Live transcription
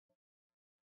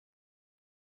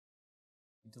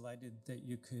Delighted that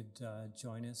you could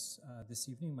join us this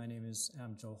evening. My name is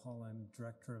Joe Hall. I'm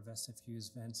Director of SFU's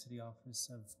Van City Office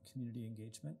of Community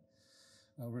Engagement.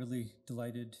 Really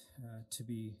delighted to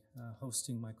be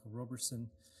hosting Michael Roberson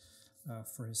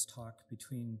for his talk,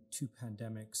 Between Two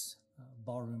Pandemics,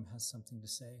 Ballroom Has Something to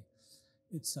Say.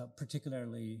 It's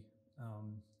particularly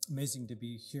amazing to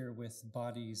be here with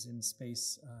bodies in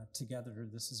space together.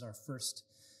 This is our first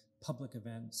public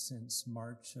event since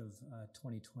March of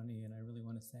 2020, and I really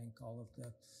want to thank all of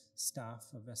the staff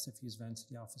of SFU's Van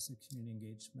City Office of Community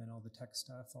Engagement, all the tech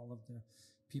staff, all of the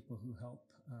people who help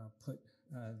put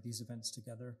these events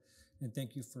together. And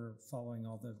thank you for following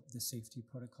all the safety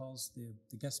protocols.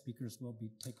 The guest speakers will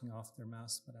be taking off their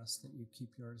masks, but ask that you keep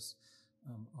yours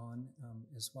on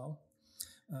as well.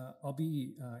 I'll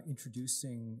be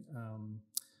introducing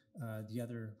the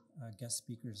other guest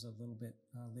speakers a little bit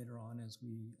later on as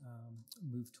we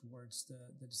move towards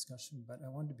the discussion. But I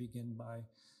wanted to begin by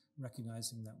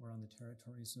recognizing that we're on the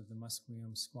territories of the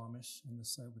Musqueam, Squamish, and the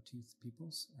Tsleil-Waututh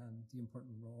peoples, and the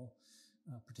important role,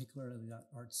 particularly that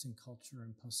arts and culture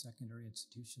and post-secondary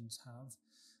institutions have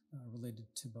related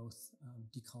to both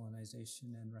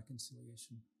decolonization and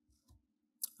reconciliation.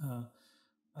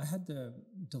 I had the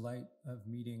delight of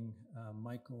meeting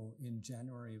Michael in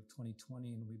January of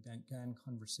 2020, and we began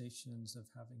conversations of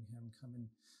having him come and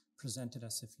present at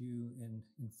SFU in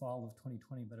fall of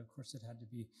 2020, but of course it had to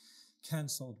be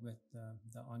canceled with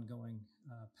the ongoing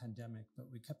pandemic. But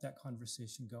we kept that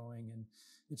conversation going, and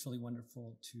it's really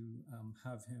wonderful to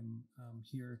have him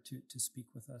here to speak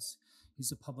with us.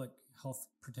 He's a public health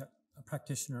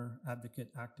practitioner,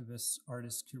 advocate, activist,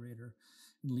 artist, curator,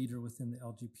 and leader within the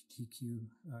LGBTQ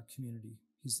community.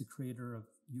 He's the creator of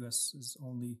US's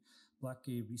only Black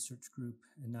Gay Research Group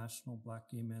and National Black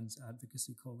Gay Men's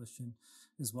Advocacy Coalition,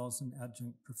 as well as an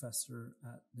adjunct professor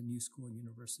at the New School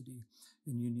University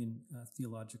and Union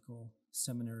Theological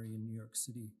Seminary in New York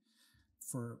City.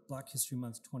 For Black History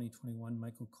Month 2021,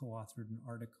 Michael co-authored an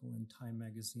article in Time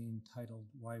magazine titled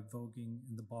 "Why Voguing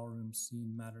and the Ballroom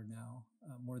Scene Matter Now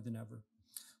More Than Ever."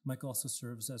 Michael also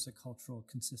serves as a cultural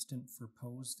consistent for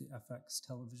Pose, the FX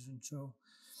television show.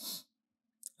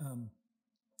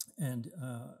 And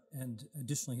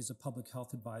additionally, he's a public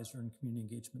health advisor and community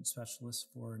engagement specialist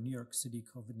for New York City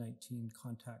COVID-19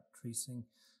 contact tracing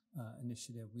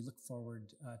initiative. We look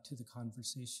forward to the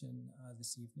conversation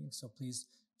this evening. So please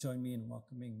join me in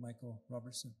welcoming Michael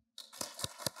Roberson.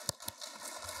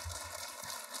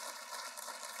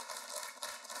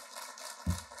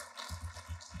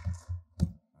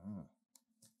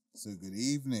 So good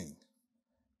evening.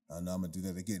 I know I'm gonna do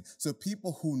that again. So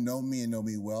people who know me and know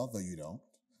me well, though you don't,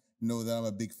 know that I'm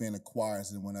a big fan of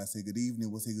choirs, and when I say good evening,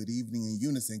 we'll say good evening in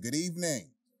unison. Good evening.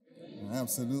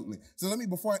 Absolutely. So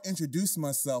before I introduce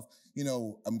myself,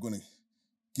 I'm gonna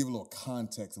give a little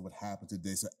context of what happened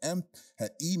today. So M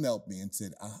had emailed me and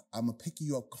said, I'm gonna pick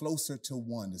you up closer to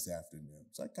 1 this afternoon.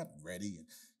 So I got ready and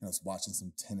I was watching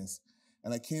some tennis,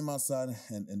 and I came outside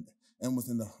and was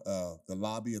in the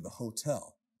lobby of the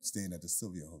hotel, staying at the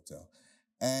Sylvia Hotel.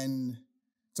 And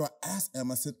so I asked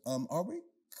Em, I said, are we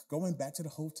going back to the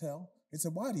hotel? He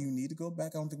said, why do you need to go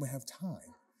back? I don't think we have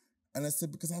time. And I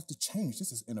said, because I have to change.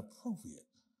 This is inappropriate.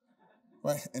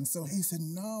 Right? And so he said,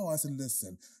 no. I said,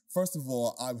 listen, first of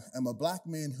all, I am a Black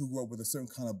man who grew up with a certain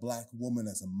kind of Black woman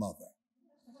as a mother.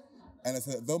 And I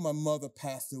said, though my mother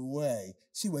passed away,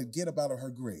 she would get up out of her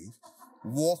grave,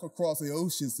 walk across the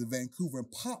oceans to Vancouver,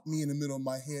 and pop me in the middle of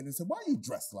my head and said, why are you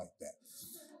dressed like that?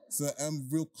 So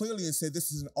real clearly and said,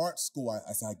 this is an art school.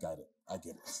 I said, I got it. I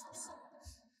get it.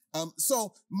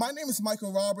 So my name is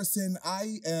Michael Roberson.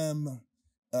 I am,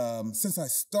 since I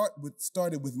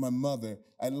started with my mother,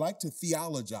 I like to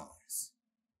theologize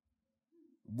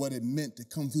what it meant to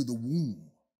come through the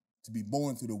womb, to be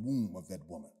born through the womb of that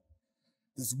woman.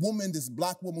 This woman, this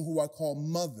Black woman who I call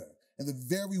mother, in the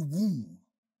very womb,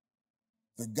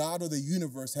 the God of the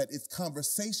universe had its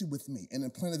conversation with me and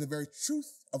implanted the very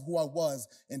truth of who I was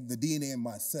in the DNA in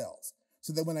my cells.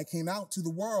 So that when I came out to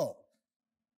the world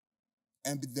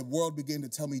and the world began to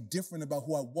tell me different about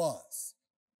who I was,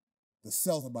 the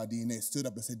cells of my DNA stood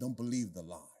up and said, don't believe the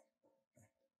lie.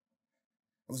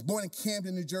 I was born in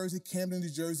Camden, New Jersey. Camden, New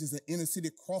Jersey is an inner city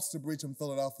across the bridge from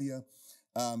Philadelphia.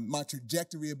 My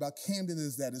trajectory about Camden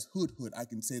is that it's hood. I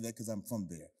can say that because I'm from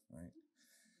there, right?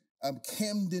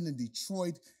 Camden and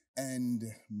Detroit and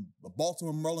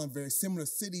Baltimore, Maryland, very similar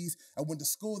cities. I went to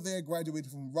school there, graduated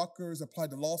from Rutgers,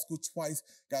 applied to law school twice,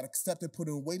 got accepted, put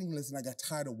on a waiting list, and I got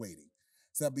tired of waiting.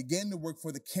 So I began to work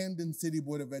for the Camden City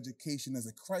Board of Education as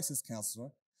a crisis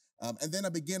counselor. And then I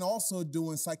began also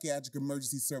doing psychiatric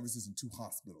emergency services in 2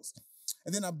 hospitals.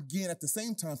 And then I began at the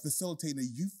same time facilitating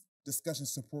a youth discussion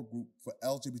support group for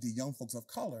LGBT young folks of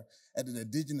color at an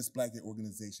indigenous Black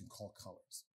organization called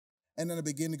Colors. And then I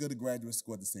began to go to graduate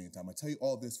school at the same time. I tell you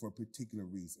all this for a particular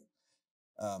reason.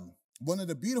 One of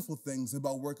the beautiful things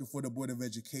about working for the Board of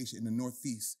Education in the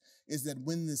Northeast is that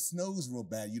when the snow's real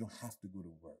bad, you don't have to go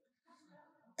to work.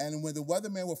 And when the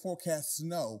weatherman would forecast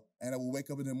snow, and I would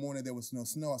wake up in the morning, there was no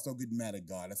snow, I started getting mad at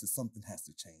God. I said, something has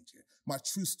to change here. My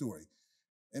true story.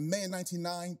 In May of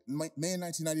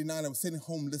 1999, I was sitting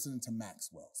home listening to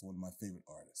Maxwell, so one of my favorite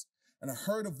artists. And I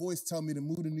heard a voice tell me to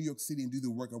move to New York City and do the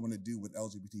work I want to do with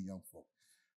LGBT young folk.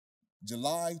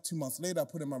 July, 2 months later, I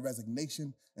put in my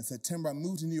resignation. In September, I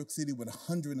moved to New York City with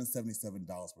 $177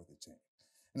 worth of change.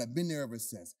 And I've been there ever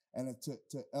since. And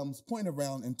to Elm's point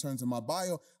around in terms of my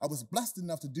bio, I was blessed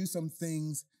enough to do some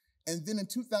things. And then in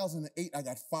 2008, I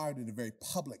got fired in a very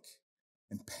public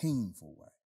and painful way.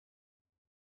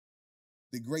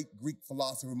 The great Greek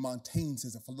philosopher Montaigne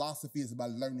says that philosophy is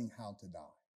about learning how to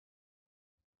die.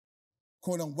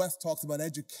 Cornel West talks about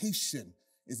education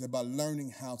is about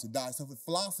learning how to die. So if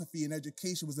philosophy and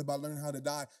education was about learning how to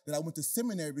die, then I went to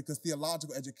seminary because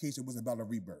theological education was about a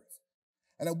rebirth.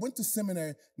 And I went to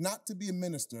seminary not to be a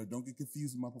minister, don't get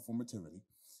confused with my performativity,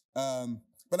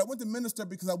 but I went to minister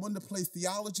because I wanted to place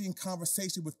theology in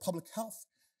conversation with public health,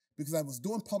 because I was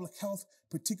doing public health,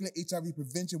 particularly HIV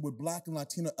prevention with Black and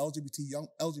Latino young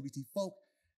LGBT folk,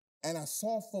 and I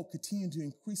saw folk continue to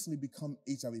increasingly become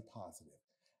HIV positive.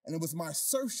 And it was my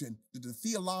assertion that the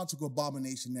theological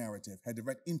abomination narrative had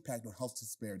direct impact on health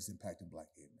disparities impacting Black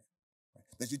gay men. Right?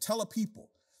 That you tell a people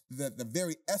that the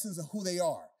very essence of who they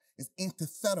are is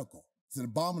antithetical, is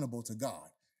abominable to God.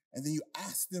 And then you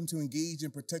ask them to engage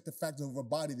and protect the fact of a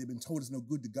body they've been told is no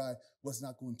good to God, was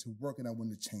not going to work, and I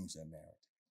wanted to change that narrative.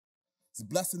 It's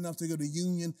blessed enough to go to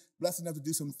Union, blessed enough to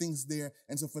do some things there.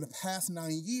 And so for the past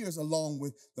 9 years, along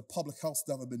with the public health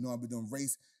stuff I've been doing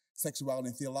race, sexuality,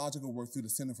 and theological work through the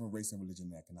Center for Race and Religion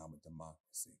and Economic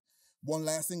Democracy. One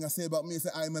last thing I say about me is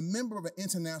that I am a member of an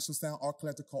international sound art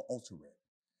collective called Ultra Red.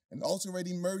 And Ultra Red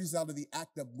emerges out of the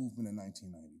ACT UP movement in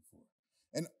 1994.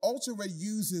 And Ultra Red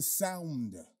uses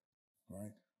sound,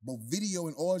 right, both video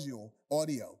and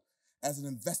audio as an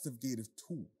investigative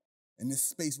tool. In this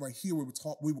space right here, we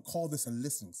would call this a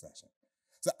listening session.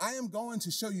 So I am going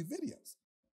to show you videos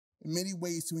in many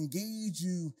ways to engage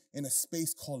you in a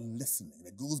space called listening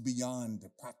that goes beyond the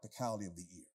practicality of the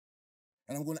ear.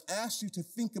 And I'm going to ask you to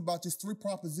think about just 3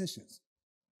 propositions.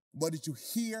 What did you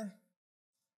hear?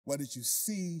 What did you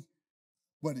see?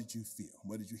 What did you feel?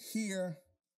 What did you hear?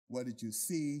 What did you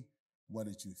see? What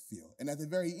did you feel? And at the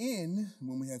very end,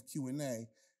 when we have Q&A,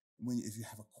 if you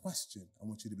have a question, I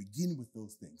want you to begin with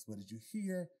those things. What did you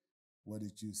hear? What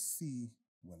did you see?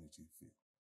 What did you feel?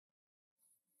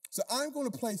 So I'm going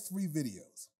to play 3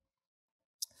 videos.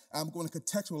 I'm going to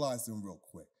contextualize them real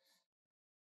quick.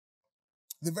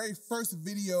 The very first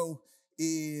video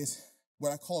is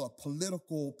what I call a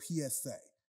political PSA.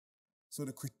 So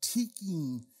the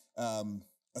critiquing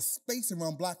a space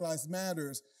around Black Lives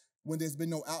Matters when there's been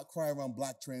no outcry around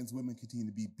Black trans women continue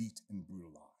to be beat and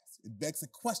brutalized. It begs the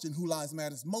question, who lives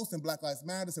matters most, and Black Lives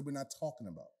Matters, and we're not talking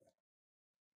about that.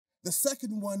 The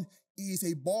second one is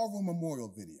a ballroom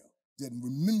memorial video that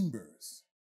remembers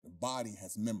the body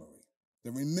has memory,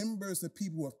 that remembers the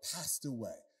people who have passed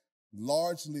away,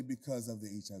 largely because of the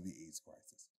HIV/AIDS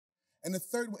crisis. And the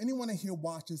third one, anyone in here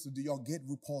watches, or do y'all get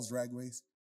RuPaul's Drag Race?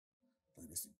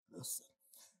 Listen.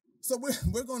 So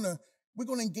we're gonna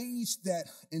engage that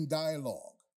in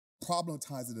dialogue,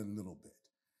 problematize it a little bit.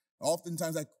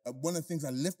 Oftentimes, one of the things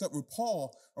I lift up RuPaul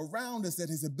around is that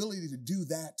his ability to do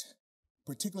that,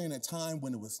 particularly in a time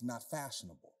when it was not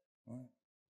fashionable, right?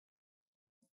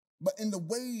 But in the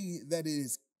way that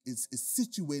it is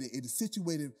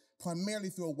situated primarily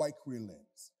through a white queer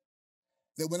lens.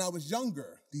 That when I was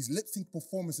younger, these lip sync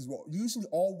performances were usually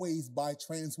always by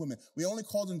trans women. We only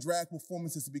called them drag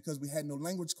performances because we had no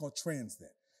language called trans then.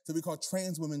 So we called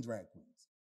trans women drag queens.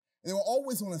 And they were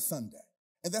always on a Sunday.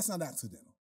 And that's not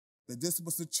accidental. That this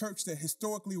was the church that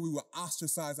historically we were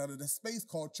ostracized out of the space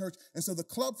called church. And so the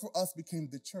club for us became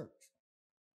the church.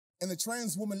 And the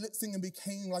trans woman lip singing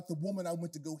became like the woman I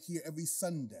went to go hear every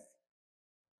Sunday.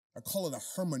 I call it a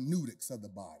hermeneutics of the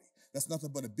body. That's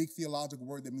nothing but a big theological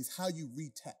word that means how you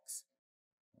read text.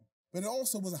 But it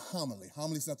also was a homily.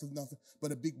 Homily is nothing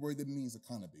but a big word that means a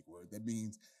kind of big word that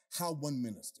means how one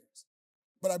ministers.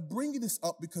 But I bring this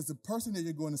up because the person that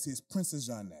you're going to see is Princess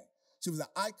Jeanette. She was an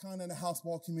icon in the house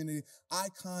ball community,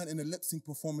 icon in the lip sync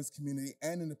performance community,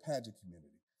 and in the pageant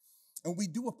community. And we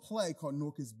do a play called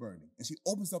Norca's Burning, and she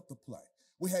opens up the play.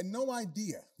 We had no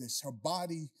idea that her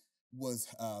body was,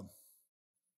 that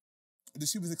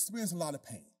she was experiencing a lot of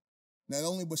pain. Not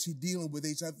only was she dealing with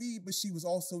HIV, but she was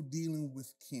also dealing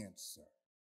with cancer.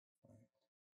 Right?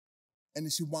 And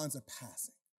then she winds up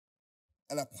passing.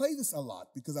 And I play this a lot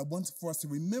because I want for us to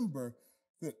remember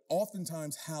that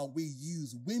oftentimes how we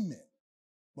use women,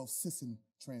 both cis and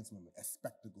trans women, as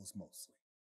spectacles mostly,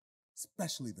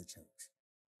 especially the church.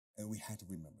 And we had to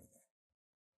remember that.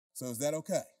 So is that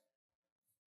okay?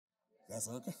 That's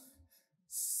okay.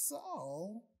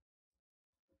 So,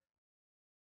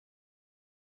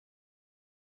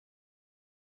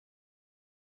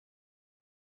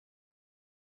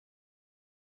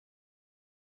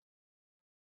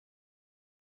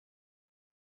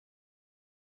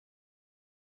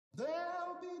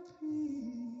 there'll be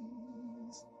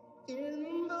peace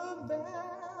in the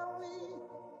valley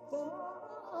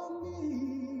for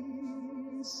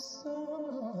me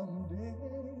someday.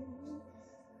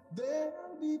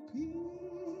 There'll be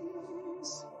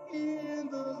peace in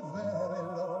the valley,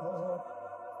 Lord,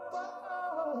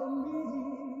 for me.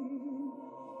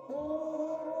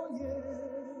 Oh,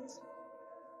 yes.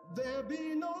 There'll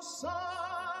be no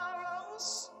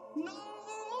sorrows, no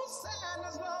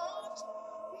sadness, Lord,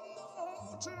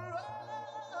 no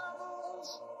troubles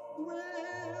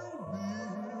will be.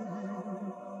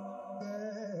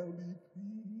 There'll be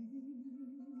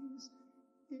peace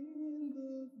in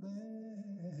the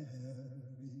valley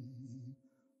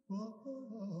for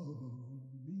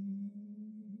me.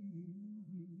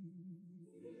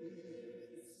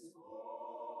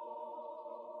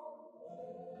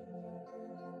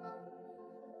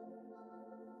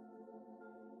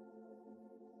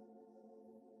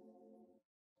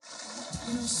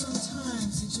 You know,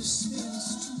 sometimes it just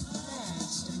spins too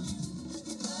fast and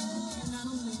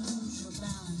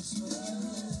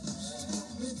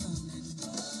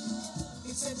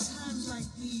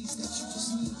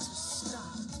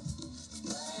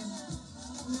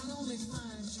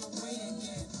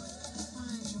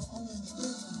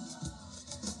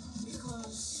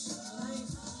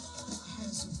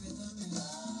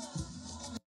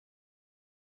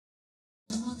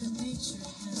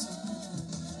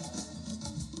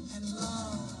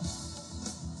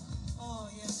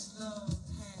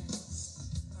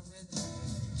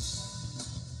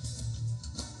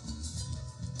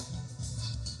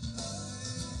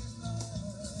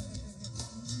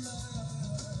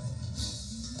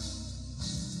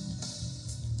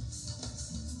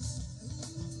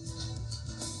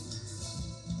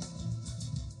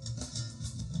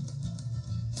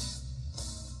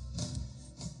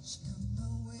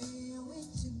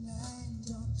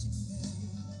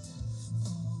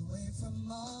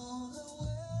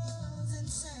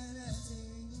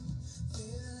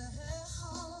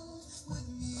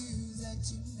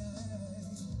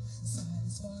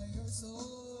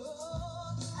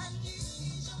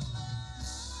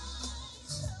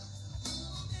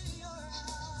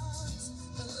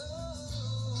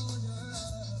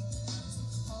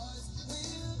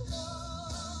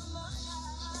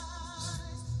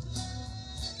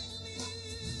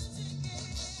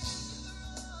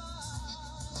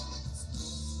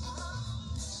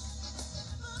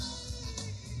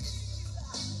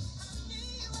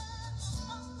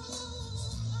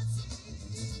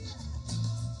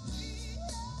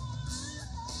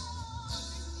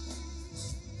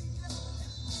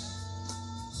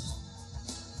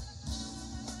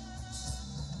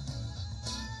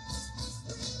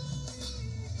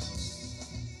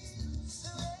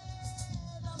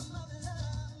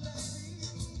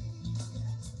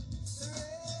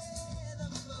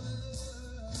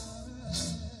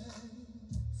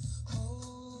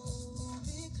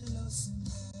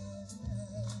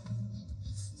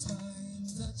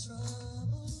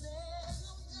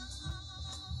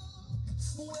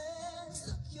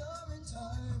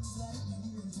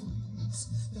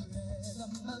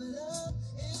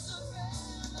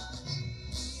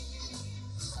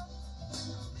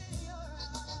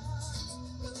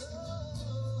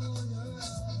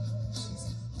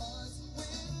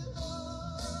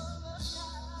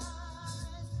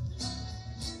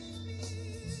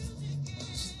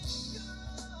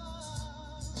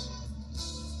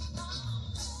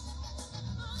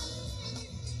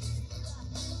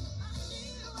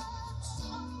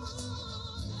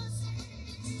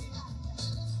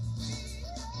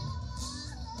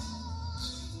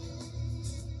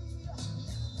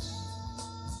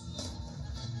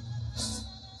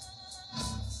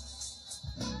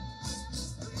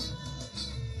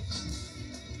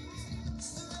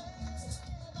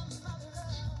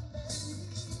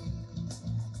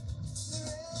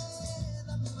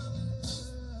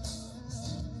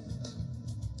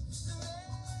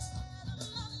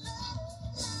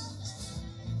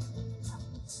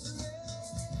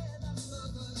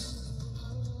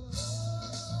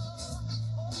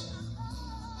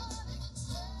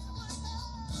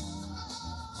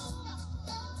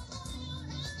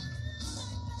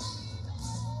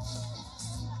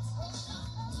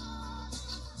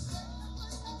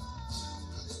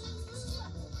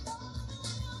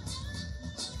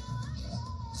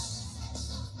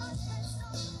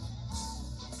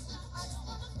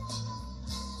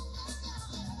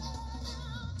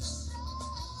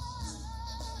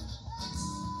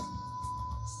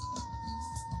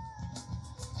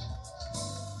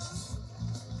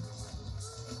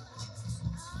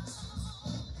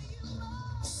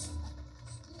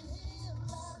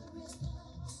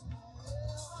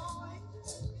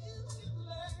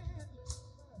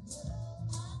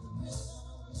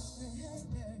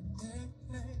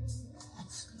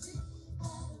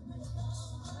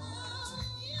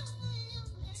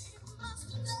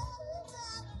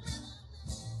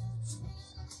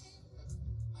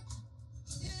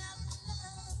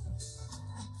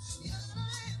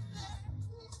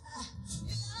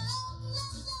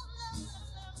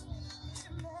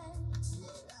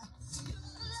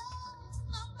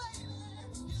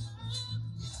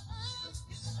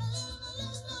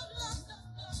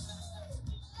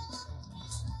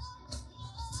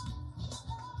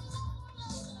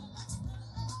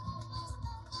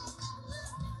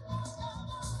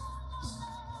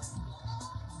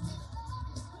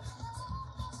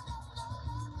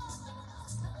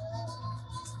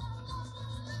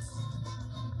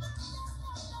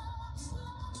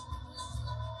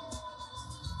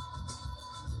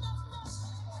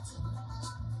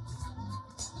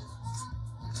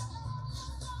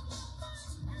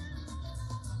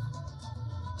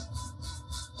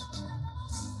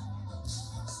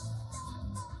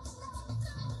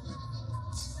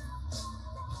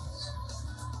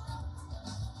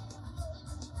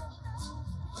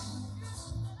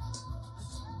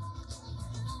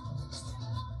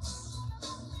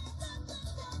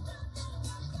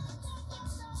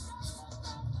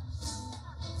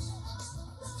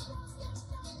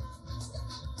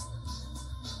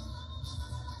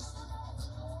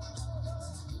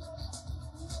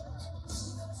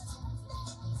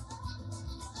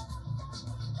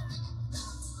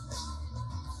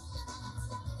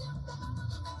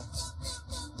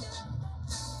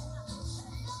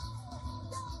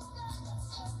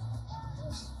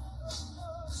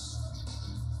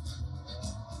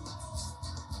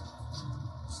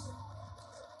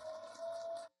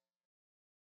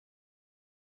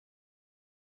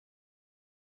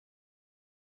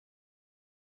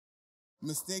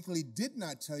mistakenly did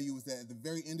not tell you was that at the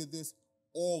very end of this,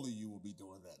 all of you will be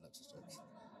doing that. Not just jokes.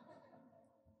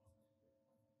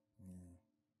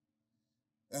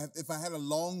 If I had a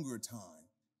longer time,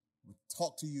 I would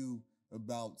talk to you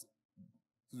about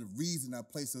the reason I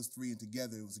placed those three in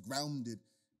together. It was grounded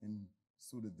in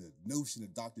sort of the notion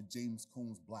of Dr. James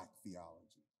Cone's Black theology.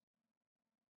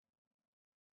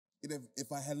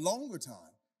 If I had longer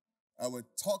time, I would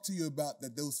talk to you about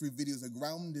that those three videos are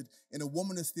grounded in a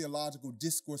womanist theological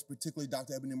discourse, particularly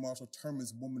Dr. Ebony Marshall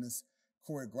Terman's womanist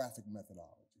choreographic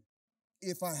methodology.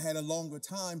 If I had a longer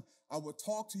time, I would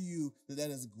talk to you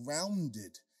that is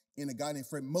grounded in a guy named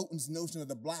Fred Moten's notion of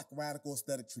the Black radical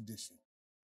aesthetic tradition.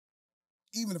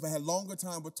 Even if I had longer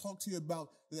time, I would talk to you about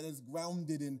that is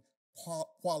grounded in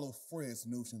Paulo Freire's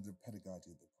notion of the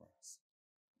pedagogy of the cross.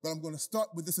 But I'm going to start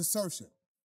with this assertion.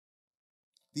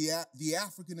 The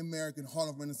African-American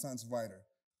Harlem Renaissance writer,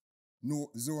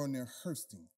 Zora Neale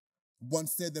Hurston,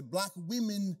 once said that Black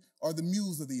women are the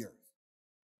mules of the earth,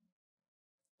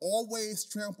 always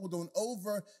trampled on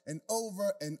over and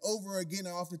over and over again.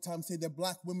 I oftentimes say that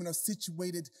Black women are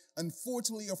situated,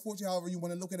 unfortunately or fortunately, however you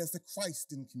want to look at it, as the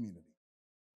Christ in community,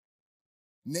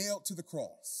 nailed to the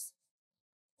cross,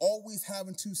 always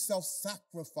having to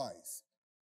self-sacrifice,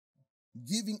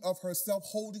 giving of herself,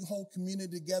 holding whole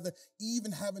community together,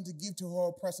 even having to give to her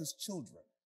oppressors' children.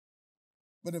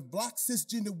 But if Black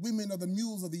cisgender women are the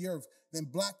mules of the earth, then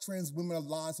Black trans women are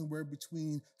lies somewhere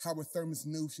between Howard Thurman's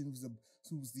notion,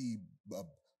 who's the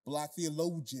Black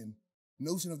theologian,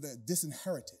 notion of the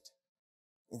disinherited,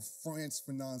 or Frantz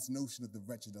Fanon's notion of the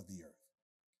wretched of the earth.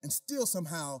 And still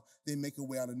somehow they make a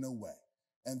way out of no way,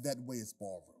 and that way is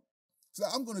ballroom. So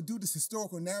I'm going to do this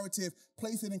historical narrative,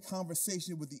 place it in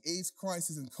conversation with the AIDS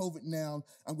crisis and COVID now.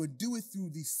 I'm going to do it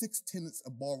through the 6 tenets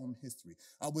of ballroom history.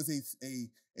 I was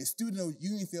a student of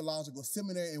Union Theological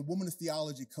Seminary, and Womanist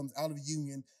Theology comes out of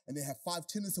Union, and they have 5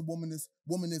 tenets of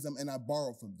womanism, and I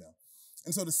borrowed from them.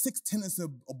 And so the 6 tenets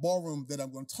of ballroom that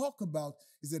I'm going to talk about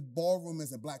is that ballroom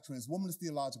is a Black trans womanist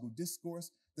theological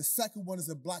discourse. The second one is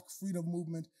a Black freedom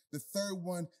movement. The third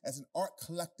one as an art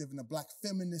collective and a Black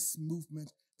feminist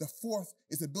movement. The fourth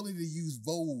is the ability to use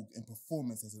Vogue and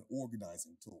performance as an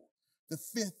organizing tool. The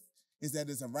fifth is that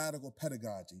it's a radical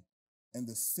pedagogy. And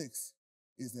the sixth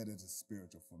is that it's a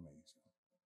spiritual formation.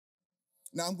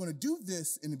 Now, I'm going to do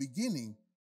this in the beginning.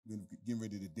 I'm going to get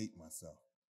ready to date myself.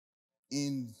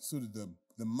 In sort of the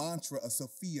mantra of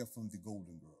Sophia from the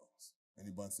Golden Girls.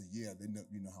 Anybody say, yeah,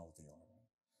 you know how they are. Right?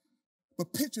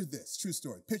 But picture this, true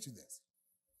story, picture this.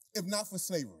 If not for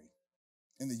slavery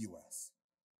in the U.S.,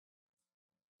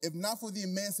 if not for the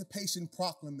Emancipation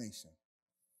Proclamation,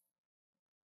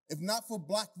 if not for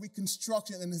Black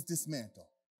Reconstruction and its dismantle,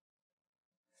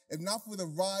 if not for the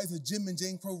rise of Jim and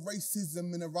Jane Crow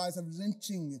racism and the rise of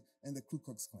lynching and the Ku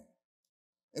Klux Klan,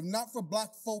 if not for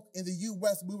Black folk in the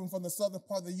U.S. moving from the southern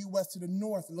part of the U.S. to the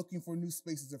north looking for new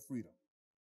spaces of freedom,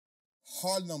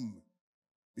 Harlem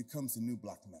becomes the new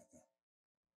Black Mecca.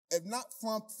 If not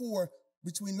for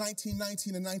between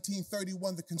 1919 and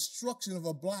 1931, the construction of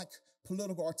a Black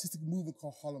political artistic movement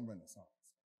called Harlem Renaissance.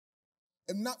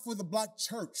 If not for the Black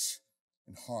church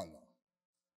in Harlem,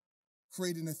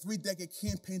 creating a 3-decade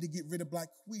campaign to get rid of Black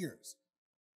queers.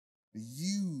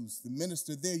 The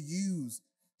minister there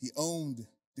he owned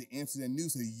the Amsterdam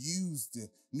News, so he used the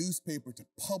newspaper to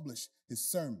publish his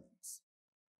sermons.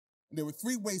 And there were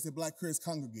 3 ways that Black queers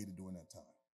congregated during that time.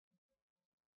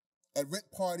 At rent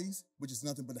parties, which is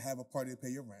nothing but to have a party to pay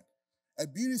your rent,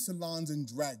 at beauty salons and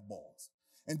drag balls.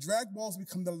 And drag balls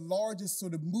become the largest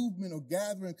sort of movement or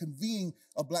gathering and convening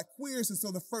of Black queers. And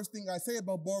so the first thing I say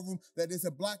about ballroom, that is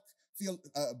a Black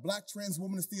trans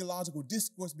womanist theological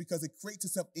discourse, because it creates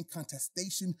itself in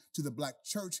contestation to the Black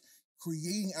church,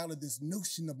 creating out of this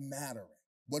notion of mattering.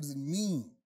 What does it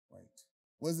mean, right?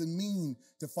 What does it mean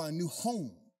to find new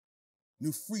home,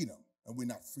 new freedom? And we're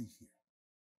not free here.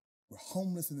 We're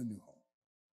homeless in a new home.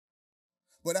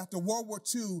 But after World War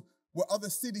II, where other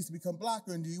cities become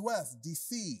Blacker in the U.S.,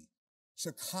 D.C.,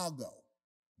 Chicago,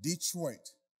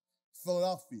 Detroit,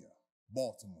 Philadelphia,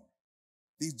 Baltimore.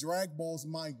 These drag balls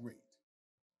migrate.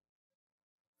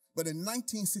 But in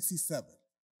 1967,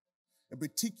 a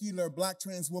particular Black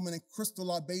trans woman in Crystal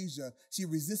LaBeija, she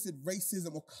resisted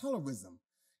racism or colorism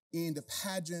in the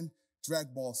pageant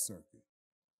drag ball circuit.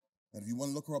 And if you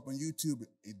want to look her up on YouTube,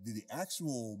 the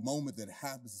actual moment that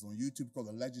happens is on YouTube, called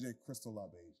the legendary Crystal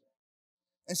LaBeija.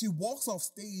 And she walks off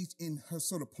stage in her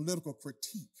sort of political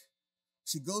critique.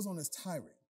 She goes on this tirade.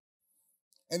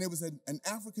 And it was an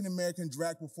African-American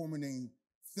drag performer named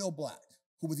Phil Black,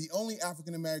 who was the only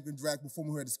African-American drag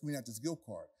performer who had a Screen Actors Guild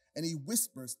card. And he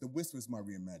whispers, the whisper is my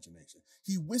reimagination.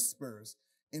 He whispers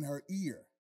in her ear.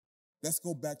 Let's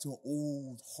go back to an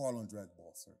old Harlem drag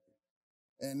ball circuit.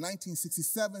 And in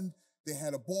 1967, they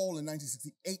had a ball. In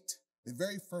 1968, the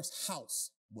very first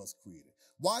house was created.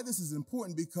 Why this is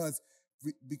important? Because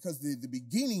the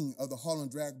beginning of the Harlem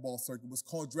drag ball circuit was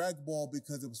called drag ball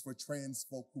because it was for trans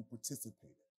folk who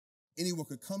participated. Anyone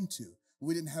could come to.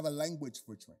 We didn't have a language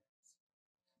for trans.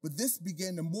 But this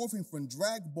began to morphing from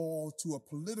drag ball to a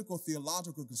political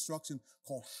theological construction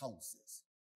called houses.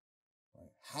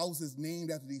 Right? Houses named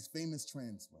after these famous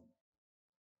trans women.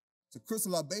 So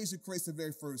Crystal LaBeija creates the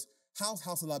very first house,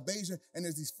 House of LaBeija, and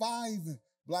there's these 5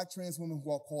 black trans women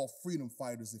who are called freedom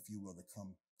fighters, if you will, that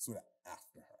come sort of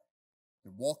after her.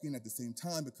 They're walking at the same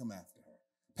time but come after her.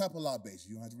 Pepper LaBeija,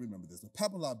 you don't have to remember this, but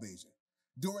Pepper LaBeija,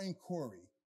 Doreen Corey,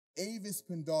 Avis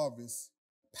Pendarvis,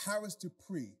 Paris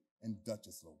Dupree, and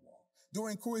Duchess Lawal.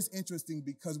 Doreen Corey is interesting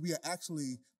because we are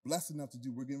actually blessed enough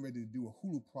we're getting ready to do a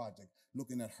Hulu project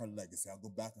looking at her legacy. I'll go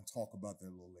back and talk about that a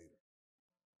little later.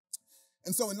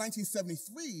 And so in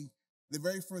 1973, the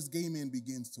very first gay man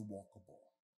begins to walk a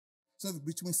ball. So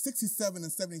between 67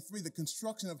 and 73, the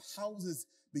construction of houses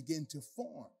begin to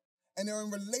form. And they're in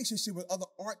relationship with other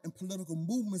art and political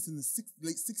movements in the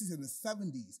late 60s and the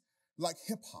 70s, like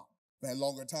hip hop. For a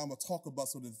longer time, we'll talk about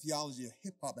sort of the theology of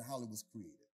hip hop and how it was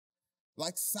created.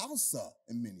 Like salsa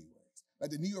in many ways,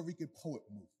 like the New York poet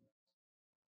movement.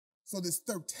 So this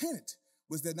third tenet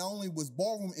was that not only was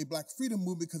ballroom a black freedom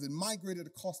movement because it migrated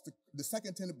across the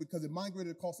second tenet because it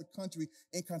migrated across the country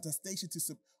in contestation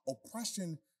to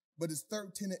oppression, but its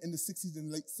third tenet in the 60s and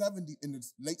late 60s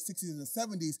and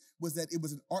 70s was that it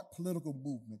was an art political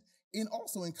movement and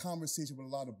also in conversation with a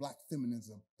lot of black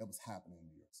feminism that was happening in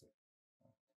New York City.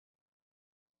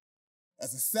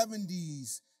 As the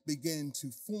 70s began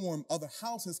to form other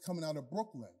houses coming out of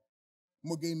Brooklyn,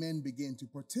 more gay men began to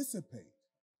participate.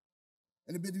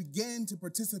 And it began to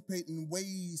participate in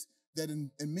ways that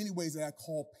in many ways that I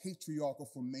call patriarchal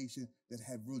formation that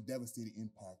had real devastating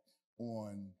impact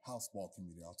on house ball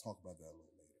community. I'll talk about that a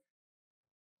little later.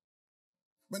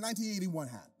 But 1981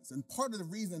 happens. And part of the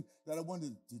reason that I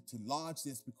wanted to launch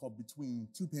this because between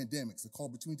two pandemics,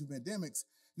 is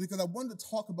because I wanted to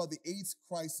talk about the AIDS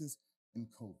crisis and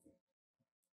COVID.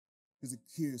 Because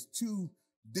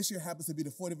this year happens to be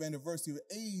the 40th anniversary of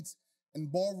AIDS,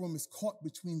 and ballroom is caught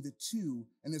between the two,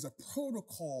 and there's a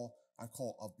protocol I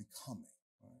call of becoming.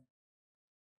 Right?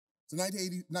 So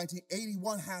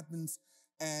 1981 happens,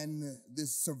 and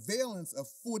this surveillance of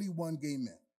 41 gay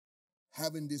men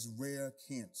having this rare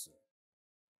cancer.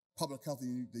 Public health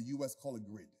in the U.S. call it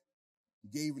GRID,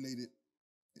 gay-related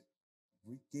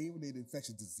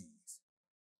infectious disease.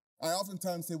 I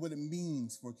oftentimes say what it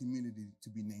means for a community to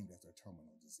be named after a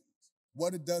terminal disease,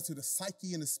 what it does to the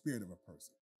psyche and the spirit of a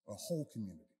person, or a whole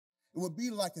community. It would be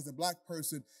like as a black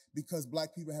person, because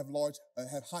black people have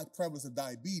high prevalence of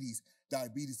diabetes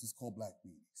is called black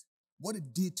beaties. What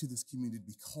it did to this community to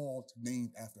be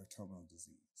named after a terminal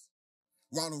disease.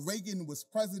 Ronald Reagan was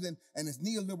president, and his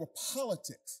neoliberal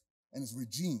politics and his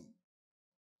regime.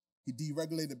 He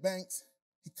deregulated banks,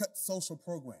 he cut social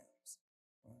programs.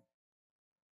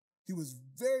 He was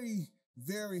very,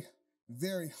 very,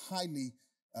 very highly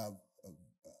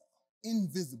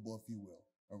invisible, if you will,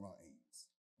 around AIDS.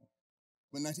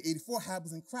 When 1984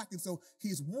 happens in crack, and so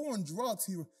his war on drugs,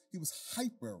 he was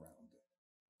hyper around it.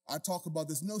 I talk about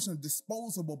this notion of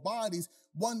disposable bodies,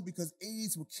 one, because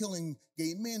AIDS were killing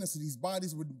gay men, and so these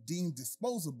bodies were deemed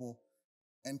disposable,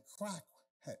 and crack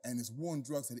and his war on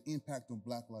drugs had an impact on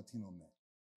black Latino men.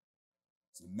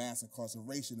 So the mass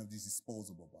incarceration of these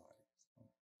disposable bodies.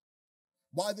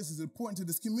 Why this is important to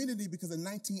this community, because in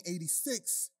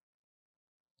 1986,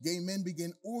 gay men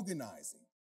began organizing,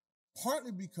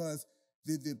 partly because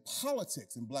the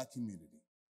politics in black community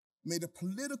made a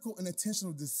political and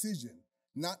intentional decision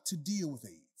not to deal with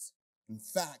AIDS. In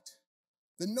fact,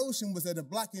 the notion was that if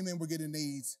black gay men were getting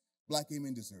AIDS, black gay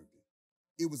men deserved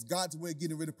it. It was God's way of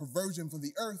getting rid of perversion from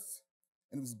the earth,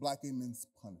 and it was black gay men's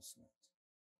punishment.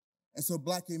 And so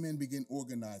black gay men began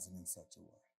organizing in such a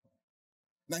way.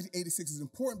 1986 is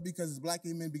important because as black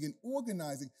gay men begin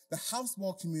organizing, the house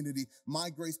ball community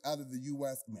migrates out of New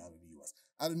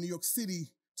York City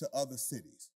to other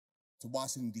cities, to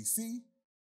Washington, D.C.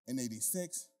 in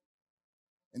 86,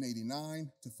 in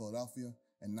 89 to Philadelphia,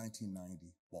 and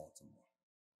 1990, Baltimore.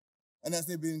 And as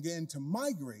they began to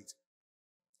migrate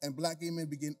and black gay men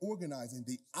begin organizing,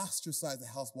 they ostracize the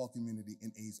house ball community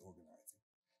in AIDS organizing.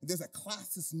 And there's a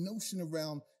classist notion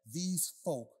around these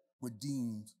folk were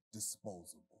deemed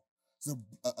disposable. So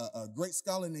a great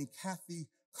scholar named Kathy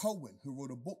Cohen, who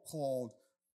wrote a book called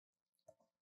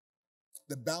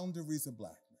The Boundaries of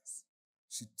Blackness.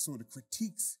 She sort of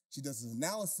critiques, she does an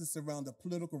analysis around the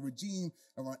political regime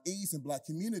around AIDS and Black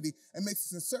community and makes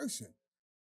this assertion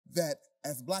that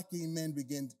as Black gay men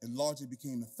largely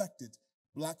became affected,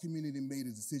 Black community made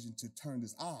a decision to turn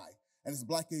its eye. And as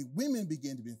Black gay women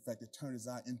began to be affected, turned its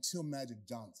eye until Magic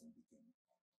Johnson became affected.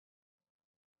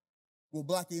 Well,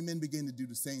 Black gay men began to do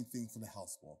the same thing for the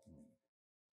house ball community.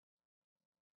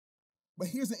 But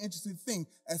here's an interesting thing.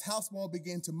 As house ball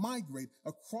began to migrate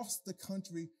across the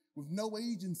country with no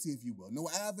agency, if you will, no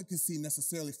advocacy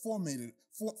necessarily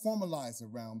formalized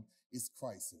around its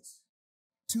crisis,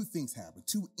 two things happened,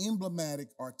 two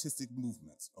emblematic artistic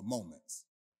movements or moments.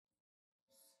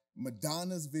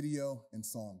 Madonna's video and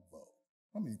song Vogue.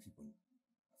 How many people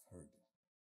have heard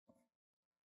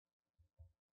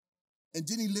it? And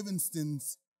Jenny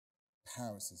Livingston's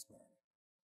Paris is Burning.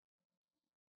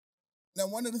 Now,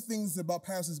 one of the things about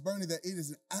Paris is Burning that it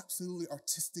is an absolutely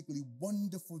artistically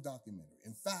wonderful documentary.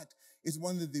 In fact, it's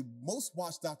one of the most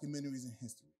watched documentaries in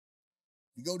history.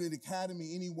 You go to the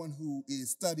academy, anyone who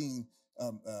is studying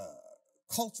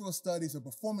cultural studies or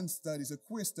performance studies or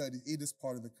queer studies, it is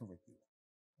part of the curriculum.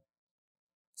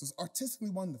 So it's artistically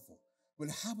wonderful, but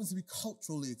it happens to be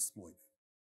culturally exploited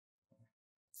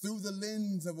through the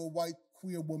lens of a white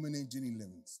queer woman named Jenny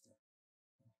Livingston.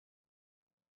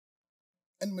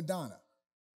 And Madonna,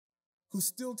 who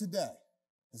still today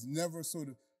has never sort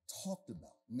of talked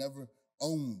about, never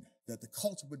owned that the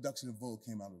cultural production of Vogue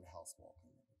came out of the house ball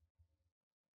community.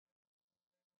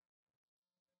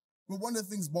 But one of the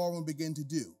things ballroom began to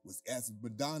do was, as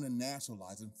Madonna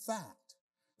nationalized, in fact,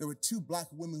 there were two Black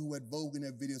women who had Vogue in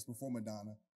their videos before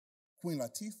Madonna, Queen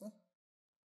Latifah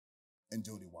and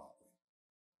Jody Watley.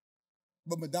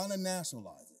 But Madonna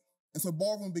nationalized it. And so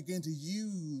ballroom began to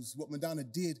use what Madonna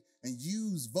did and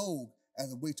use Vogue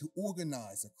as a way to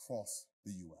organize across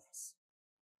the U.S.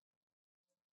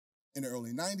 In the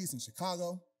early 90s in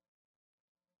Chicago,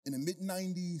 in the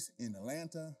mid-90s in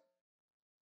Atlanta,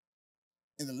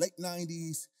 in the late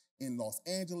 90s in Los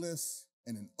Angeles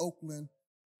and in Oakland,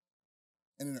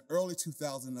 and in the early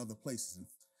 2000s in other places. And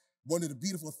one of the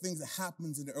beautiful things that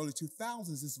happens in the early 2000s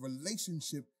is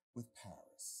relationship with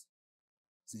Paris.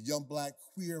 It's a young Black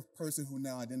queer person who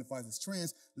now identifies as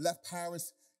trans, left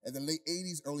Paris in the late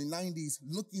 80s, early 90s,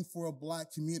 looking for a Black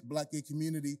gay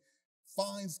community,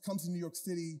 comes to New York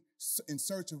City in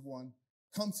search of one,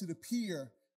 comes to the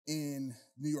pier in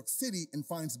New York City and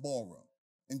finds ballroom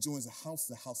and joins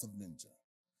the House of Ninja.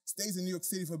 Stays in New York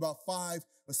City for about 5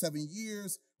 or 7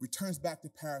 years, returns back to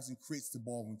Paris and creates the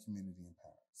ballroom community in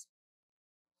Paris.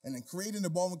 And in creating the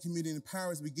ballroom community in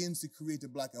Paris begins to create the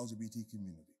Black LGBT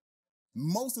community.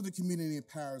 Most of the community in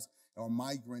Paris are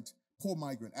poor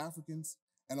migrant Africans,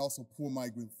 and also poor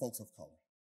migrant folks of color.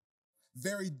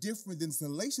 Very different than the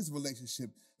salacious relationship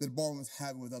that ballroom is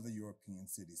having with other European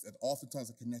cities that oftentimes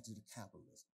are connected to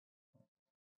capitalism.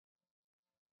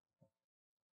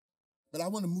 But I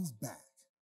want to move back.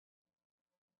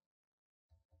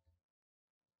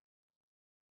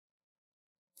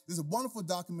 There's a wonderful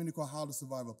documentary called How to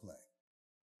Survive a Play.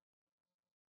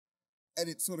 And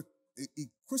it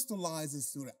crystallizes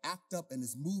sort of ACT UP and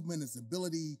its movement, its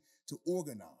ability to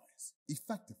organize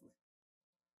effectively.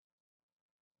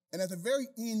 And at the very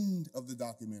end of the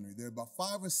documentary, there are about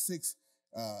 5 or 6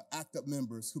 ACT UP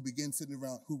members who begin sitting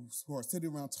around, who are sitting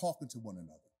around talking to one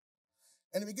another.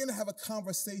 And they begin to have a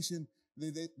conversation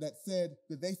that said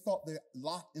that they thought their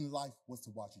lot in life was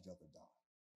to watch each other die.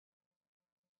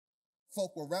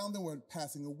 Folk around them were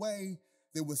passing away.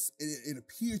 It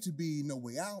appeared to be no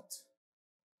way out.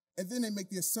 And then they make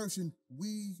the assertion,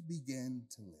 we began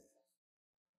to live.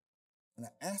 And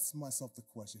I asked myself the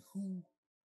question, who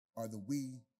are the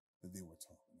we that they were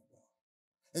talking about?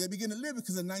 And they began to live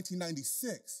because in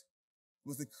 1996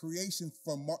 was the creation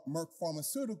from Merck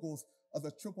Pharmaceuticals of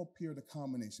the triple period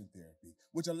combination therapy,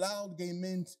 which allowed gay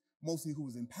men, mostly who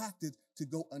was impacted, to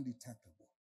go undetectable.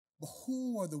 But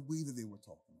who are the we that they were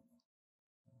talking about?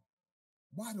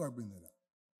 Why do I bring that up?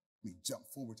 We jump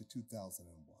forward to 2001.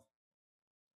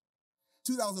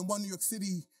 2001, New York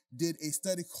City did a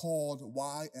study called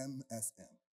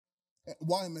YMSM.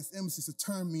 YMSM is just a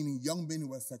term meaning young men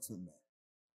who have sex with men.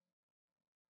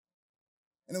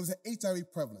 And it was an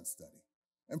HIV prevalence study.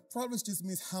 And prevalence just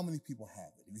means how many people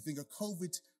have it. If you think of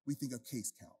COVID, we think of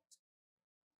case count.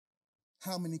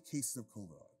 How many cases of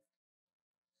COVID are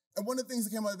there? And one of the things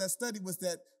that came out of that study was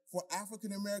that for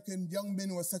African-American young men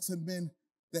who have sex with men,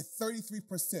 that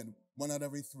 33%, 1 out of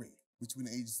every 3, between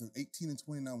the ages of 18 and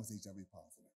 29 was HIV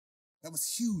positive. That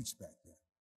was huge back then,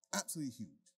 absolutely huge.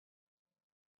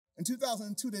 In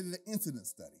 2002, they did an incidence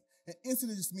study. An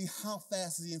incidence just means how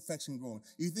fast is the infection growing.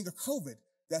 If you think of COVID,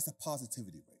 that's a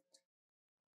positivity rate.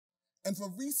 And for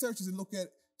researchers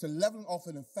to leveling off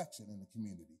an infection in the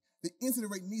community, the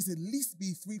incident rate needs to at least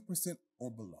be 3%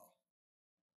 or below.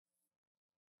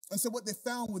 And so what they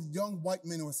found with young white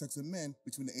men or sex men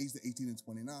between the ages of 18 and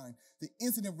 29, the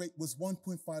incident rate was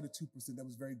 1.5 to 2%. That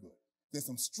was very good. There's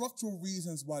some structural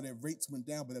reasons why their rates went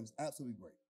down, but that was absolutely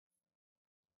great.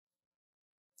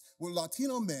 With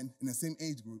Latino men in the same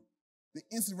age group, the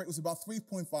incident rate was about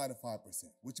 3.5 to 5%,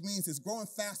 which means it's growing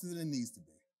faster than it needs to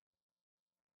be.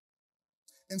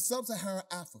 In sub-Saharan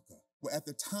Africa, where at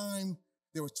the time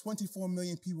there were 24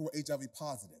 million people who were HIV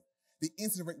positive, the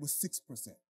incident rate was 6%,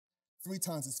 3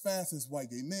 times as fast as white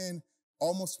gay men,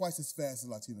 almost twice as fast as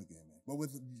Latino gay men. But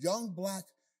with young black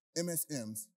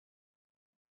MSMs,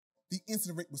 the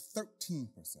incident rate was 13%,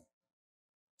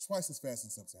 twice as fast in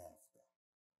sub-Saharan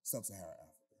Africa.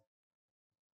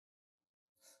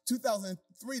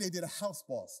 2003, they did a house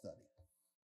ball study.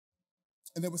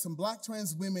 And there were some black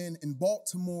trans women in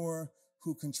Baltimore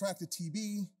who contracted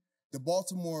TB. The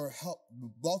Baltimore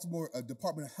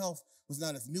Department of Health was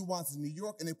not as nuanced as New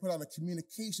York, and they put out a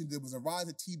communication that there was a rise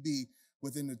of TB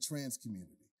within the trans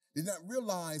community. They did not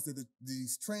realize that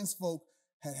these trans folk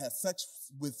had sex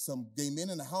with some gay men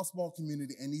in the house ball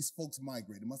community, and these folks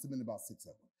migrated. It must have been about 6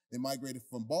 of them. They migrated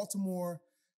from Baltimore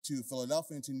to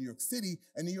Philadelphia and to New York City,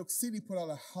 and New York City put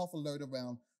out a health alert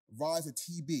around rise of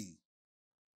TB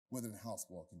within the house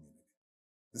ball community.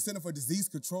 The Center for Disease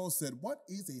Control said, what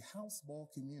is a house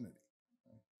ball community?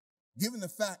 Given the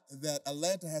fact that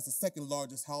Atlanta has the second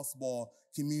largest house ball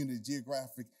community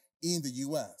geographic in the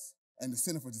U.S., and the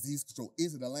Center for Disease Control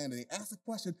is in Atlanta, they asked the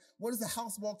question, what is a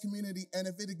house ball community? And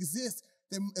if it exists,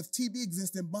 then if TB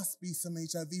exists, there must be some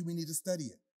HIV. We need to study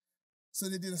it. So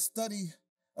they did a study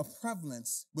of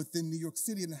prevalence within New York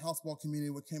City in the house ball community.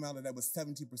 What came out of that was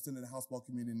 70% of the house ball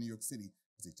community in New York City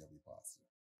was HIV positive.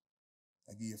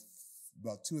 I give you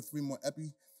about 2 or 3 more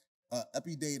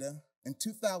epi data. In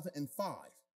 2005,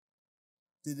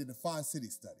 they did a 5-city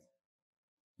study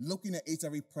looking at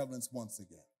HIV prevalence once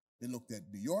again. They looked at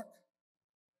New York,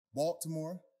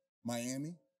 Baltimore,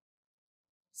 Miami,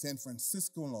 San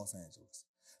Francisco, and Los Angeles.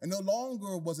 And no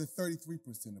longer was it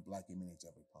 33% of black gay men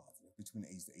HIV positive between the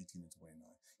ages of 18 and 29.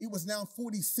 It was now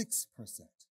 46%.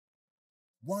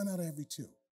 1 out of every 2.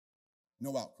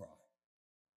 No outcry.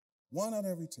 1 out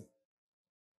of every 2.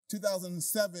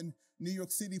 2007, New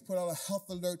York City put out a health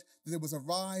alert that there was a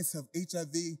rise of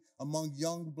HIV among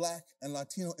young black and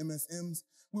Latino MSMs.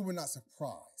 We were not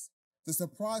surprised. The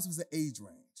surprise was the age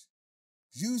range.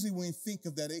 Usually when we think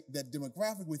of that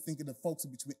demographic, we think of the folks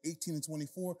between 18 and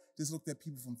 24. Just looked at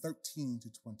people from 13 to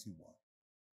 21.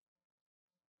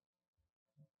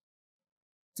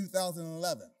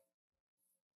 2011,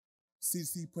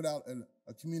 CDC put out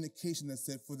a communication that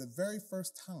said for the very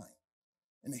first time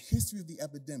in the history of the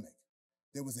epidemic,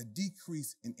 there was a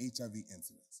decrease in HIV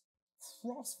incidence.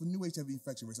 For new HIV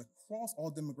infection rates across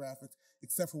all demographics,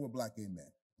 except for with black gay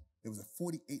men, there was a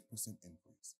 48%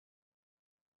 increase.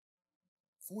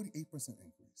 48%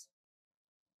 increase.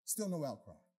 Still no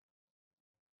outcry.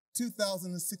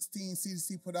 2016,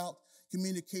 CDC put out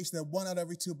communication that 1 out of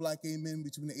every 2 black gay men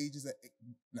between the ages of,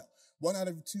 1 out of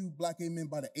every 2 black gay men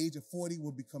by the age of 40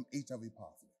 will become HIV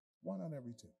positive. 1 out of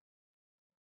every 2.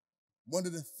 One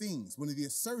of the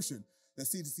assertions that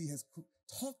CDC has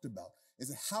talked about is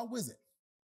that how is it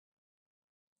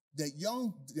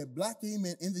that black gay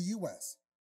men in the U.S.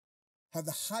 have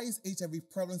the highest HIV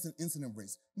prevalence and incidence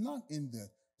rates, not in the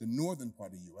northern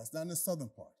part of the U.S., not in the southern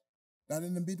part, not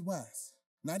in the Midwest,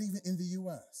 not even in the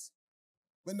U.S.,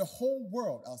 but in the whole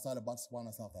world outside of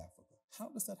Botswana, South Africa. How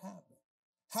does that happen?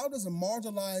 How does a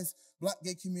marginalized black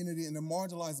gay community and a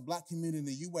marginalized black community in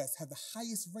the U.S. have the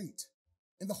highest rate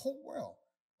in the whole world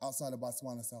outside of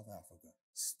Botswana, South Africa?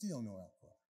 Still no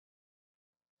outcry.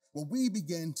 Well, we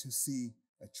began to see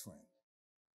a trend.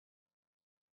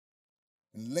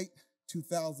 In late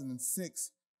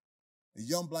 2006, a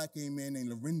young black gay man named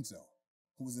Lorenzo,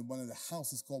 who was in one of the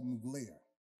houses called Mugler,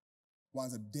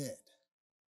 winds up dead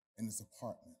in his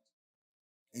apartment,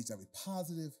 HIV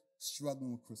positive,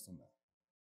 struggling with crystal meth.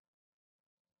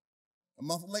 A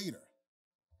month later,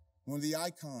 one of the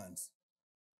icons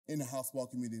in the house ball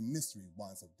community, Mystery,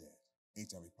 winds up dead,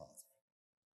 HIV positive.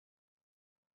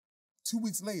 2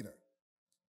 weeks later,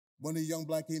 one of the young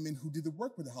black gay men who did the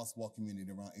work with the house ball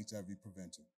community around HIV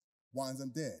prevention winds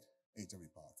up dead,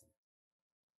 HIV positive.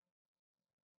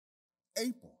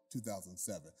 April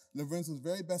 2007, Lorenzo's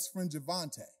very best friend,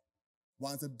 Javante,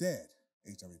 winds up dead,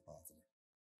 HIV positive.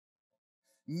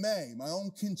 May, my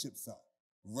own kinship son,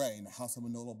 Ray, in the house of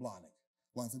Manolo Blahnik,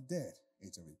 winds up dead,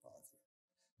 HIV positive.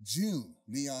 June,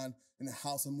 Leon, in the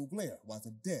house of Mugler, winds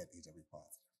up dead, HIV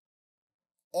positive.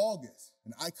 August,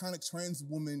 an iconic trans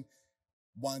woman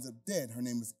winds up dead. Her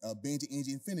name is Banji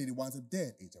Angie Infinity, winds up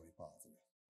dead, HIV positive.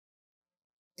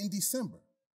 In December,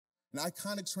 an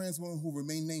iconic trans woman who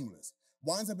remained nameless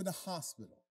winds up in the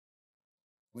hospital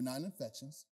with 9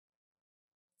 infections,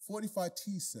 45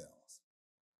 T cells,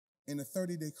 in a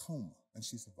 30-day coma, and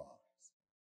she survives.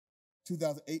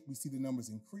 2008, we see the numbers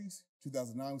increase.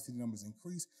 2009, we see the numbers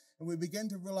increase. And we began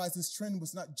to realize this trend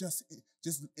was not just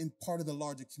in part of the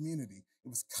larger community. It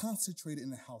was concentrated in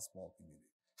the house ball community.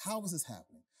 How is this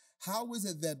happening? How is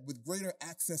it that with greater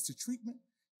access to treatment,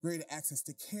 greater access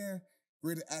to care,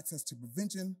 greater access to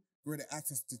prevention, greater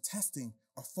access to testing,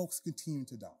 our folks continue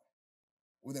to die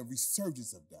with a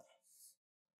resurgence of death?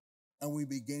 And we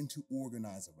begin to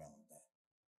organize around that.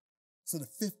 So the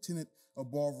 5th tenet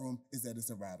of ballroom is that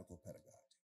it's a radical pedagogy,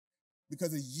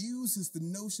 because it uses the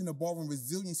notion of ballroom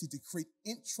resiliency to create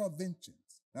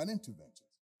intraventions, not interventions.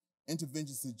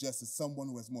 Interventions suggest as someone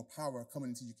who has more power coming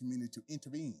into your community to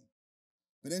intervene.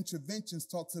 But interventions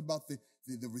talks about the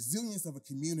resilience of a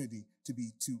community to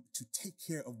take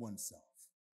care of oneself.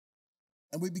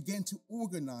 And we began to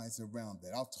organize around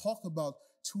that. I'll talk about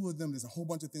 2 of them. There's a whole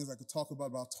bunch of things I could talk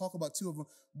about, but I'll talk about 2 of them.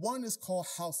 One is called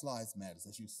House Lives Matters.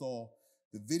 As you saw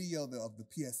the video of the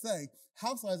PSA,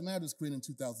 House Lives Matters was created in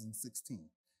 2016.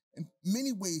 In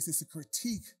many ways, it's a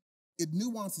critique. It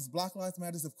nuances Black Lives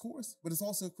Matters, of course, but it's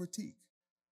also a critique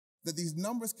that these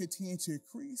numbers continue to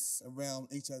increase around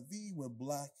HIV with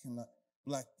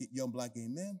young black gay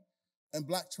men, and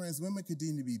Black trans women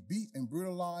continue to be beat and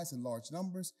brutalized in large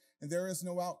numbers, and there is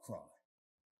no outcry.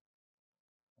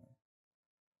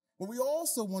 But we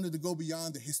also wanted to go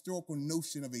beyond the historical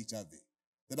notion of HIV,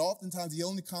 that oftentimes the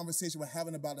only conversation we're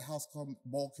having about the house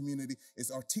ball community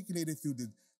is articulated through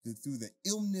the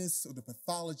illness or the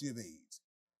pathology of AIDS.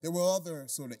 There were other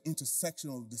sort of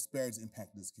intersectional disparities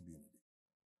impacting this community.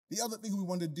 The other thing we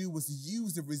wanted to do was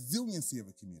use the resiliency of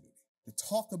a community to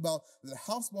talk about that the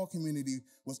house ball community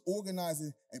was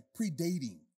organizing and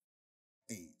predating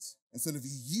AIDS. And so if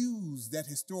you use that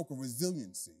historical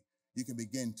resiliency, you can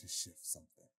begin to shift something.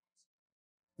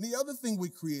 And the other thing we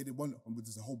created,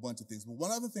 there's a whole bunch of things, but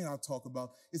one other thing I'll talk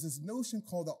about is this notion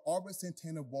called the Arbor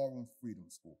Santana Ballroom Freedom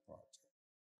School Project.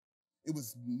 It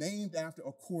was named after,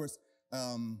 of course,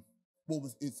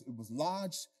 it was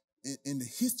lodged in the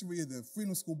history of the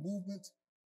Freedom School Movement.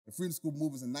 The Freedom School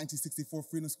Movement was a 1964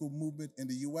 Freedom School Movement in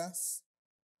the U.S.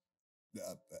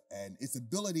 And its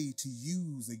ability to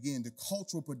use, again, the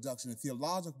cultural production, the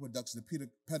theological production, the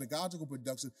pedagogical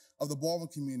production of the ballroom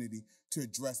community to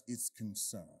address its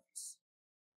concerns.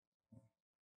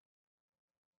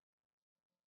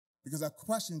 Because our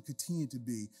question continued to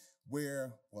be,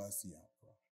 where was the outcry?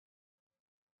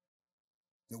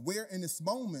 That where in this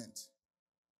moment,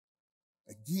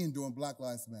 again, during Black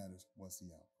Lives Matter, was the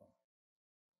outcry?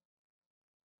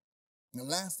 And the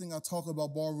last thing I'll talk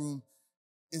about ballroom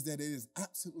is that it is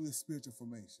absolutely a spiritual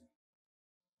formation.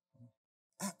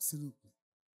 Absolutely.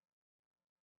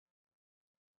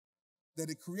 That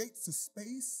it creates a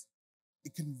space,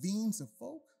 it convenes a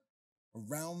folk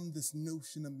around this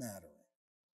notion of mattering.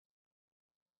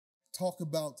 Talk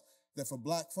about that for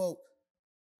Black folk,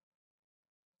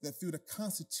 that through the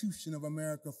Constitution of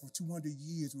America for 200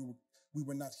 years, we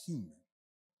were not human.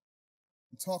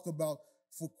 And talk about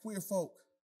for queer folk,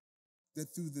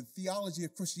 that through the theology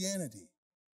of Christianity,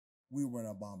 we were an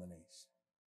abomination.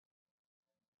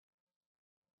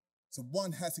 So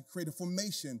one has to create a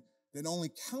formation that only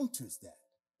counters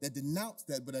that denounced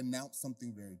that, but announced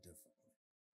something very differently.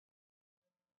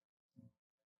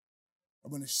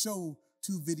 I'm going to show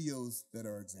 2 videos that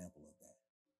are an example of that.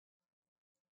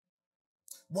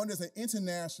 One is an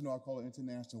international, I call her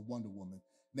international Wonder Woman,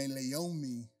 named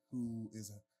Leomi, who is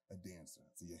a dancer.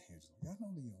 So your hair's like, y'all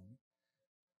know Leomi.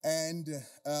 And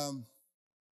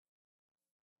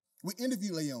we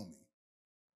interviewed Leomi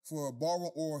for a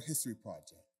Ballroom Oral History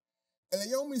Project. And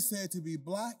Leomi said to be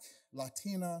Black,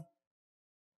 Latina,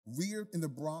 reared in the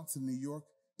Bronx of New York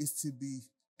is to be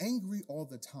angry all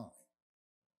the time.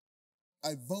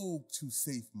 I vogue to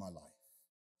save my life.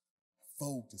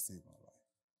 Vogue to save my life.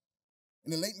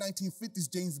 In the late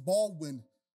 1950s, James Baldwin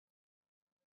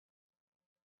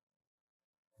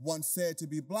once said to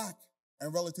be Black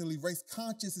and relatively race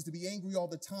conscious is to be angry all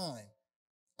the time.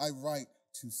 I write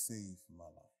to save my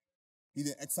life. He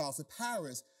then exiles to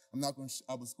Paris.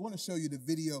 I was going to show you the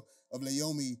video of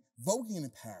Leomi voguing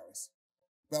in Paris,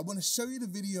 but I want to show you the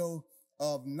video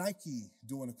of Nike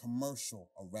doing a commercial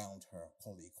around her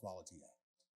called the Equality Act.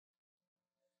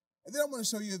 And then I'm going to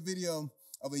show you a video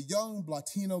of a young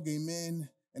Latino gay man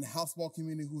in the house ball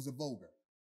community who's a voguer,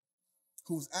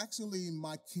 who's actually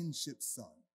my kinship son.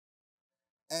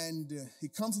 And he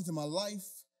comes into my life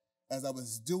as I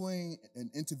was doing an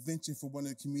intervention for one of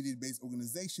the community-based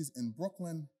organizations in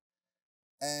Brooklyn.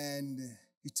 And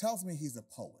he tells me he's a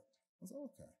poet. I was like,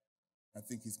 okay. I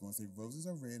think he's going to say roses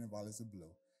are red and violets are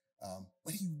blue.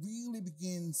 But he really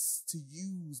begins to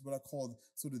use what I call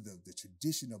sort of the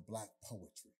tradition of Black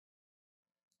poetry.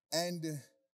 And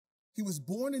he was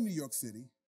born in New York City.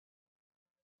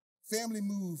 Family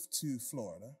moved to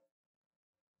Florida.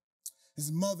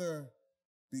 His mother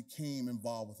became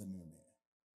involved with a new man.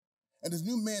 And this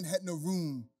new man had no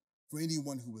room for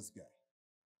anyone who was gay.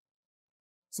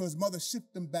 So his mother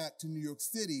shipped him back to New York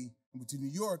City, to New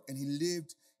York, and he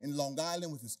lived in Long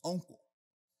Island with his uncle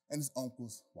and his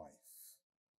uncle's wife.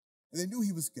 And they knew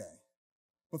he was gay,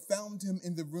 but found him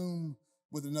in the room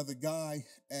with another guy,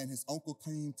 and his uncle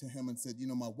came to him and said, you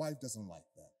know, my wife doesn't like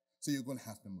that, so you're going to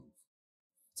have to move.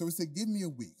 So he said, give me a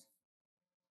week.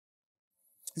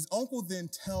 His uncle then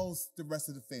tells the rest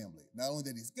of the family, not only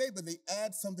that he's gay, but they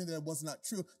add something that was not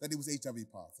true, that he was HIV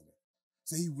positive.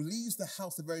 So he leaves the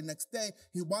house the very next day.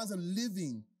 He winds up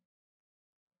living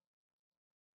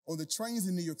on the trains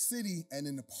in New York City and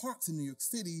in the parks in New York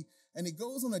City, and he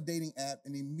goes on a dating app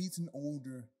and he meets an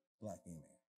older Black gay man.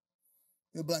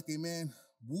 The Black gay man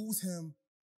woos him,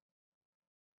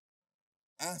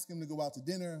 asks him to go out to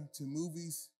dinner, to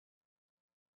movies.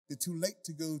 They're too late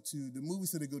to go to the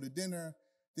movies, so they go to dinner.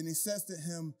 Then he says to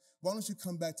him, why don't you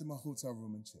come back to my hotel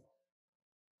room and chill?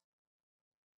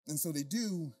 And so they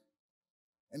do,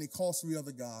 and he calls 3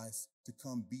 other guys to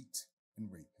come beat and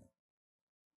rape him.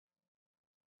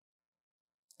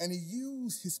 And he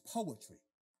used his poetry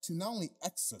to not only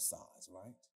exercise,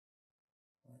 right?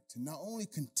 To not only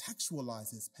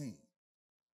contextualize his pain,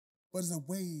 but as a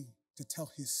way to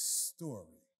tell his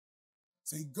story.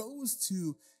 So he goes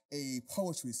to a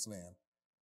poetry slam,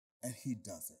 and he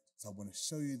does it. So I want to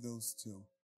show you those 2,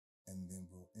 and then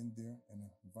we'll end there and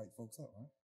invite folks up, right?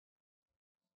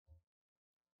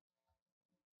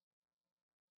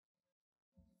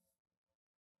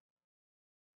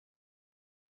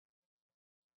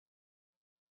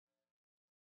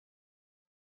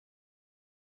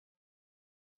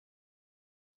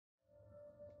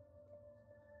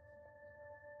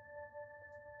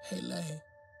 Hey, Lay,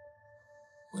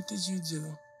 what did you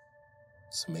do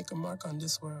to make a mark on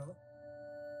this world?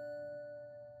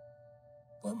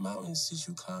 What mountains did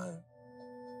you climb?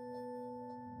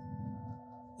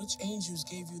 Which angels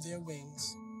gave you their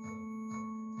wings?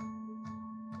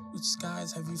 Which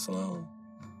skies have you flown?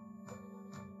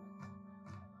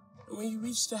 And when you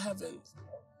reached the heavens,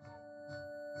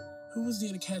 who was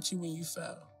there to catch you when you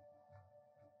fell?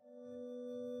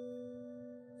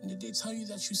 And did they tell you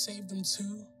that you saved them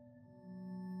too?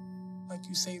 Like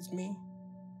you saved me?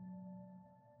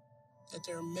 That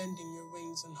they're mending your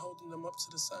wings and holding them up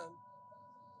to the sun?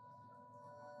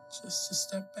 Just to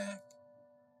step back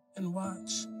and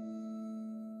watch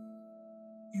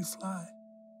you fly.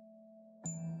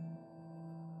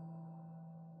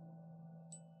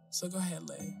 So go ahead,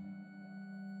 Lay.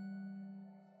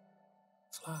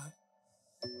 Fly.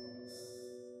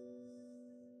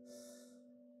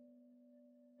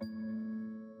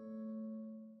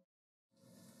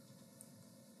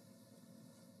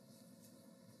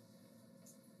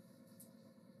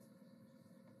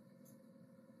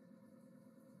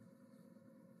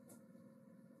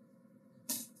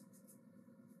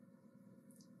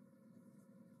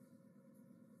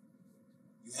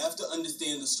 You have to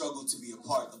understand the struggle to be a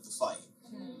part of the fight.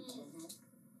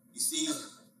 You see,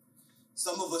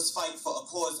 some of us fight for a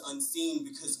cause unseen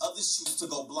because others choose to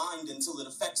go blind until it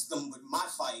affects them, but my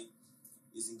fight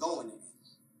isn't going in.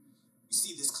 You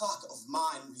see, this clock of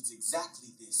mine reads exactly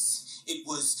this. It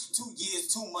was 2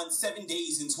 years, 2 months, 7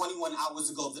 days, and 21 hours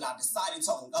ago that I decided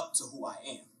to own up to who I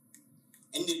am.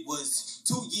 And it was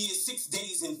 2 years, 6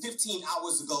 days, and 15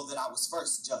 hours ago that I was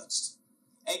first judged.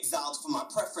 Exiled for my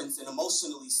preference and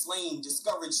emotionally slain,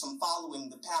 discouraged from following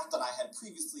the path that I had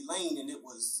previously lain, and it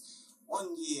was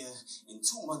 1 year and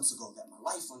 2 months ago that my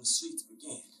life on the streets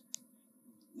began.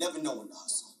 Never knowing the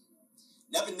hustle,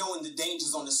 never knowing the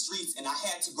dangers on the streets, and I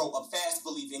had to grow up fast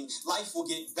believing life will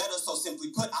get better, so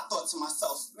simply put, I thought to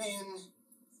myself, man,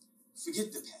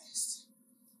 forget the past.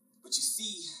 But you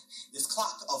see, this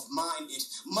clock of mine, it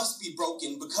must be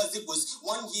broken because it was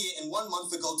 1 year and 1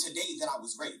 month ago today that I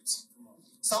was raped.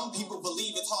 Some people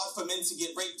believe it's hard for men to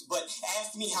get raped, but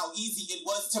ask me how easy it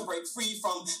was to break free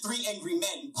from 3 angry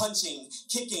men, punching,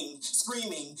 kicking,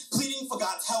 screaming, pleading for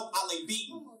God's help. I lay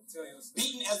beaten.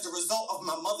 Beaten as the result of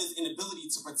my mother's inability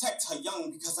to protect her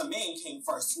young because a man came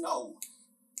first. No.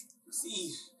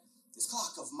 See, this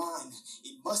clock of mine,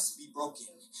 it must be broken.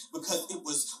 because it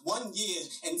was 1 year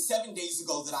and 7 days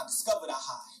ago that I discovered a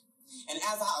high. And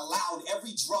as I allowed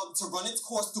every drug to run its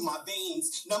course through my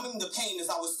veins, numbing the pain as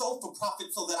I was sold for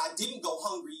profit so that I didn't go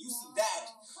hungry, you see, that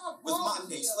was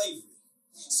modern-day slavery.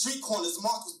 Street corners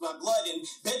marked with my blood and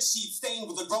bed sheets stained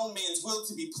with a grown man's will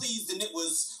to be pleased, and it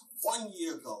was 1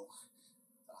 year ago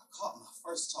that I caught my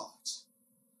first charge.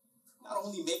 Not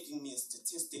only making me a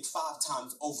statistic 5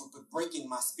 times over, but breaking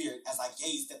my spirit as I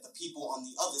gazed at the people on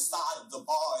the other side of the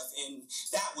bars, and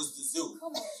that was the zoo.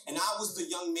 And I was the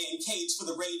young man caged for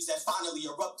the rage that finally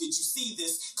erupted. You see,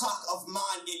 this clock of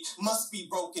mine, it must be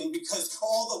broken, because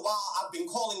all the while I've been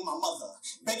calling my mother,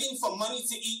 begging for money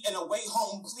to eat and a way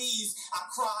home. Please, I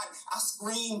cried, I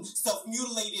screamed,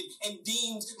 self-mutilated, and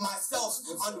deemed myself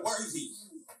unworthy.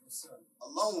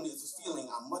 Alone is a feeling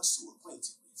I'm much too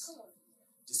acquainted with.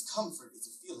 Discomfort is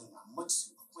a feeling I'm much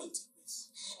too acquainted with.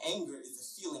 Anger is a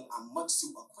feeling I'm much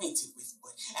too acquainted with.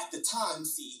 But at the time,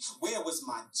 see, where was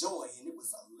my joy? And it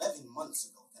was 11 months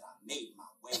ago that I made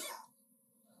my way out.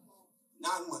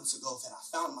 9 months ago that I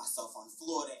found myself on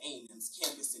Florida A&M's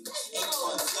campus. And 8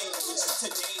 months later, which is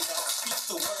today, that I speak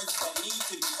the words that need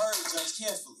to be heard, judge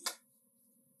carefully.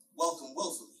 Welcome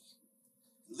willfully.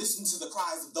 Listen to the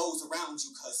cries of those around you,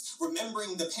 because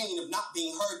remembering the pain of not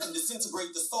being heard can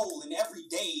disintegrate the soul, and every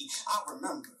day I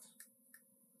remember.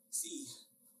 See,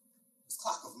 this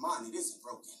clock of mine, it isn't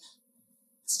broken.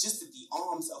 It's just that the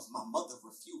arms of my mother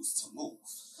refuse to move.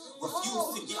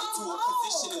 Refuse to get to a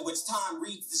position in which time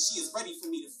reads that she is ready for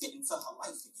me to fit into her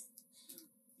life again.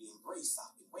 The embrace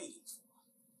I've been waiting for.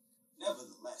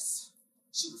 Nevertheless,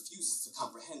 she refuses to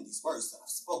comprehend these words that I've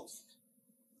spoken.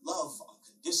 Love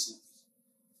unconditionally.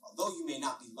 Although you may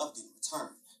not be loved in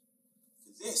return,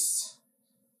 for this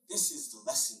is the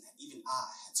lesson that even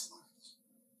I had to learn.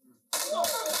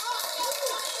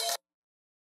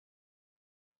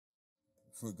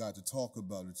 For God to talk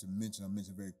about it, I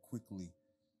mentioned very quickly,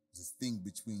 this thing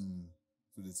between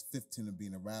this fifth tenet of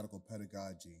being a radical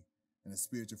pedagogy and a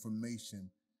spiritual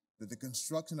formation, that the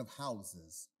construction of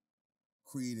houses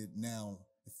created now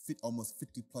a almost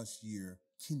 50-plus year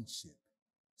kinship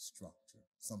structure.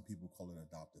 Some people call it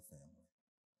adoptive family.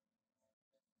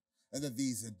 And that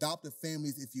these adoptive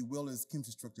families, if you will, as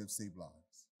kinship structure, have saved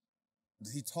lives.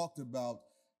 He talked about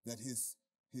that his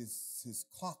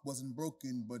clock wasn't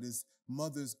broken, but his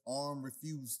mother's arm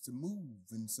refused to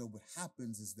move. And so what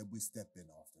happens is that we step in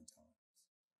oftentimes.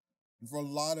 And for a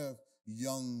lot of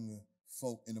young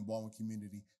folk in the Baltimore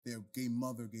community, their gay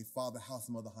mother, gay father, house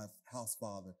mother, house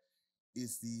father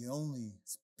is the only,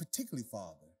 particularly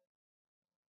father,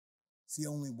 it's the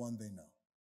only one they know.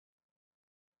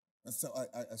 And so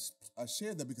I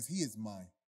share that because he is my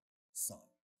son.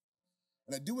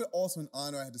 And I do it also in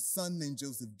honor. I had a son named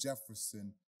Joseph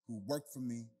Jefferson who worked for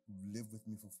me, who lived with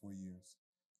me for 4 years.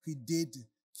 He did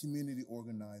community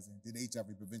organizing, did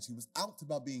HIV prevention. He was out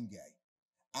about being gay,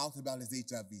 out about his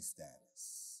HIV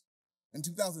status. In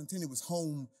 2010, he was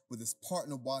home with his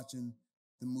partner watching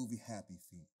the movie Happy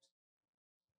Feet.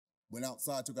 Went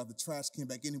outside, took out the trash, came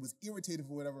back in. He was irritated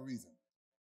for whatever reason.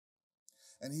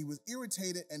 And he was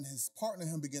irritated, and his partner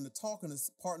and him began to talk, and his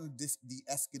partner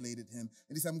de-escalated him.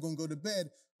 And he said, I'm going to go to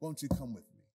bed. Won't you come with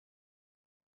me?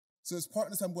 So his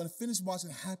partner said, I'm going to finish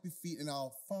watching Happy Feet, and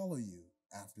I'll follow you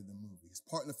after the movie. His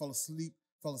partner fell asleep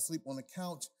on the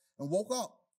couch and woke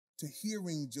up to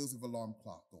hearing Joseph's alarm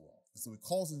clock go off. And so he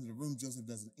calls into the room. Joseph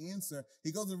doesn't answer.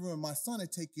 He goes to the room, and my son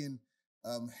had taken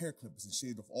hair clippers and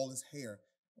shaved off all his hair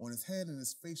on his head and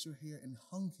his facial hair and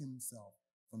hung himself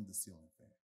from the ceiling fan.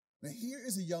 Now, here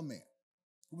is a young man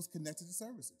who was connected to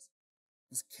services,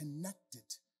 was connected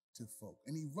to folk.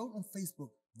 And he wrote on Facebook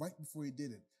right before he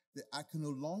did it that I can no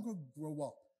longer grow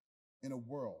up in a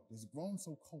world that's grown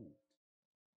so cold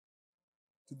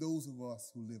to those of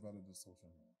us who live out of the social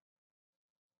norm.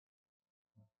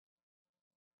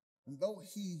 And though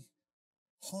he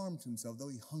harmed himself, though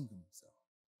he hung himself,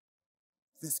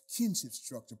 this kinship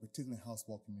structure, particularly in house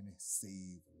ball community,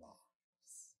 saved lives.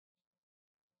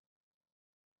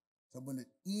 So I'm going to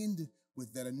end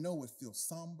with that. I know it feels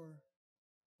somber,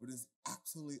 but it's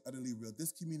absolutely, utterly real.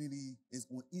 This community is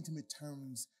on intimate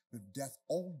terms with death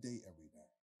all day, every day.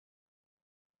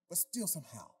 But still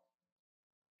somehow,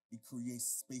 it creates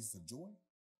spaces of joy,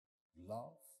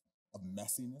 love, of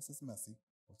messiness. It's messy.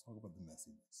 We'll talk about the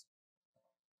messiness.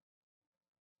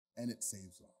 And it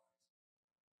saves lives.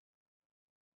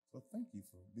 So thank you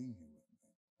for being here with me.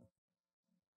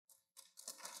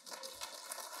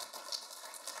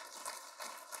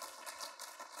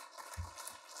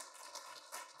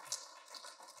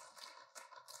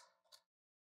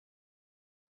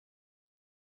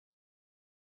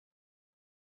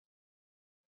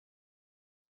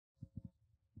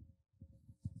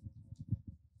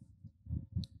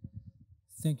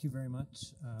 Thank you very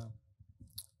much,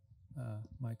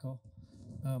 Michael.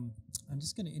 I'm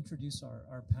just going to introduce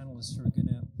our panelists who are going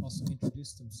to also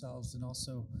introduce themselves and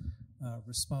also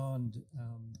respond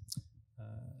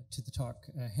to the talk.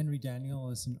 Henry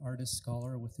Daniel is an artist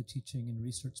scholar with a teaching and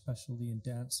research specialty in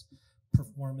dance,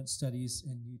 performance studies,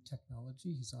 and new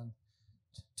technology. He's on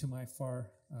to my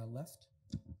far left.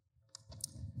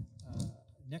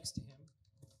 Next to him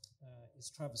is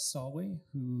Travis Salway,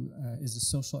 who is a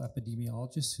social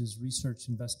epidemiologist whose research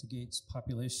investigates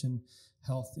population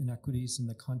health inequities in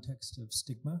the context of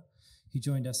stigma. He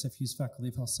joined SFU's Faculty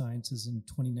of Health Sciences in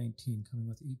 2019, coming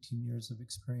with 18 years of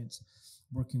experience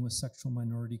working with sexual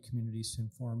minority communities to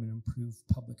inform and improve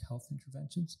public health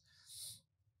interventions.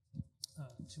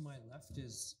 To my left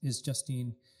is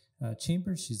Justine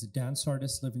Chambers. She's a dance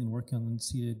artist living and working on the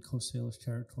unceded Coast Salish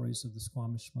territories of the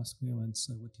Squamish, Musqueam, and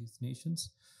Tsleil-Waututh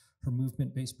nations. Her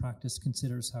movement-based practice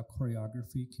considers how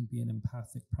choreography can be an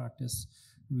empathic practice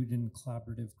rooted in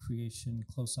collaborative creation,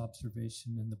 close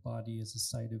observation, and the body as a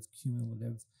site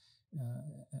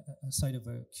of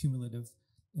a cumulative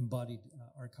embodied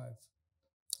archive.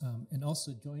 And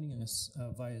also joining us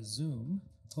via Zoom,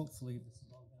 hopefully this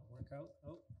is all going to work out.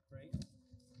 Oh, great.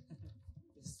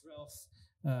 Is Ralph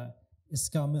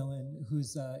Iskamilin,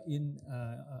 who's in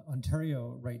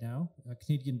Ontario right now, a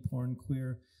Canadian-born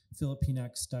queer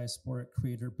Filipinx diasporic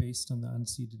creator based on the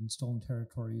unceded and stolen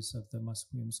territories of the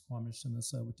Musqueam, Squamish, and the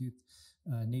Tsleil-Waututh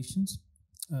nations.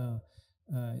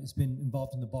 He's been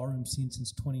involved in the ballroom scene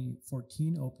since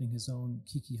 2014, opening his own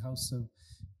Kiki House of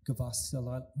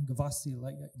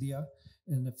Gavasilia,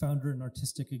 and the founder and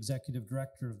artistic executive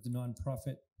director of the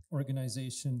nonprofit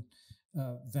organization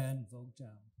Van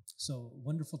Vogjam. So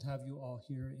wonderful to have you all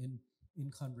here in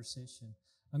conversation.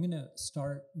 I'm going to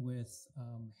start with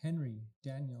Henry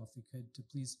Daniel, if you could, to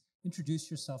please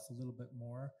introduce yourself a little bit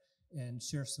more and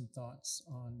share some thoughts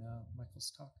on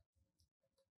Michael's talk.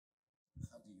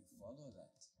 How do you follow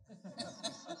that?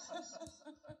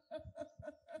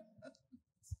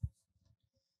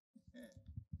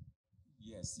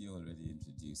 Yes, you already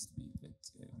introduced me,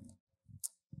 but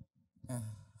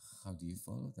how do you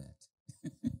follow that?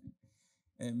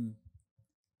 I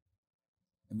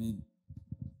mean,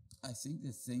 I think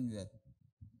the thing that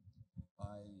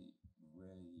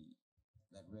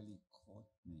really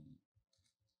caught me,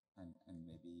 and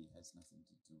maybe it has nothing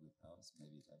to do with House,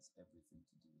 maybe it has everything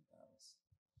to do with House.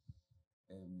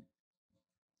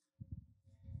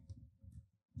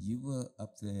 You were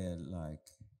up there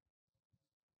like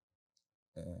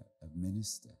a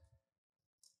minister,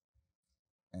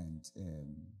 and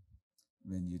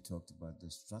when you talked about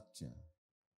the structure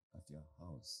of your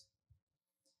house,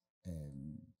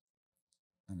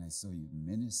 and I saw you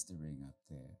ministering up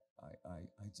there,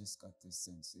 I just got this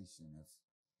sensation of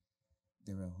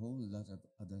there are a whole lot of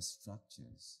other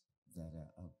structures that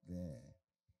are out there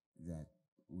that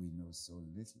we know so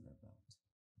little about.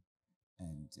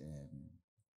 And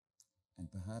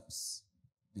perhaps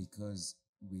because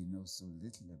we know so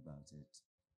little about it,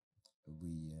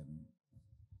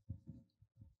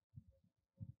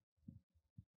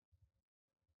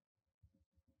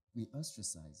 we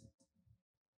ostracize it.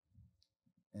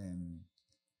 And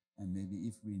maybe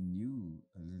if we knew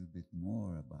a little bit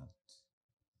more about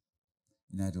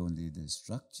not only the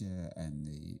structure and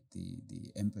the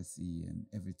empathy and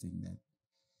everything that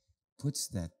puts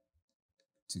that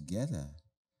together,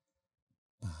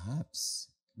 perhaps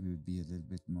we would be a little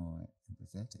bit more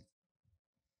empathetic.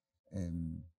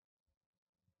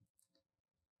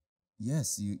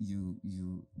 Yes, you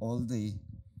all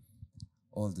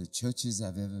the churches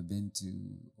I've ever been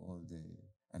to,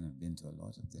 and I've been to a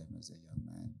lot of them as a young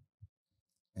man,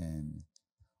 and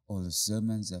all the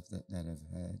sermons that I've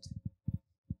heard,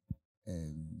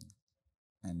 and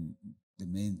the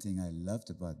main thing I loved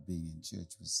about being in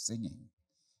church was singing,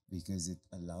 because it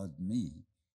allowed me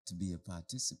to be a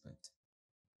participant.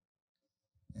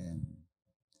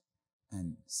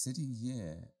 And sitting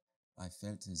here, I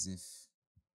felt as if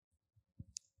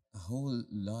a whole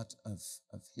lot of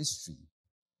history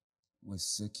was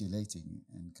circulating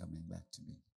and coming back to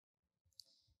me.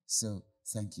 So,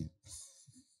 thank you.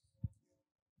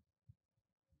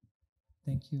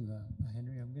 Thank you,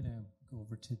 Henry. I'm going to go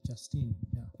over to Justine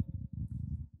now.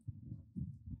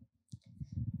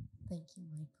 Thank you,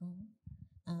 Michael.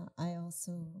 I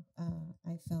also,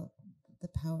 I felt the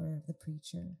power of the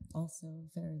preacher also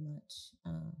very much.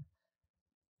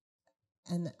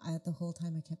 And the whole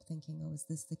time I kept thinking, oh, is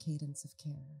this the cadence of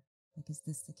care? Like, is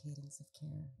this the cadence of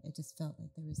care? It just felt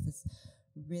like there was this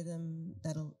rhythm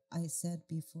that I said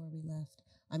before we left,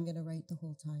 I'm going to write the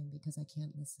whole time because I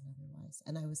can't listen otherwise.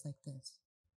 And I was like this,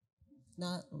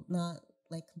 not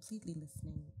like completely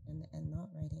listening and not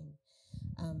writing,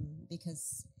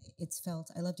 because it's felt.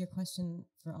 I loved your question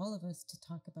for all of us to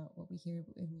talk about what we hear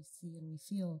and we see and we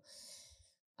feel.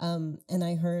 And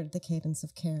I heard the cadence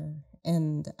of care,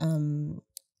 and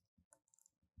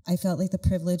I felt like the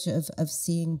privilege of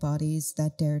seeing bodies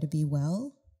that dare to be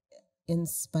well, in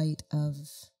spite of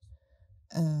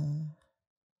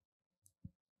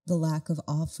the lack of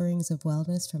offerings of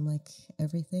wellness from like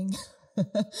everything.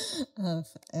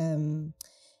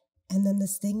 And then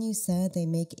this thing you said, they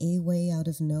make a way out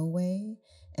of no way,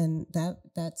 and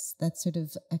that's sort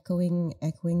of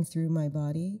echoing through my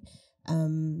body,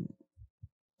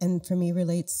 and for me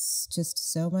relates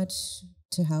just so much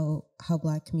to how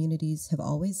Black communities have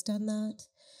always done that,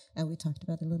 and we talked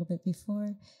about it a little bit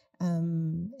before,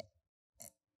 and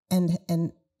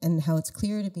how it's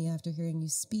clear to me after hearing you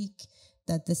speak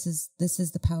that this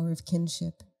is the power of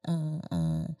kinship,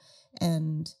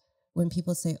 and when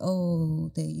people say, oh,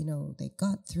 they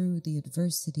got through the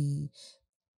adversity,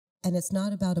 and it's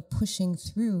not about a pushing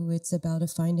through, it's about a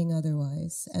finding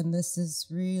otherwise. And this is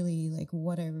really like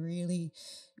what I really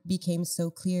became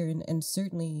so clear. And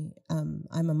certainly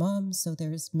I'm a mom, so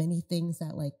there's many things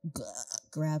that like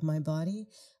grab my body,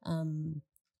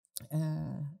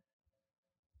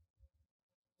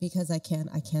 because I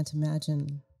can't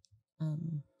imagine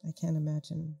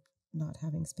not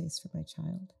having space for my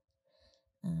child.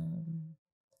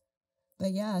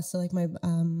 But yeah, so like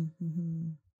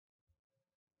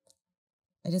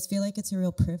I just feel like it's a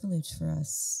real privilege for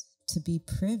us to be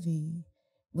privy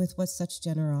with what such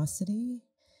generosity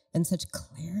and such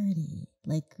clarity,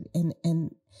 like, and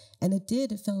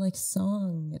it felt like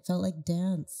song, it felt like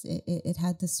dance, it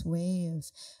had this way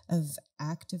of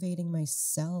activating my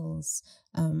cells,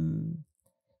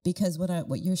 because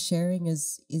what you're sharing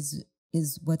is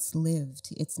what's lived.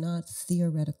 It's not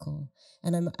theoretical.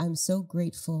 And I'm so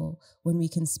grateful when we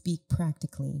can speak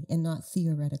practically and not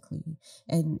theoretically.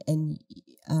 And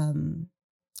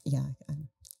yeah, I'll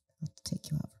take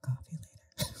you out for coffee later.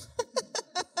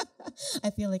 I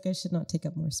feel like I should not take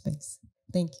up more space.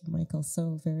 Thank you, Michael,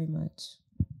 so very much.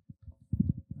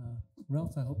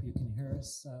 Ralph, I hope you can hear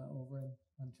us over in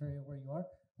Ontario where you are.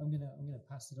 I'm gonna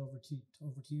pass it over to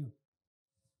you.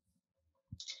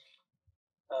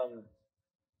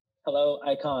 Hello,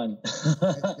 Icon.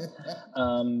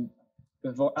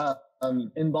 Before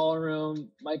in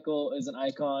Ballroom, Michael is an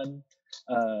icon.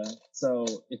 So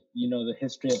if you know the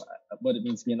history of what it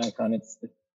means to be an icon, it's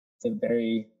a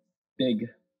very big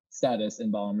status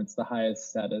in Ballroom. It's the highest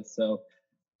status. So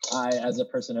I, as a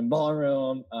person in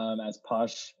Ballroom, as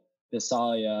Posh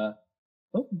Visalia,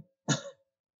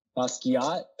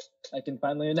 Basquiat, I can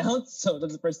finally announce. So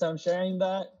that's the first time sharing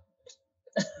that.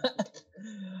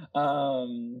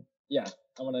 Yeah,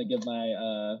 I want to give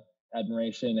my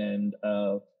admiration and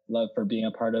love for being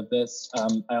a part of this.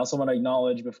 I also want to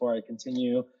acknowledge before I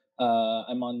continue,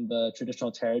 I'm on the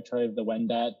traditional territory of the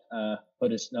Wendat,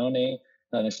 Haudenosaunee,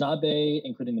 Anishinaabe,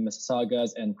 including the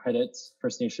Mississaugas and Credits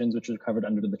First Nations, which are covered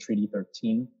under the Treaty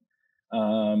 13.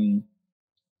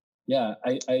 Yeah,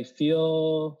 I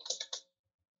feel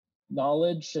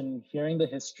knowledge and hearing the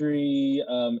history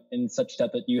in such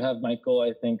depth that you have, Michael,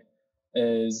 I think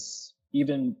is,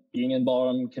 even being in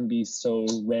Ballroom can be so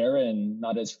rare and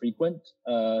not as frequent,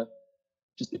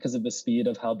 just because of the speed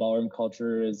of how Ballroom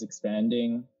culture is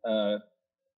expanding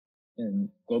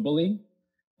globally.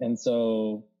 And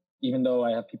so even though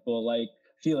I have people like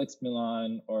Felix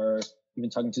Milan, or even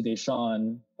talking to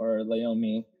Deshawn or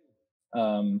Laomi,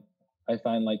 I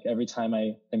find like every time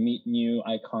I meet new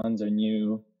icons or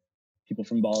new people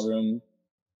from Ballroom,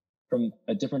 from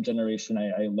a different generation,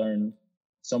 I learn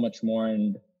so much more,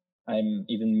 and I'm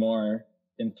even more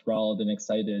enthralled and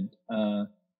excited. And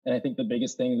I think the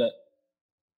biggest thing that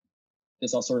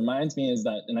this also reminds me is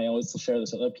that, and I always share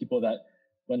this with other people, that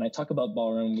when I talk about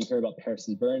Ballroom, we hear about Paris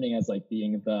is Burning as like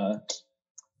being the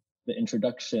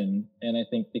introduction. And I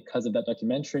think because of that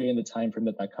documentary and the time frame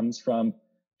that comes from,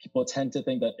 people tend to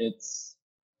think that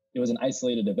it was an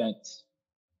isolated event.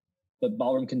 But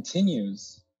Ballroom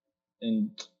continues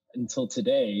until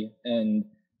today. And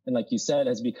like you said,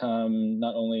 has become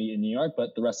not only in New York,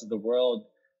 but the rest of the world,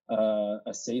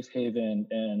 a safe haven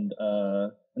and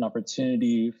an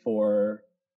opportunity for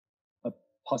a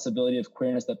possibility of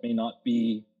queerness that may not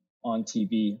be on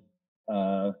TV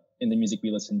in the music we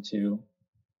listen to.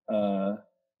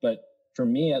 But for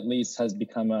me, at least, has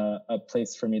become a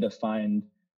place for me to find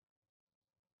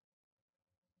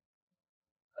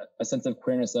a sense of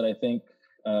queerness that I think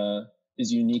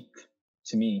is unique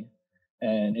to me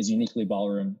and is uniquely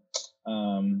Ballroom.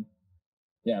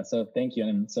 Yeah, so thank you. And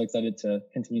I'm so excited to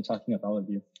continue talking with all of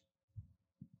you.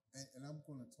 And I I'm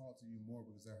going to talk to you more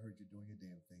because I heard you're doing your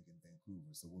damn thing in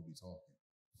Vancouver, so we'll be talking.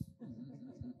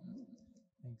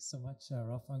 Thanks so much,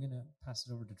 Ralph. I'm going to pass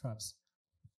it over to Travis.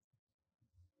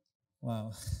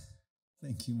 Wow.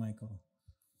 Thank you, Michael.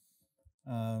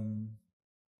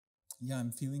 Yeah,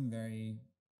 I'm feeling very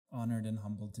honored and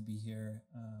humbled to be here.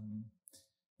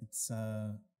 It's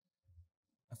a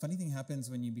funny thing happens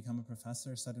when you become a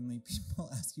professor. Suddenly people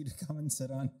ask you to come and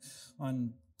sit on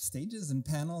stages and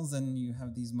panels, and you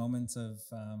have these moments of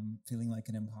feeling like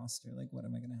an imposter, like, what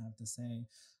am I going to have to say?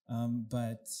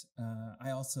 But I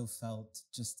also felt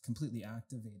just completely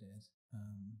activated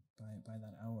by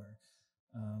that hour.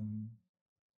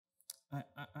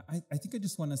 I think I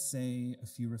just want to say a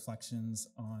few reflections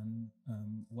on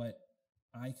what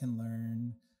I can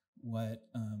learn, what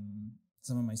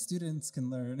some of my students can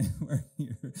learn,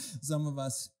 some of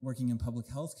us working in public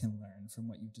health can learn from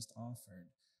what you've just offered.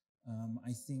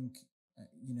 I think,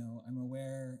 I'm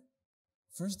aware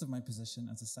first of my position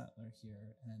as a settler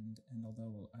here, and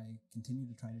although I continue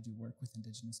to try to do work with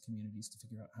Indigenous communities to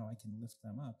figure out how I can lift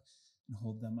them up and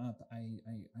hold them up,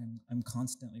 I'm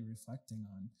constantly reflecting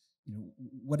on,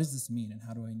 what does this mean, and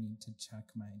how do I need to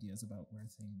check my ideas about where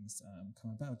things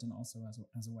come about? And also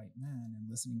as a white man, and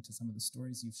listening to some of the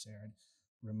stories you've shared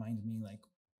remind me, like,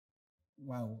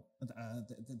 wow,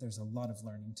 there's a lot of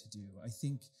learning to do. I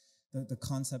think the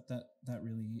concept that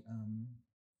really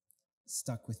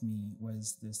stuck with me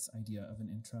was this idea of an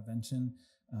intravention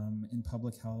in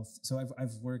public health. So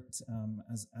I've worked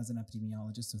as an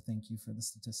epidemiologist, so thank you for the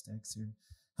statistics. You're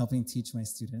helping teach my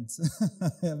students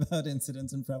about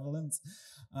incidence and prevalence.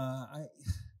 I've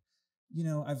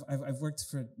worked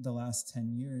for the last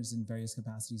 10 years in various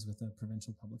capacities with a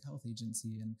provincial public health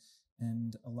agency,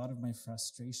 and a lot of my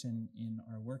frustration in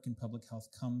our work in public health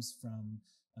comes from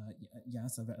a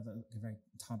very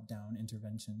top-down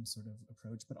intervention sort of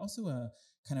approach, but also a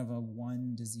kind of a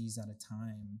one disease at a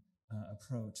time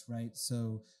approach, right?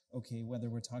 So, okay, whether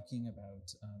we're talking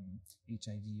about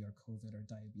HIV or COVID or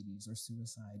diabetes or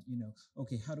suicide,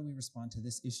 okay, how do we respond to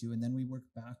this issue? And then we work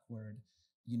backward,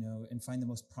 and find the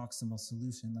most proximal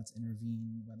solution. Let's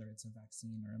intervene, whether it's a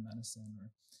vaccine or a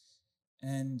medicine.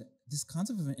 And this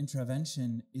concept of an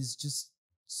intervention is just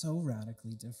so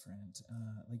radically different,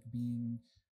 like being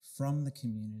from the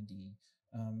community,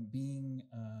 being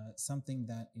something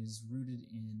that is rooted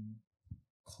in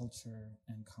culture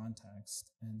and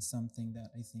context, and something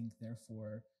that I think,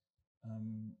 therefore,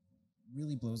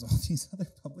 really blows all these other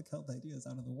public health ideas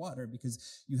out of the water,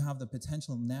 because you have the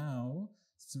potential now,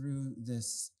 through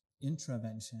this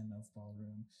intravention of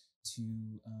Ballroom,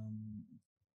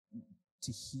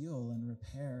 to heal and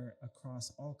repair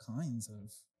across all kinds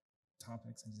of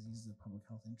topics and diseases of public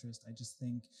health interest. I just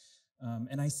think,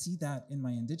 and I see that in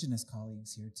my Indigenous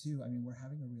colleagues here too. I mean, we're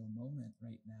having a real moment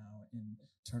right now in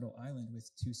Turtle Island with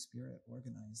Two Spirit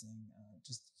organizing.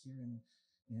 Just here in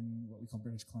what we call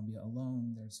British Columbia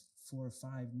alone, there's 4 or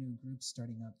 5 new groups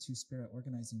starting up, Two Spirit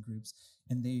organizing groups,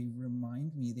 and they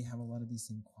remind me they have a lot of these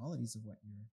same qualities of what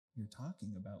you're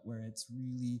talking about, where it's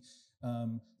really,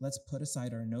 let's put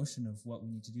aside our notion of what we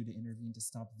need to do to intervene to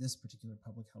stop this particular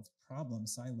public health problem,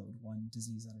 siloed one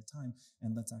disease at a time,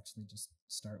 and let's actually just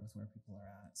start with where people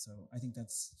are at. So I think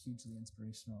that's hugely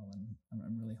inspirational, and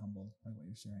I'm really humbled by what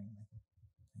you're sharing, Michael.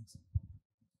 Thanks.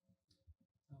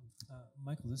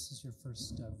 Michael, this is your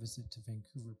first visit to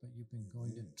Vancouver, but you've been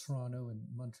going to Toronto and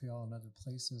Montreal and other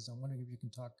places. I'm wondering if you can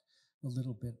talk a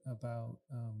little bit about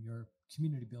your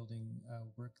community building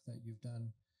work that you've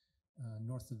done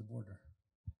north of the border.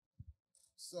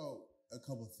 So, a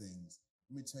couple of things.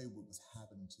 Let me tell you what was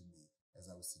happening to me as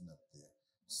I was sitting up there.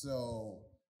 So,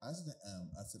 I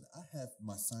said, I have,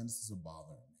 my sinuses are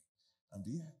bothering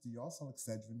me. Do y'all sell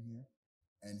Excedrin here?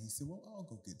 And he said, well, I'll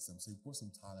go get some. So he brought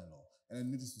some Tylenol. And I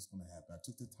knew this was going to happen. I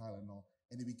took the Tylenol,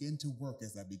 and it began to work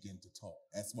as I began to talk.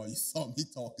 That's why you saw me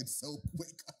talking so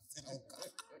quick. I said, oh,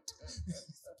 God,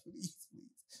 please.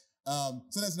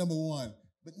 So that's number one.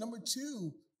 But number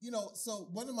two, so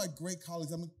one of my great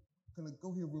colleagues, I'm going to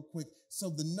go here real quick. So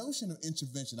the notion of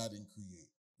intervention I didn't create,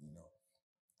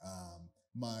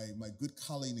 My good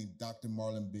colleague named Dr.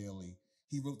 Marlon Bailey,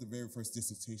 he wrote the very first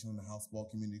dissertation on the House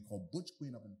Ballroom community called Butch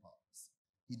Queen Up in Pops.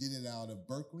 He did it out of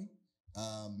Berkeley.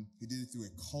 He did it through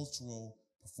a cultural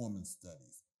performance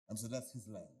studies. So that's his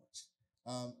language.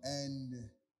 And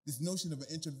this notion of an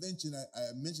intervention,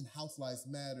 I mentioned House Lives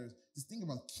Matters, this thing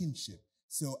around kinship.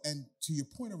 So, and to your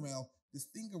point around this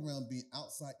thing around being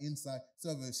outside, inside. So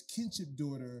I have a kinship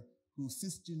daughter who's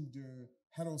cisgender,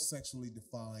 heterosexually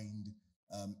defined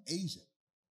Asian,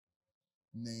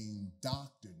 named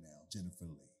Dr. now, Jennifer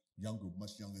Lee.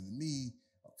 Much younger than me,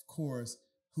 of course.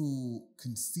 who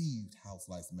conceived House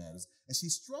Life Matters, and she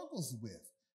struggles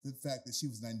with the fact that she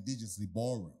was not indigenously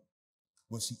ballroom.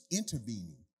 Was she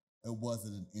intervening, or was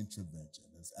it an intervention?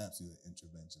 It's absolutely an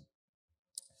intervention.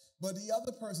 But the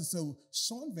other person, so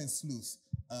Sean Van Sluis,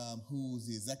 who's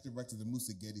the executive director of the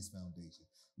Musa Geddes Foundation,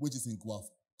 which is in Guelph,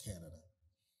 Canada.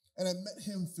 And I met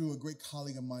him through a great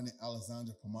colleague of mine,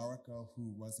 Alessandro Pomarico,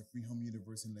 who runs the Free Home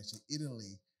University in Lecce,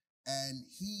 Italy. And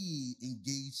he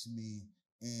engaged me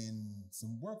in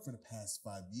some work for the past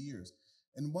 5 years.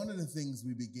 And one of the things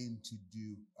we began to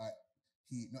do,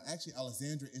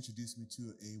 Alessandro introduced me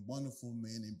to a wonderful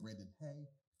man named Brandon Hay,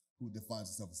 who defines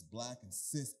himself as Black and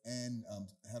cis and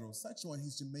heterosexual, and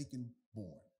he's Jamaican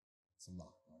born. It's a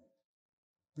lot, right?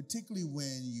 Particularly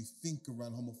when you think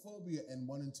around homophobia and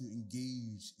wanting to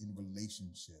engage in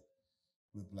relationship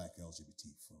with Black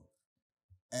LGBT folk.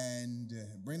 And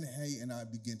Brandon Hay and I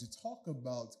began to talk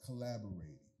about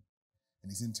collaborating,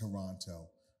 and he's in Toronto.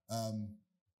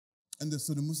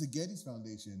 So the Musa Geddes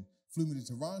Foundation flew me to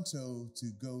Toronto to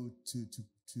go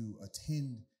to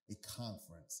attend a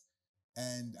conference.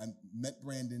 And I met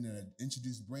Brandon and I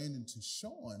introduced Brandon to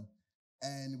Sean,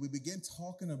 and we began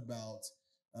talking about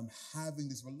having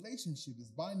this relationship, this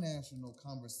binational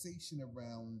conversation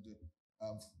around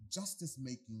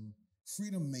justice-making,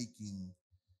 freedom-making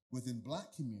within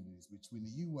Black communities between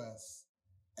the U.S.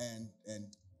 and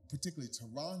particularly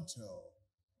Toronto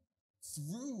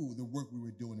through the work we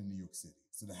were doing in New York City.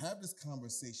 So to have this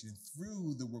conversation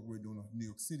through the work we were doing in New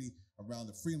York City around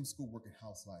the Freedom School work and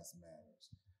House Lives Matters.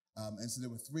 And so there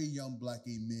were 3 young Black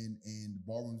gay men in the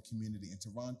ballroom community in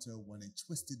Toronto, one named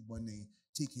Twisted, one named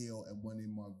TKO, and one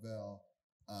named Marvell.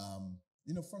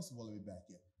 First of all, let me back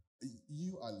in.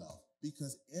 You I love,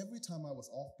 because every time I was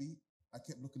offbeat, I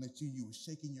kept looking at you, you were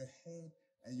shaking your head,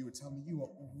 and you were telling me you were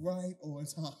right on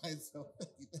time. So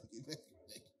thank you.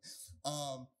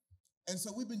 And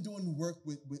so we've been doing work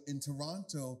in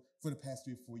Toronto for the past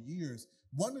 3 or 4 years.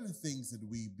 One of the things that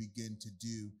we began to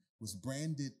do was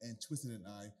Brandon and Twisted and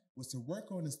I was to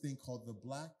work on this thing called the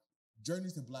Black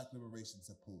Journeys to Black Liberation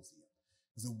Symposium.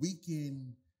 It was a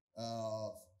weekend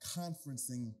of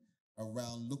conferencing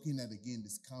around looking at, again,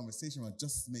 this conversation around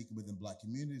justice making within Black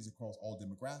communities across all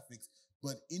demographics,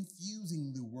 but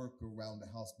infusing the work around the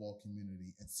house ball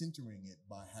community and centering it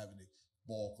by having a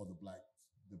ball called the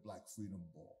Black Freedom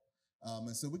Ball.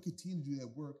 And so we continue to do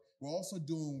that work. We're also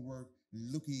doing work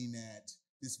looking at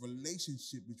this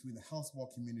relationship between the house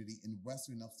ball community in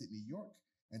Western and Upstate New York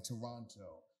and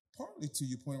Toronto, partly to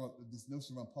your point about this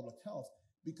notion around public health,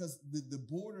 because the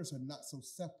borders are not so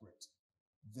separate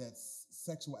that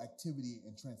sexual activity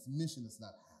and transmission is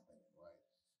not happening,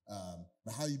 right?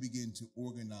 But how you begin to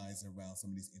organize around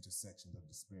some of these intersections of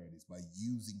disparities by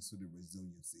using sort of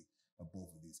resiliency of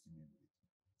both of these communities.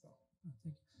 So. Thank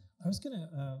you. I was going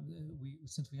to,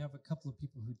 since we have a couple of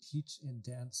people who teach in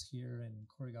dance here and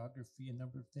choreography, a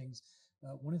number of things,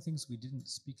 one of the things we didn't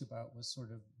speak about was sort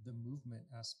of the movement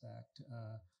aspect,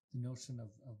 the notion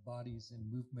of bodies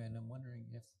and movement. I'm wondering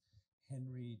if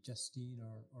Henry, Justine,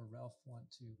 or Ralph want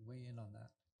to weigh in on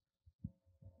that.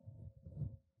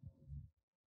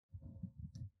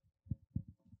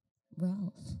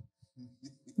 Ralph,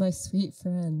 my sweet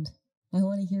friend, I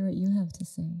want to hear what you have to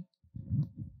say.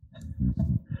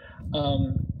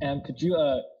 And could you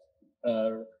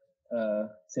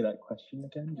say that question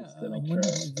again? Just to make sure.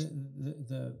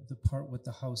 The part with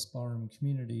the House Ballroom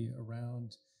community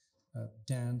around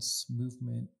dance,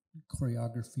 movement,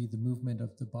 choreography, the movement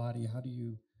of the body. How do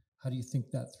you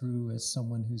think that through as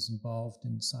someone who's involved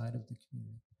inside of the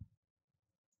community?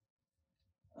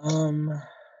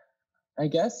 I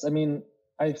guess,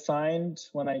 I find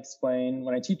when I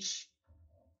teach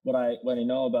what I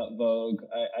know about Vogue,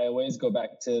 I always go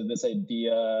back to this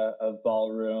idea of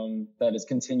ballroom that is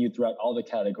continued throughout all the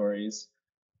categories.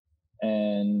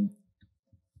 And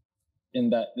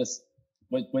in that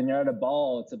when you're at a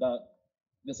ball, it's about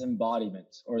this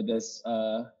embodiment or this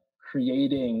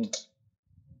creating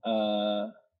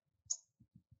or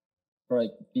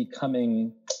like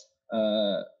becoming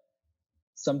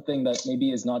something that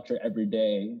maybe is not your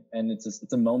everyday. And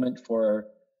it's a moment for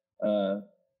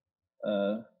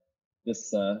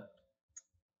this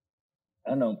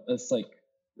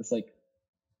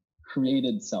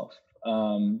created self.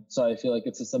 So I feel like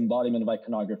it's this embodiment of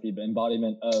iconography, but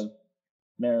embodiment of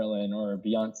Marilyn or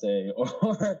Beyonce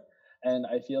and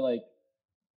I feel like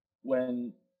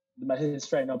when my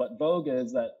history I know about Vogue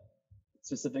is that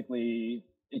specifically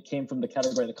it came from the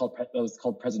category that was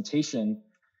called presentation,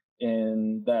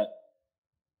 in that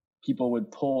people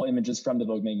would pull images from the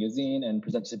Vogue magazine and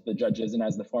present it to the judges, and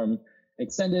as the form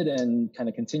extended and kind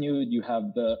of continued, you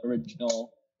have the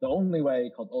original, the only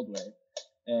way called Old Way.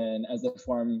 And as the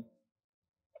form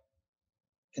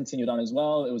continued on as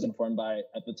well, it was informed by,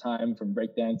 at the time, from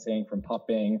breakdancing, from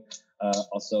popping,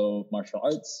 also martial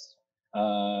arts.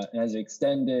 And as it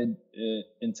extended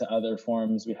into other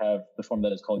forms, we have the form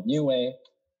that is called New Way.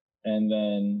 And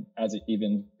then as it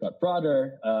even got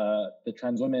broader, the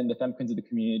trans women, the femme queens of the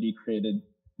community created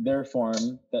their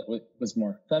form that was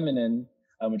more feminine,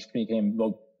 which became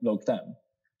Vogue Femme.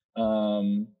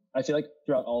 I feel like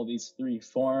throughout all these three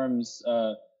forms,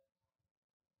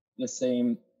 the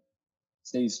same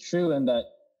stays true in that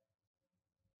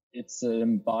it's an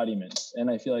embodiment. And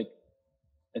I feel like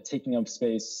a taking up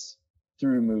space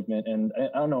through movement. And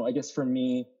I don't know, I guess for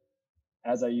me,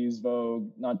 as I use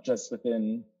Vogue, not just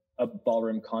within a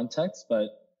ballroom context, but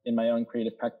in my own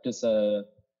creative practice,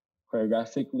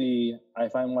 choreographically, I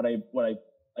find what I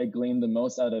glean the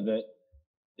most out of it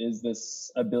is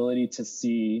this ability to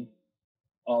see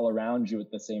all around you at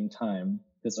the same time.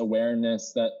 This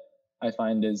awareness that I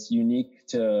find is unique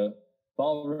to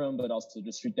ballroom, but also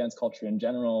just street dance culture in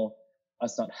general,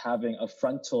 us not having a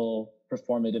frontal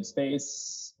performative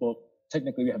space. Well,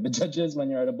 technically we have the judges when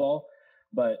you're at a ball,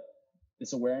 but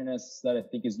this awareness that I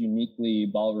think is uniquely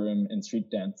ballroom and street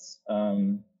dance.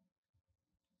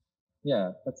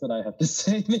 Yeah, that's what I have to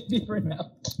say maybe for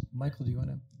now. Michael, do you want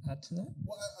to add to that?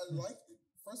 Well, I like it.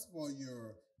 First of all,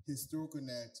 your historical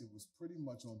narrative was pretty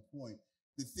much on point.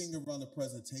 The thing around the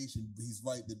presentation, he's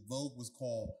right, that Vogue was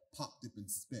called pop, dip, and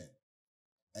spin.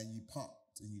 And you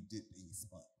popped, and you dipped, and you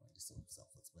spun, right? It's sort of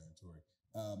self-explanatory.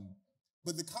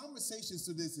 But the conversation,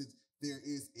 so there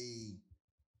is a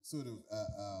sort of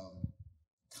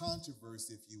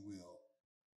controversy, if you will.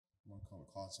 I want to call it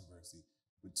controversy,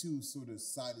 but two sort of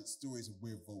sided stories of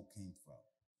where Vogue came from.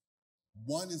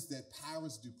 One is that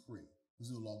Paris Dupree,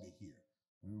 who's no longer here.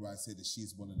 Remember I said that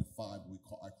she's one of the five,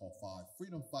 I call five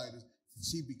freedom fighters.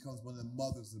 She becomes one of the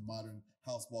mothers of the modern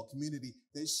house ball community,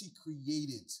 that she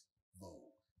created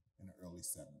Vogue in the early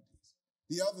 70s.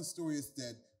 The other story is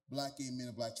that Black gay men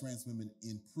and Black trans women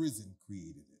in prison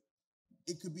created it.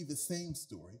 It could be the same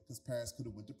story, because Paris could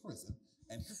have went to prison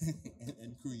and,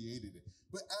 and created it.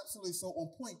 But absolutely so on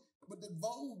point. But the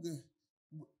Vogue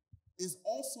is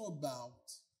also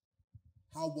about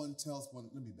how one tells one,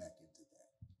 let me back into that.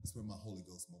 That's where my Holy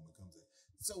Ghost moment comes in.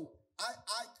 So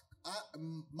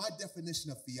my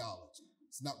definition of theology,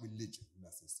 it's not religion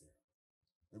necessarily.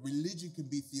 Religion can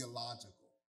be theological,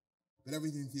 but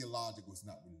everything theological is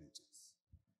not religious.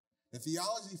 The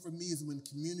theology for me is when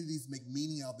communities make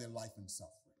meaning out of their life and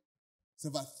suffering. So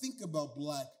if I think about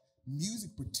Black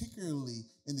music, particularly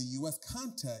in the U.S.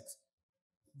 context,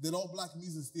 that all Black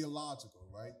music is theological,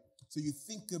 right? So you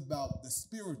think about the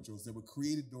spirituals that were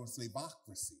created during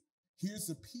slavocracy. Here's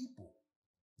a people.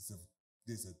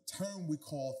 There's a term we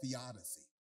call theodicy.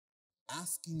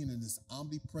 Asking in this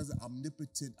omnipresent,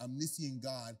 omnipotent, omniscient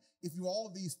God, if you're all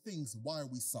these things, why are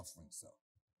we suffering so?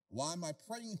 Why am I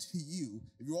praying to you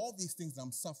if you're all these things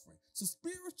I'm suffering? So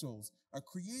spirituals are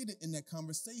created in that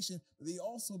conversation, but they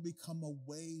also become a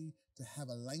way to have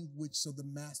a language so the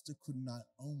master could not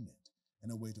own it,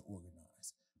 and a way to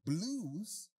organize.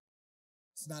 Blues,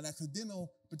 it's not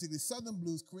accidental, particularly Southern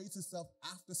blues, creates itself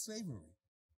after slavery,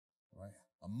 right?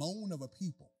 A moan of a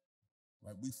people,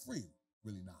 right? We free,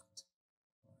 really not.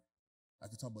 Right? I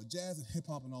could talk about jazz and hip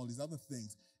hop and all these other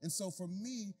things. And so for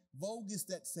me, Vogue is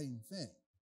that same thing,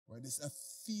 right? It's a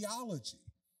theology,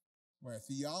 right? A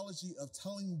theology of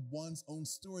telling one's own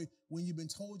story when you've been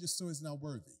told your story is not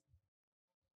worthy.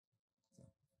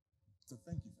 So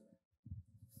thank you for that.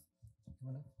 You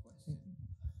want to?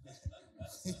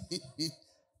 And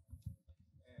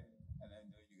I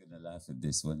know you're going to laugh at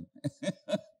this one.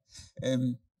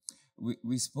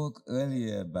 We spoke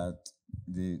earlier about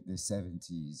the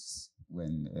 70s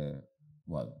when,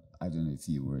 well, I don't know if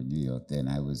you were in New York then,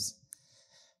 I was.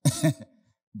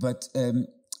 But a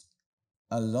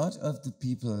lot of the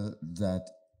people that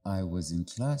I was in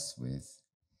class with,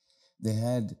 they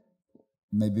had,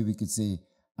 maybe we could say,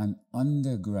 an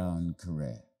underground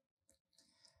career.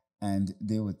 And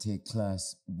they would take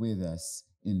class with us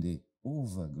in the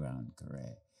overground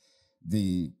career.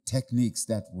 The techniques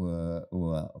that were,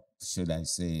 should I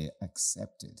say,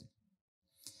 accepted.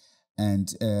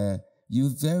 And you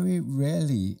very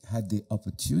rarely had the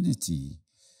opportunity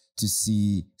to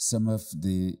see some of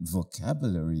the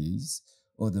vocabularies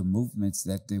or the movements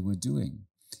that they were doing.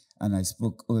 And I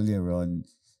spoke earlier on,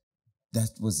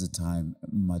 that was the time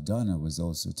Madonna was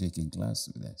also taking class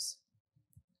with us.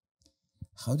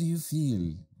 How do you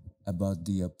feel about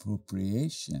the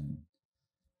appropriation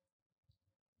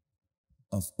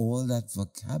of all that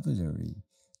vocabulary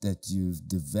that you've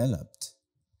developed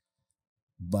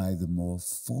by the more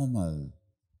formal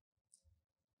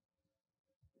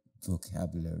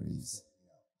vocabularies.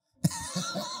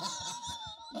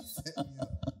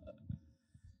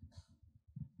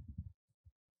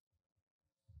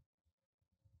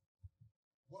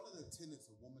 One of the tenets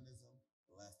of womanism,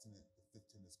 the last tenet, the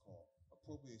fifth tenet, is called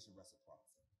appropriation reciprocity.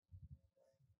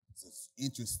 It's an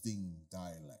interesting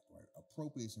dialect, right?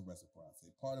 Appropriation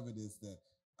reciprocity. Part of it is that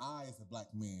I, as a black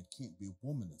man, can't be a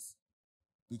womanist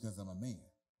because I'm a man.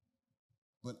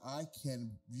 But I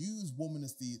can use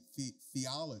womanist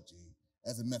theology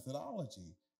as a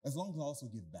methodology as long as I also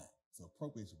give back. So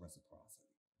appropriation reciprocity.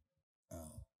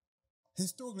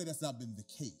 Historically, that's not been the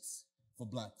case for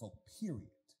black folk, period.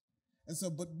 And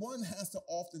so, but one has to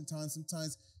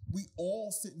sometimes we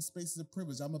all sit in spaces of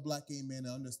privilege. I'm a black gay man.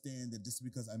 I understand that just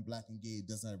because I'm black and gay, it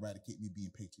does not eradicate me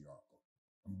being patriarchal.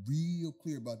 I'm real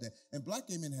clear about that. And black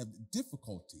gay men have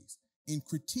difficulties in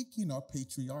critiquing our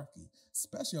patriarchy,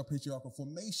 especially our patriarchal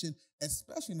formation,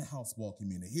 especially in the house ball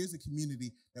community. Here's a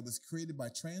community that was created by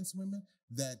trans women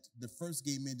that the first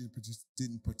gay men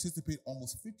didn't participate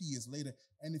almost 50 years later.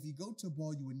 And if you go to a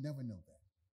ball, you would never know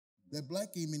that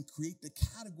black gay men create the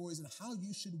categories and how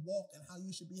you should walk and how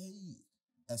you should behave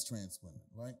as trans women,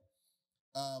 right?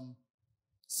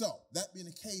 So that being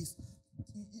the case,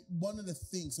 one of the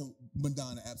things, so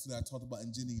Madonna, absolutely, I talked about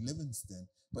in Jenny Livingston,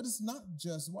 but it's not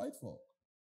just white folk.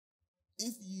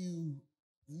 If you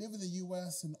live in the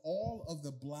U.S. and all of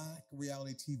the black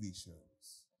reality TV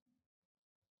shows,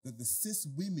 that the cis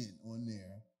women on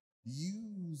there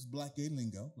use black gay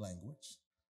lingo, language,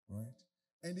 right?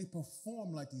 And they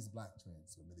perform like these black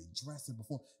trans women. They dress and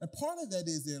perform. And part of that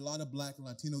is there are a lot of black and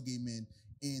Latino gay men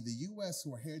in the U.S.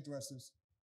 who are hairdressers,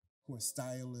 who are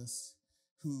stylists,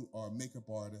 who are makeup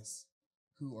artists,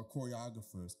 who are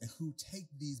choreographers, and who take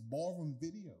these ballroom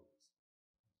videos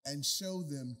and show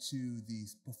them to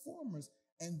these performers.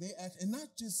 And they act, and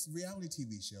not just reality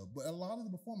TV show, but a lot of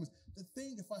the performers. The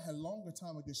thing, if I had longer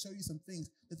time, I could show you some things.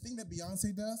 The thing that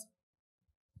Beyonce does,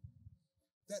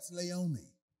 that's Laomi.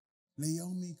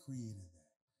 Laomi created that,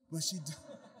 but she,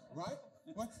 right?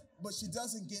 But she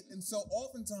doesn't get, and so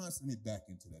oftentimes, let me back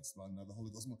into that, it's about another Holy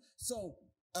Ghost moment. So,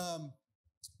 I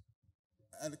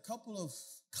had a couple of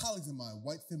colleagues of mine,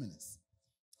 white feminists,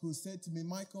 who said to me,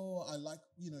 Michael, I like,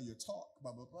 your talk,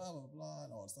 blah, blah, blah, blah, blah,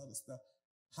 and all this other stuff.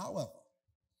 However,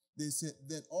 they said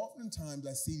that oftentimes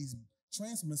I see these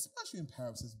trans women, especially in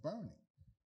Paris, is burning,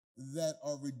 that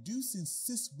are reducing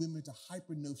cis women to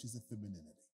hypernosis of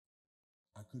femininity.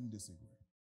 I couldn't disagree.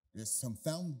 There's some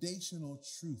foundational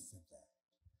truth in that.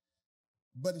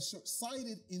 But it's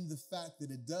short-sighted in the fact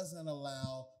that it does not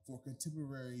allow for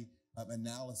contemporary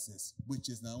analysis, which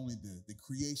is not only the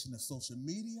creation of social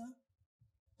media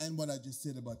and what I just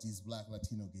said about these black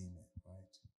Latino gay men,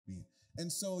 right?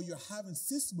 And so you're having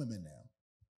cis women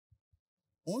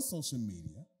now on social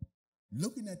media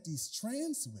looking at these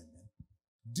trans women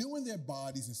doing their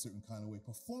bodies a certain kind of way,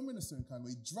 performing a certain kind of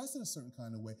way, dressing a certain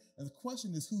kind of way. And the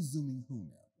question is, who's zooming who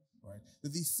now, right?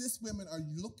 That these cis women are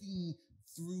looking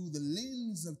through the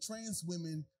lens of trans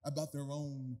women about their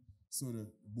own sort of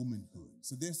womanhood.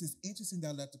 So there's this interesting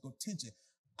dialectical tension.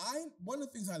 One of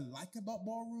the things I like about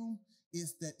ballroom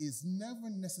is that it's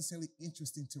never necessarily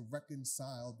interesting to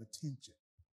reconcile the tension.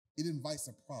 It invites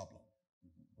a problem,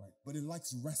 right? But it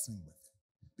likes wrestling with it.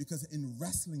 Because in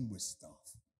wrestling with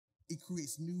stuff, it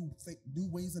creates new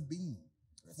ways of being,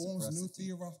 forms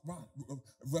new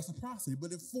reciprocity,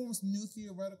 but it forms new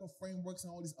theoretical frameworks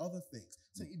and all these other things.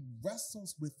 So it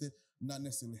wrestles with it, not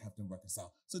necessarily have to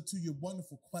reconcile. So to your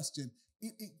wonderful question,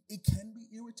 it can be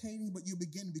irritating, but you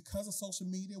begin, because of social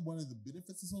media, one of the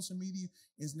benefits of social media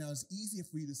is now it's easier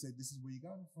for you to say, this is where you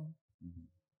got it from,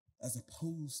 as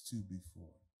opposed to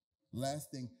before.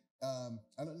 Last thing,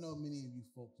 I don't know if many of you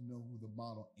folks know who the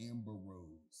model Amber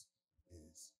Rose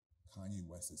is. Kanye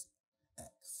West's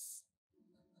ex.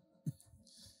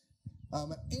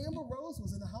 Amber Rose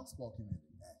was in the house ball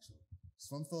community, actually. She's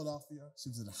from Philadelphia. She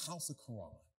was in the House of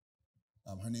Quran.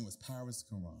 Her name was Paris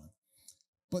Quran.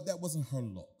 But that wasn't her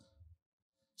look.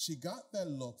 She got that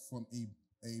look from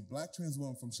a black trans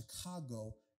woman from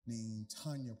Chicago named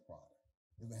Tanya Prada.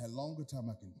 If I had longer time,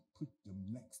 I can put them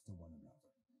next to one another.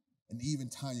 And even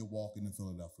Tanya walking in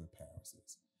Philadelphia, Paris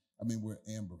is. Where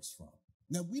Amber's from.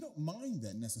 Now, we don't mind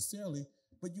that necessarily,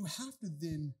 but you have to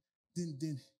then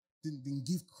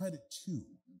give credit to,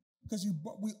 because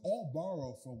we all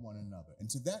borrow from one another. And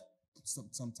so that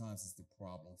sometimes is the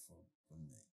problem for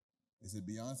me. Is that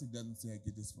Beyonce doesn't say, I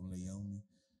get this from Laomi,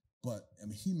 but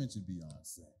he mentioned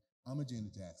Beyonce. I'm a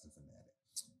Janet Jackson fanatic.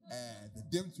 And the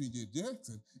difference between Janet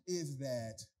Jackson is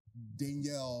that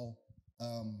Danielle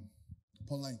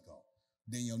Polanco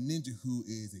Danielle Ninja, who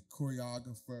is a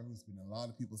choreographer, who's been in a lot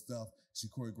of people's stuff. She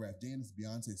choreographed Janet's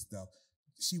Beyonce stuff.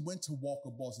 She went to Walker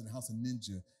Balls in the House of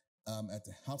Ninja at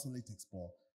the House of Latex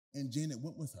Ball, and Janet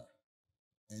went with her.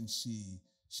 And she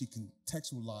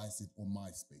contextualized it on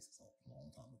MySpace. It's a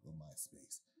long time ago,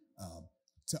 MySpace.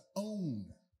 To own,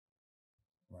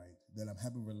 right, that I'm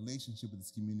having a relationship with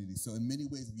this community. So in many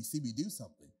ways, if you see me do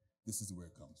something, this is where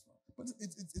it comes from. But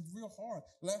it's real hard.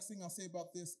 Last thing I'll say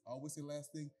about this, I always say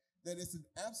last thing, that it's an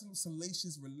absolute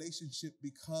salacious relationship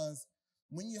because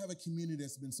when you have a community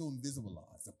that's been so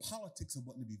invisibilized, the politics of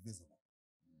wanting to be visible,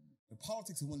 the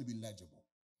politics of wanting to be legible,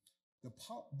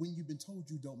 when you've been told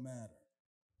you don't matter,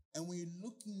 and when you're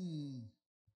looking,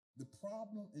 the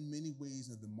problem in many ways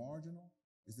of the marginal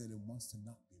is that it wants to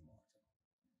not be marginal.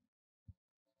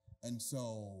 And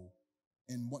so,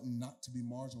 in wanting not to be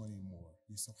marginal anymore,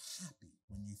 you're so happy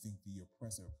when you think the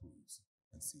oppressor approves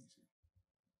and sees you.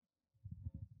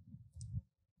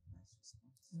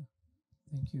 Yeah.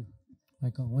 Thank you,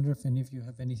 Michael. I wonder if any of you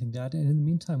have anything to add. And in the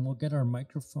meantime, we'll get our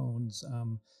microphones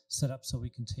set up so we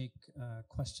can take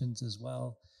questions as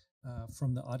well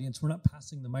from the audience. We're not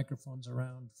passing the microphones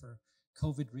around for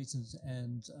COVID reasons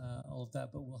and all of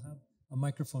that, but we'll have a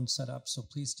microphone set up. So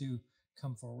please do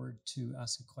come forward to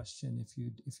ask a question if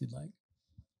you'd like.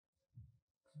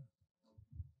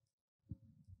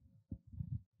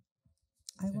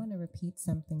 I want to repeat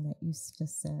something that you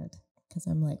just said, because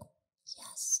I'm like,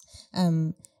 yes.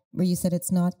 Where you said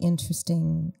it's not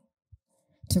interesting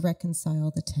to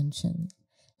reconcile the tension.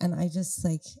 And I just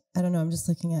I don't know, I'm just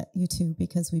looking at you two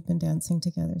because we've been dancing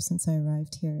together since I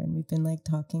arrived here, and we've been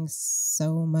talking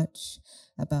so much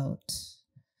about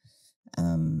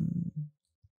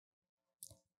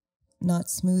not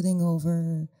smoothing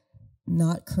over,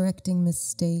 not correcting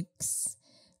mistakes,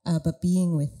 but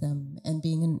being with them and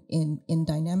being in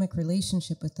dynamic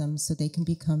relationship with them so they can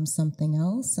become something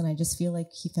else. And I just feel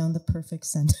like he found the perfect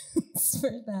sentence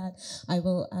for that. I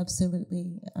will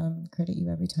absolutely credit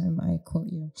you every time I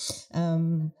quote you.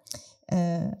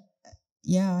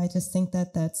 Yeah, I just think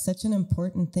that that's such an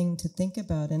important thing to think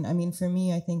about. And I mean, for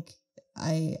me, I think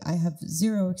I have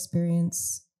zero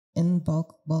experience in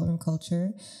ballroom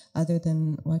culture other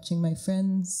than watching my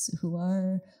friends who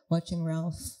are watching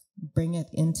Ralph bring it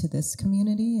into this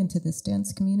community, into this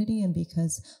dance community. And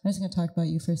because I'm just going to talk about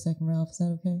you for a second, Ralph, is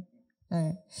that okay?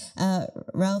 All right.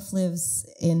 Ralph lives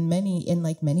in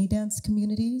many dance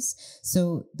communities.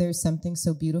 So there's something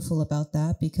so beautiful about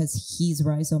that because he's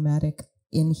rhizomatic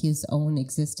in his own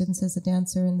existence as a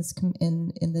dancer in this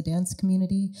in the dance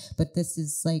community. But this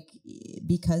is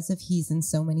because of he's in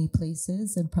so many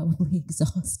places and probably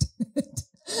exhausted.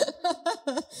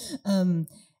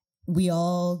 We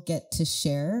all get to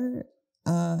share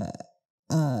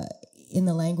in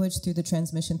the language through the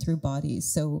transmission through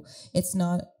bodies. So it's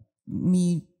not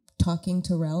me talking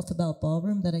to Ralph about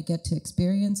ballroom that I get to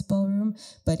experience ballroom,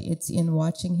 but it's in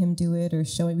watching him do it or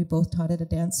showing. We both taught at a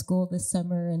dance school this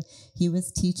summer and he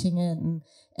was teaching it,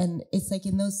 and it's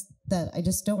in those that I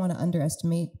just don't want to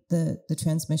underestimate the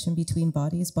transmission between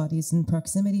bodies in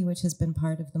proximity, which has been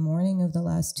part of the morning of the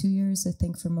last 2 years, I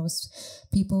think, for most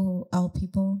people,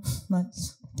 not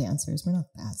dancers, we're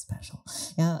not that special.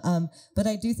 Yeah, but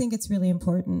I do think it's really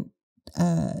important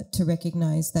to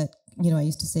recognize that, I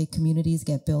used to say communities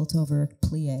get built over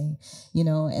plie,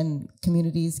 and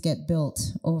communities get built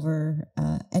over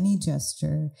any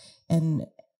gesture. And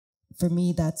for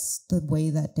me, that's the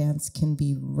way that dance can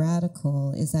be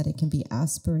radical, is that it can be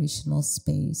aspirational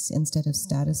space instead of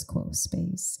status quo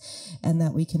space. And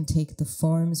that we can take the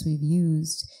forms we've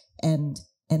used and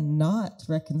not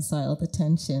reconcile the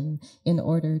tension in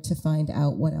order to find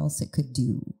out what else it could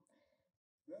do.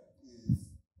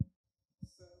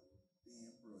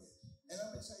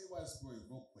 Story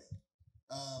real quick.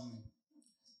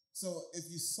 So if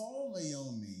you saw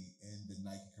Naomi in the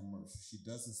Nike commercial, she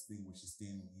does this thing where she's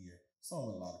standing here. Saw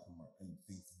a lot of commercials and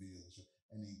things, videos,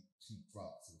 and then she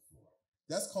drops to the floor.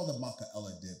 That's called the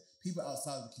Macaella dip. People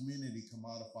outside the community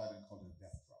commodified and called it a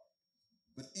death drop.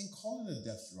 But in calling it a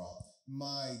death drop,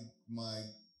 my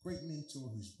great mentor,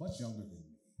 who's much younger than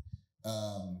me,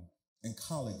 and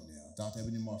colleague now, Dr.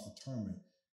 Ebony Marshall Thurman,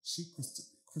 she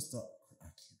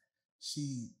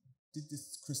did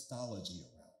this Christology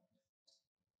around it.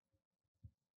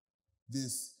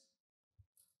 This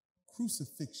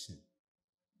crucifixion,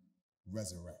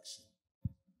 resurrection.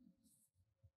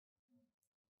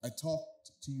 I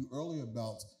talked to you earlier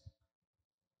about,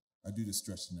 I do the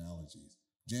stretch analogies,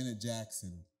 Janet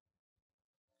Jackson,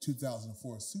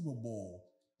 2004 Super Bowl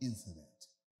incident.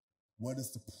 What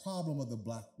is the problem of the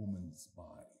Black woman's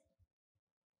body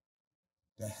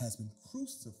that has been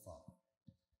crucified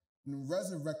and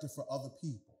resurrected for other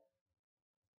people.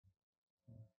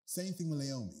 Same thing with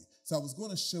Naomi. So I was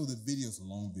going to show the videos, a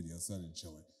long video, so I didn't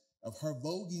show it, of her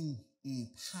voguing in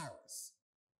Paris.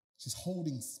 She's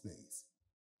holding space.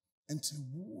 And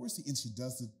towards the end, she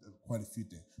does quite a few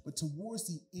things, but towards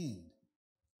the end,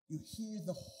 you hear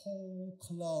the whole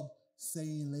club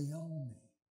saying, Naomi,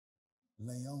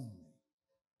 Naomi,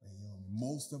 Naomi.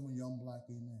 Most of them are young black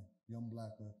gay men, young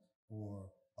black or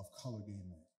of color gay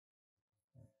men.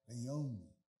 Naomi.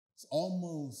 It's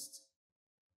almost,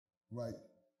 right,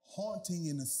 haunting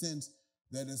in a sense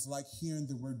that it's like hearing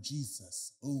the word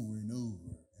Jesus over and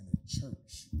over in a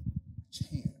church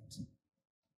chant,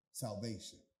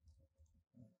 salvation.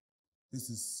 This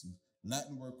is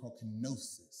Latin word called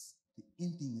kenosis, the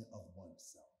emptying of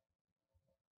oneself.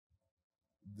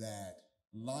 That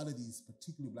a lot of these,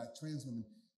 particularly black trans women,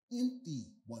 empty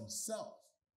oneself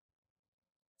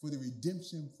for the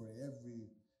redemption for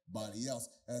everybody else.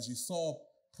 As you saw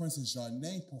Princess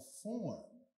Janae perform,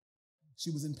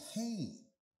 she was in pain.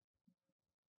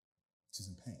 She's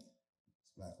in pain.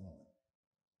 It's a black woman.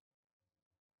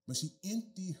 But she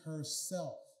emptied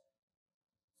herself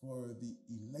for the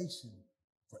elation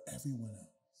for everyone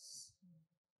else.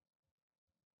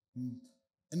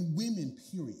 And women,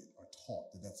 period, are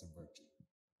taught that that's a virtue.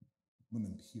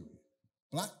 Women, period.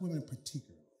 Black women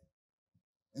particularly.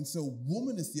 And so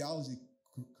womanist theology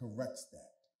corrects that.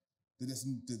 That it's,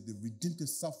 the redemptive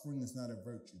suffering is not a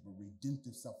virtue, but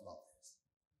redemptive self-love is.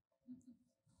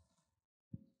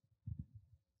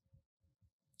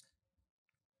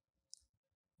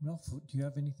 Ralph, do you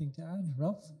have anything to add?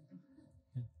 Ralph?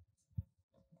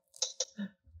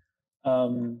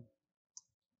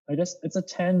 I guess it's a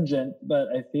tangent, but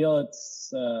I feel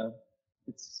it's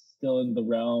still in the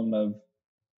realm of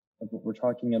what we're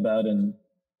talking about. And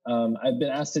I've been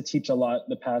asked to teach a lot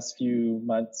the past few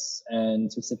months,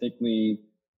 and specifically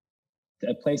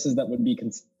at places that would be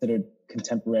considered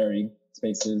contemporary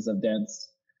spaces of dance.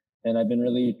 And I've been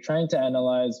really trying to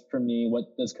analyze for me,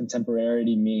 what does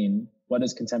contemporarity mean? What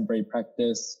is contemporary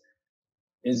practice?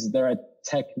 Is there a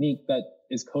technique that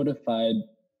is codified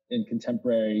in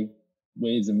contemporary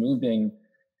ways of moving?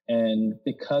 And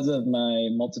because of my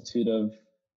multitude of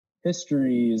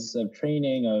histories of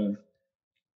training,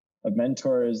 of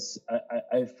mentors,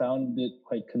 I found it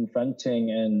quite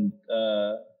confronting, and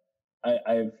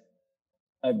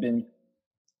I've been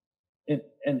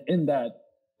in that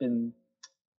been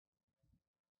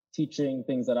teaching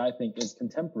things that I think is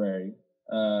contemporary,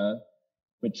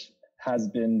 which has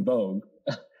been vogue.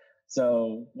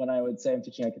 So when I would say I'm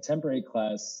teaching a contemporary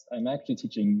class, I'm actually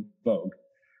teaching vogue,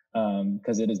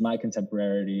 because it is my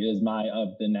contemporarity, it is my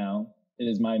of the now, it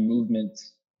is my movement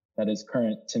that is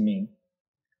current to me.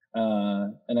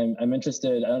 And I'm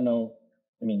interested, I don't know,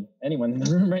 I mean, anyone in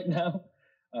the room right now,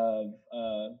 of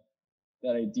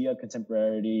that idea of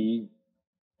contemporarity.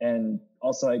 And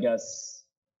also, I guess,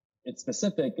 it's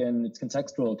specific and it's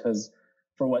contextual, because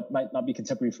for what might not be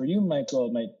contemporary for you,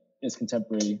 Michael, is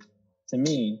contemporary to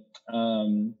me.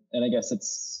 And I guess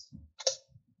it's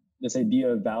this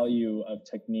idea of value of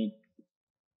technique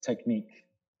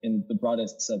in the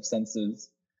broadest of senses,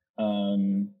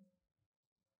 and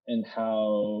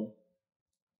how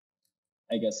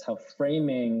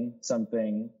framing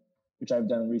something, which I've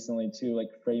done recently too, like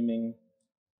framing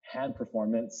hand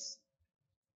performance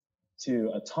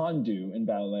to a tendu in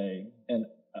ballet, and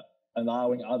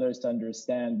allowing others to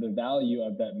understand the value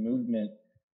of that movement,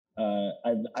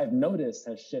 I've noticed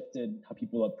has shifted how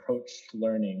people approach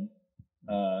learning,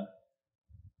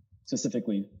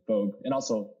 specifically Vogue. And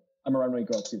also, I'm a runway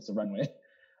girl too, so runway.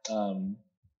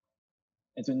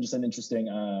 It's been just an interesting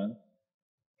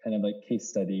kind of like case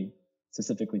study,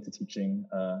 specifically to teaching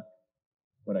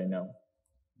what I know.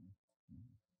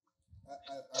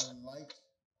 I like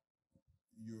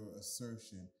your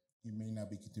assertion. It may not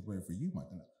be contemporary for you,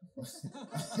 Michael.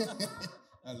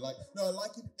 I like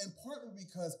it, and partly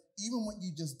because even when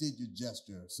you just did your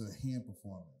gesture, so the hand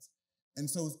performance, and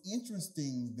so it's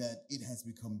interesting that it has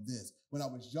become this. When I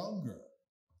was younger,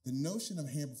 the notion of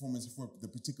hand performance for the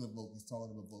particular Vogue he's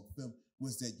talking about, Vogue film,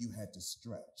 was that you had to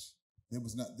stretch. There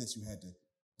was not this, you had to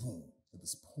boom, there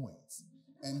was points.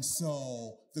 And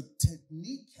so the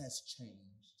technique has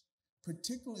changed,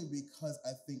 particularly because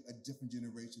I think a different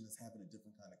generation is having a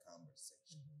different kind of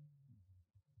conversation.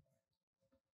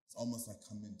 It's almost like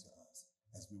come into us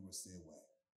as we were say away.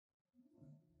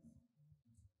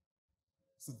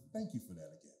 So thank you for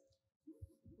that again.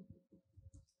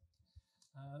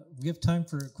 We have time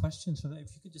for questions. So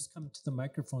if you could just come to the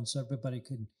microphone so everybody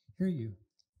can hear you.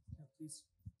 Yeah, please.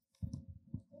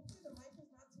 Hopefully the mic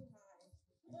is not too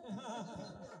high.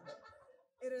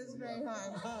 It is very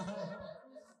high.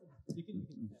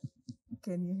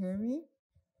 Can you hear me?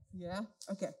 Yeah?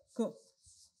 Okay, cool.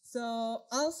 So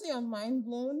honestly, I'm mind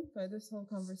blown by this whole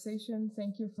conversation.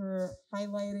 Thank you for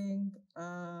highlighting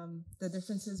the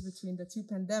differences between the two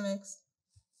pandemics.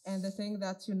 And the thing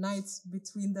that unites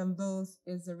between them both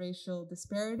is the racial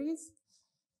disparities.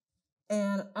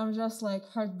 And I'm just like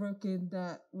heartbroken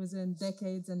that within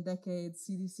decades and decades,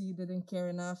 CDC didn't care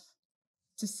enough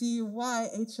to see why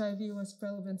HIV was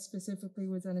prevalent specifically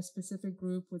within a specific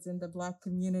group within the Black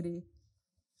community.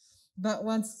 But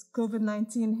once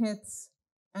COVID-19 hits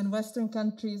and Western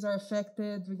countries are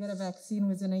affected, we get a vaccine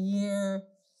within a year,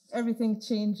 everything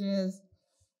changes.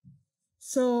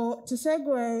 So to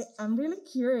segue, I'm really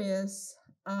curious,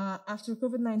 after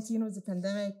COVID-19 was a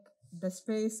pandemic, the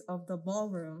space of the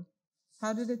ballroom,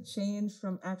 how did it change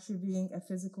from actually being a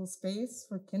physical space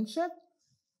for kinship,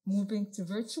 moving to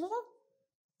virtual?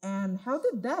 And how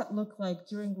did that look like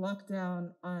during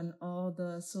lockdown on all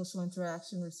the social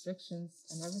interaction restrictions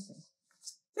and everything?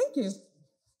 Thank you.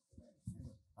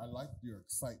 I like your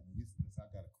excitement. I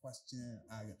got a question.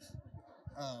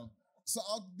 So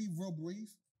I'll be real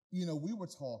brief. You know, we were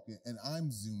talking and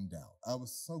I'm zoomed out. I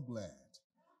was so glad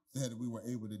that we were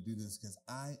able to do this because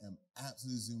I am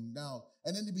absolutely zoomed out.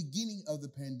 And in the beginning of the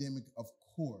pandemic, of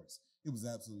course, it was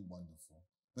absolutely wonderful.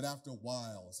 But after a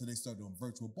while, so they started doing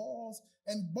virtual balls,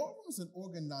 and ballroom is an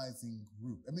organizing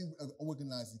group.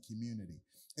 Organizing community.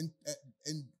 And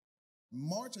in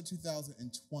March of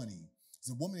 2020, there's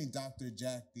a woman named Dr.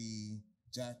 Jacquelyn.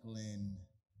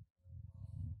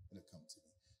 It'll come to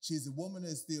me. She's a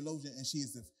womanist theologian, and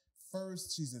she's a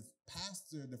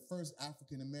pastor, the first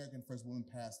African-American, first woman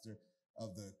pastor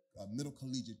of the Middle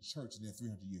Collegiate Church in their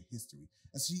 300-year history.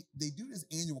 And they do this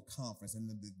annual conference, and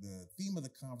the theme of the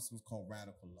conference was called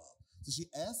Radical Love. So she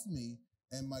asked me,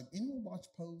 and anyone watch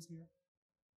Pose here?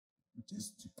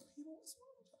 Just two people? What's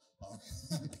wrong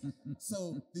with y'all?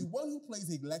 So the one who plays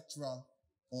Electra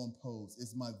on Pose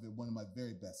is one of my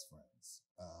very best friends.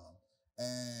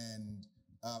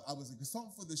 I was a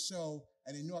consultant for the show,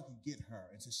 and they knew I could get her.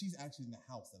 And so she's actually in the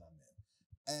house that I'm in.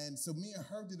 And so me and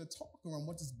her did a talk around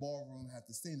what does ballroom have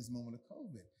to say in this moment of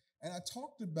COVID. And I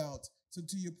talked about, so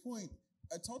to your point,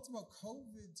 I talked about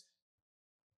COVID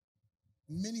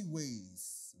in many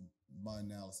ways, my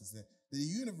analysis, that the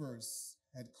universe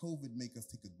had COVID make us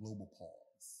take a global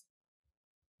pause.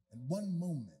 And one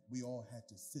moment, we all had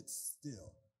to sit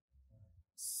still.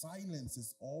 Silence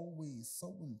is always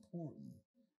so important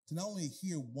to not only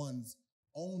hear one's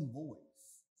own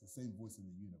voice, it's the same voice in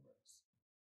the universe,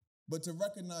 but to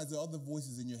recognize that other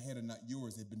voices in your head are not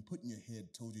yours. They've been put in your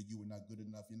head, told you were not good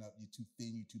enough, you're too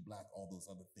thin, you're too black, all those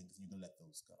other things, and you can let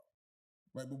those go.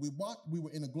 Right? But we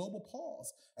were in a global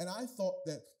pause, and I thought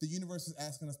that the universe is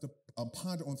asking us to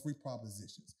ponder on three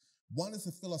propositions. One is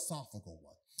a philosophical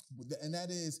one, and that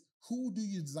is, who do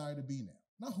you desire to be now?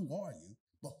 Not who are you,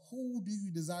 but who do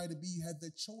you desire to be? You have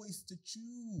the choice to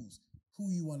choose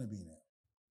who you want to be now.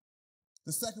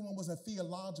 The second one was a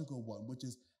theological one, which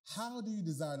is, how do you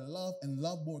desire to love and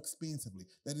love more expansively?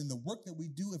 That in the work that we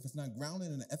do, if it's not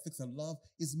grounded in the ethics of love,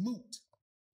 is moot.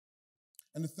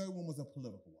 And the third one was a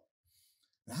political one.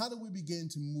 Now, how do we begin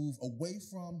to move away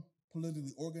from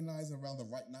politically organizing around the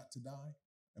right not to die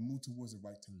and move towards the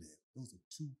right to live? Those are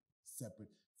two separate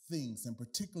things, and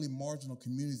particularly marginal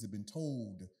communities have been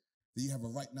told that you have a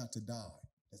right not to die.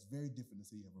 That's very different than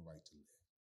say you have a right to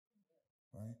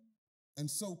live, right? And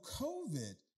so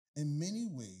COVID, in many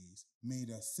ways,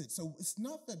 made us sit. So it's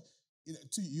not that, you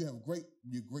have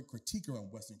your great critique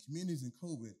around Western communities and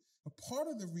COVID, but part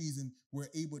of the reason we're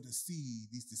able to see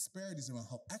these disparities around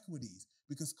health equities,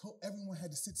 because everyone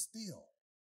had to sit still.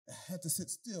 It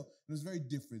was very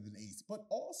different than AIDS. But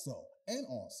also,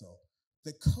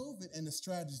 that COVID and the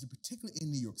strategies, particularly in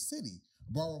New York City,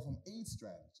 borrow from AIDS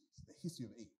strategies, the history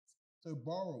of AIDS. So it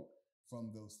borrowed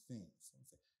from those things.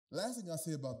 The last thing I'll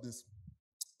say about this,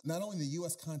 not only in the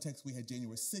U.S. context, we had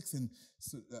January 6th and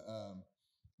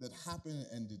that happened,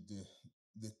 and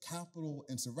the Capitol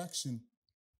insurrection,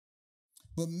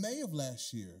 but May of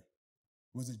last year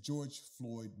was a George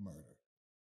Floyd murder.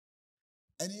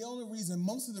 And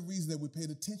most of the reason that we paid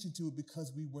attention to it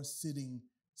because we were sitting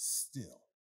still.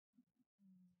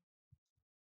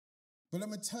 But let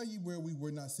me tell you where we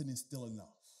were not sitting still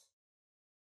enough.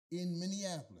 In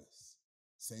Minneapolis,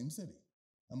 same city,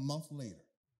 a month later,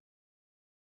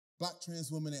 Black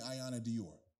trans woman named Ayanna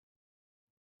Dior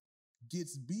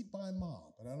gets beat by a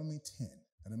mob, but I don't mean 10,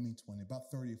 I don't mean 20, about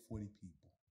 30 or 40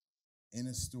 people in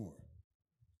a store,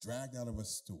 dragged out of a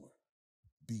store,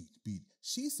 beat.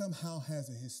 She somehow has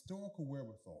a historical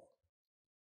wherewithal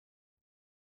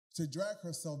to drag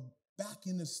herself back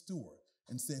in the store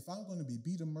and say, if I'm going to be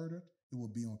beat or murdered, it will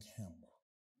be on camera.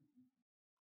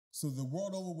 So the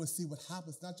world over will see what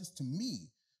happens, not just to me,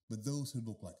 but those who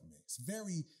look like me. It's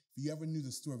if you ever knew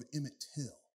the story of Emmett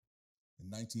Till in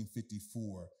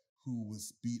 1954, who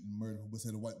was beaten, murdered, who was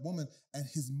a white woman, and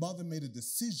his mother made a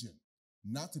decision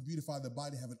not to beautify the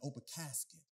body, have an open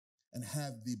casket, and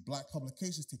have the black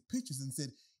publications take pictures and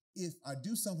said, if I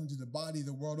do something to the body,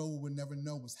 the world over would never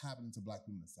know what's happening to black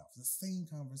women in the South. It's the same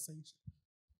conversation.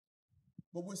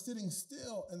 But we're sitting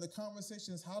still, and the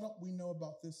conversation is, how don't we know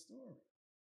about this story?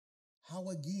 How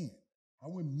again? How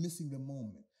we're missing the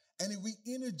moment. And it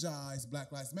re-energized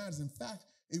Black Lives Matter. In fact,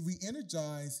 it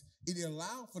re-energized, it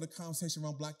allowed for the conversation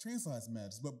around Black Trans Lives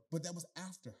Matter, but that was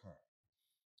after her,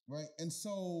 right? And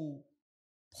so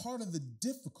part of the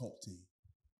difficulty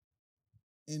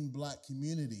in Black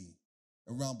community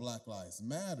around Black Lives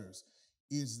Matters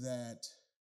is that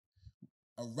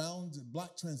around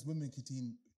Black trans women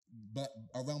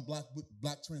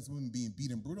Black trans women being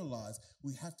beat and brutalized,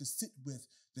 we have to sit with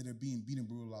that are being beat and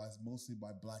brutalized mostly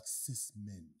by Black cis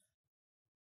men.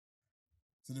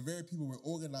 So the very people we're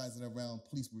organizing around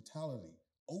police brutality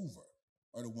over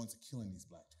are the ones that are killing these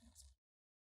Black trans women.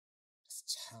 It's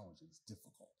challenging, it's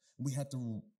difficult. And we have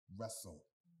to wrestle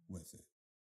with it.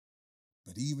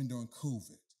 But even during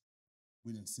COVID,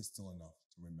 we didn't sit still enough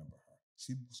to remember her.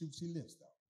 She lives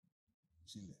though.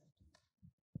 She lived.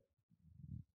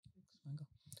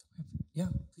 Yeah,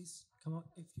 please come up.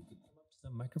 If you could come up to the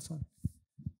microphone.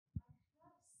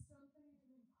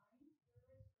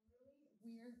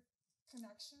 Weird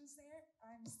connections there.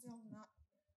 I'm still not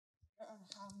sure on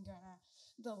how I'm gonna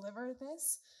deliver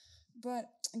this, but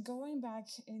going back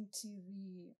into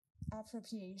the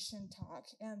appropriation talk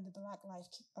and the Black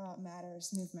Lives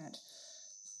Matters movement.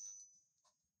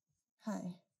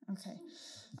 Hi. Okay.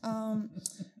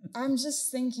 I'm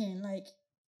just thinking like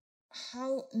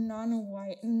how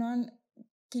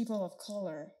non-people of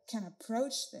color can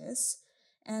approach this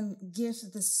and give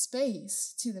the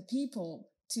space to the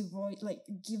people to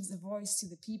give the voice to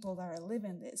the people that are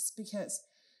living this. Because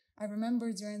I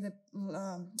remember during the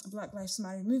Black Lives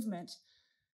Matter movement,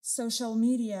 social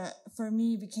media for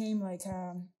me became like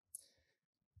a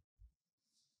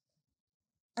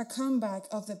comeback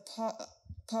of the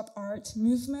pop art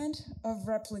movement of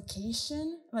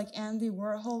replication, like Andy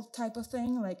Warhol type of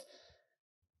thing. Like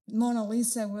Mona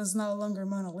Lisa was no longer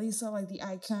Mona Lisa, like the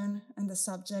icon and the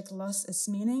subject lost its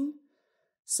meaning.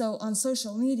 So on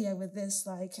social media with this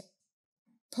like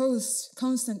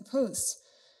constant post,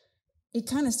 it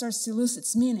kind of starts to lose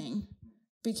its meaning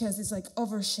because it's like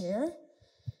overshare.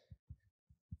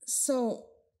 So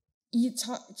you're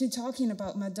talking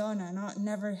about Madonna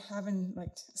never having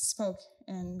like spoke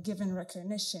and given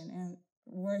recognition and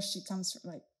where she comes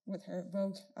from, like with her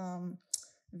Vogue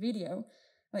video.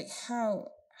 Like how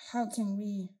can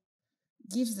we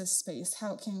give this space?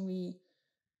 How can we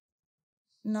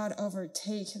not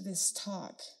overtake this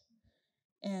talk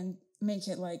and make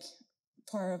it like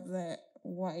part of the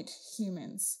white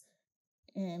humans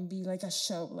and be like a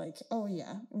show, like, oh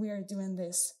yeah, we are doing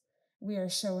this, we are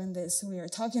showing this, we are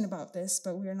talking about this,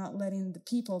 but we are not letting the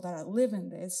people that are living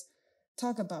this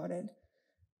talk about it.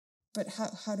 But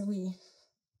how do we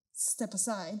step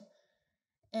aside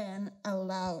and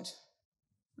allow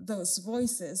those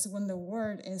voices when the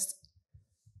word is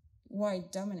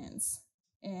white dominance?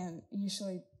 And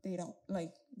usually they don't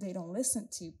listen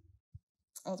to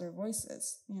other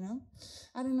voices, you know?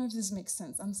 I don't know if this makes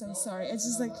sense. I'm so sorry. It's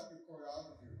just like... One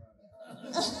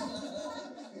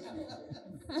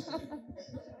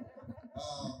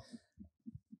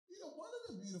of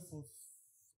the beautiful...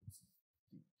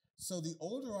 So the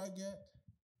older I get,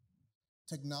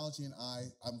 technology and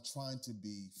I'm trying to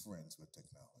be friends with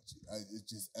technology.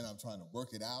 And I'm trying to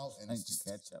work it out. And it's just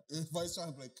catch up. Everybody's trying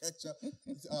to play catch up.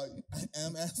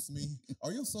 Em asked me,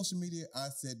 "Are you on social media?" I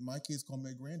said, "My kids call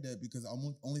me granddad because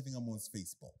only thing I'm on is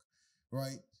Facebook,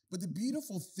 right?" But the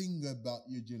beautiful thing about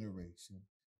your generation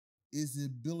is the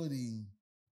ability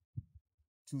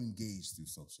to engage through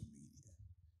social media,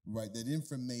 right? That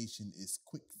information is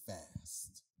quick,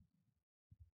 fast.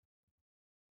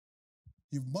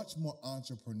 You're much more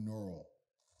entrepreneurial,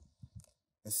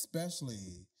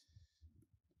 especially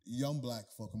young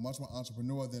Black folk are much more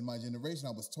entrepreneurial than my generation.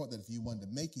 I was taught that if you wanted to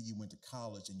make it, you went to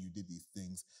college and you did these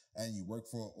things and you work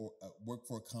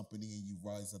for a company and you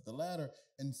rise up the ladder.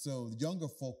 And so younger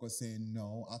folk are saying,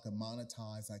 no, I can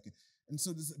monetize, and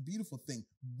so there's a beautiful thing.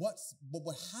 But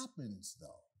what happens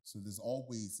though, so there's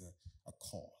always a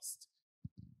cost,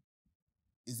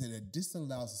 is that it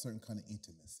disallows a certain kind of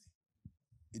intimacy.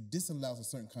 It disallows a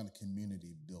certain kind of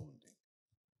community building.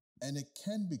 And it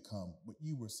can become what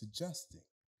you were suggesting,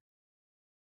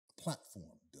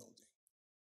 platform building.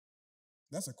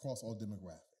 That's across all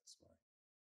demographics, right?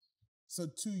 So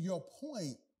to your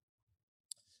point,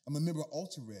 I'm a member of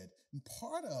Ultra Red, and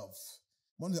part of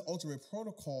one of the Ultra Red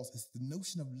protocols is the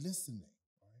notion of listening,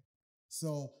 right?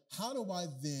 So how do I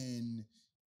then,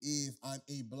 if I'm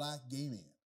a Black gay man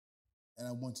and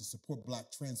I want to support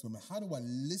Black trans women, how do I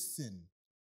listen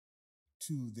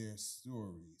to their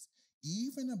stories,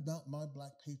 even about my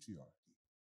Black patriarchy,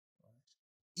 right?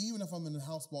 Even if I'm in the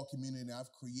house ball community and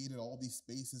I've created all these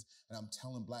spaces and I'm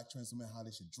telling Black trans women how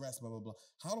they should dress, blah, blah, blah,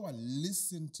 how do I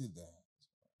listen to that?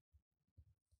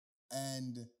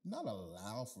 And not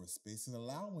allow for a space, and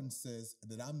allowing says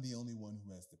that I'm the only one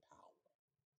who has the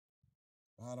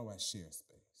power. How do I share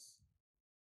space?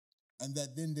 And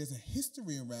that then there's a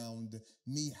history around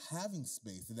me having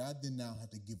space that I then now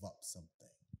have to give up something.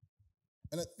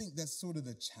 And I think that's sort of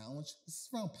the challenge. It's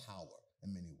around power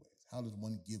in many ways. How does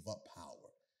one give up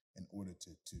power in order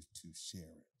to share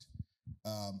it?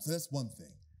 So that's one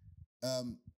thing.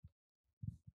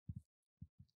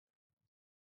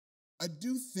 I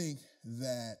do think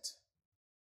that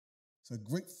a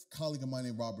great colleague of mine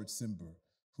named Roberson,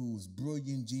 who's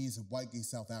brilliant, genius, a white gay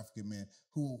South African man,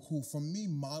 who for me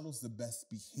models the best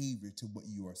behavior to what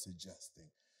you are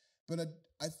suggesting. But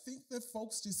I think that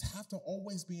folks just have to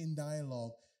always be in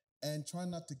dialogue and try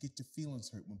not to get your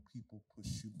feelings hurt when people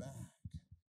push you back,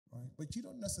 right? But you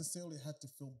don't necessarily have to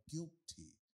feel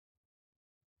guilty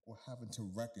or having to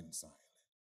reconcile.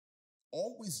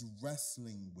 Always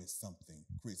wrestling with something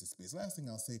creates a space. Last thing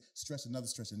I'll say, another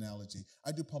stretch analogy.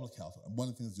 I do public health. One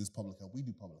of the things I do is public health. We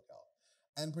do public health.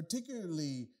 And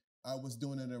particularly, I was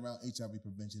doing it around HIV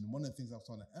prevention. And one of the things I was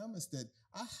telling Em is that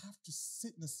I have to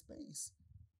sit in a space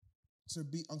to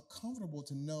be uncomfortable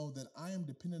to know that I am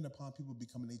dependent upon people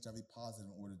becoming HIV positive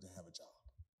in order to have a job.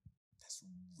 That's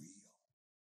real.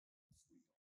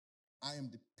 I am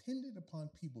dependent upon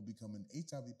people becoming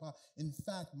HIV positive. In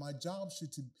fact, my job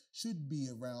should be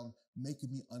around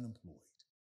making me unemployed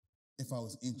if I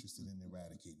was interested in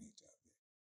eradicating HIV.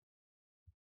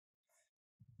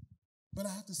 But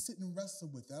I have to sit and wrestle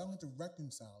with that. I don't have to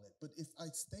reconcile it. But if I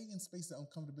stay in space of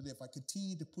uncomfortability, if I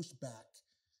continue to push back,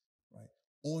 right,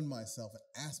 on myself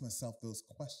and ask myself those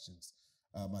questions,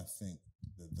 I think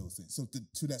those things. So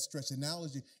to that stretch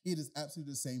analogy, it is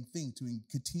absolutely the same thing, to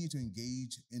continue to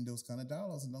engage in those kind of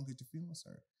dialogues and don't get your feelings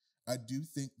hurt. I do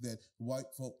think that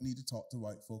white folk need to talk to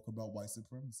white folk about white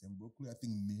supremacy. And real clear, I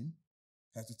think men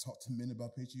have to talk to men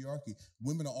about patriarchy.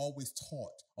 Women are always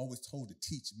told to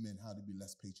teach men how to be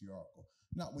less patriarchal.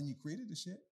 Not when you created the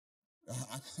shit.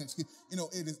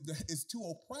 It's too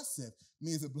oppressive,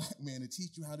 me as a Black man, to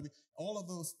teach you how to be, all of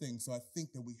those things. So I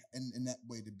think that we, in that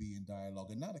way, to be in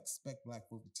dialogue and not expect Black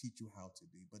folk to teach you how to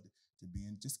be, but to be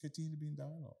in, just continue to be in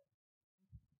dialogue.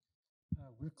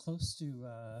 We're close to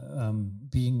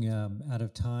being out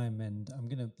of time, and I'm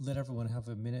going to let everyone have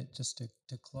a minute just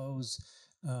to close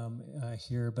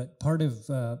here. But part of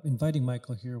inviting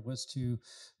Michael here was to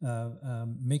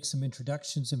make some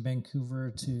introductions in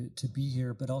Vancouver to be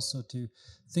here, but also to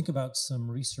think about some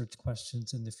research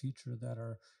questions in the future that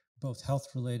are both health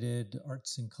related,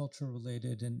 arts and culture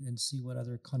related, and see what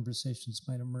other conversations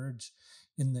might emerge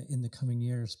in the coming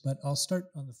years. But I'll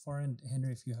start on the far end.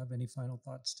 Henry, if you have any final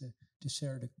thoughts to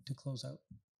share to close out.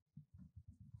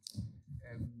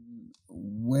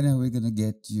 When are we going to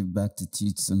get you back to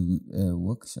teach some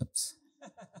workshops?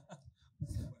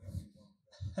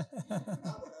 I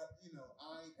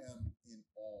am in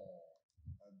awe,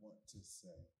 I want to say,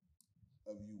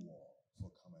 of you all for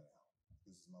coming out.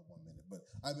 This is my 1 minute, but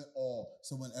I'm in awe.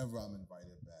 So whenever I'm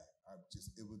invited back,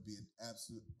 it would be an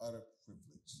absolute utter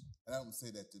privilege. And I don't say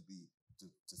that to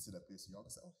sit up here so y'all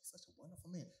can say, oh, he's such a wonderful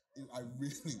man. I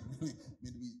really, really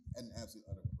mean to be an absolute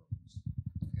utter privilege.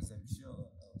 Because I'm sure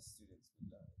our students will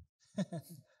love it.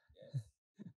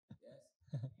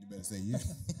 Yes. You better say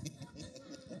yes.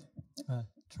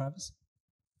 Travis?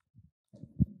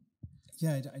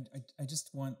 Yeah, I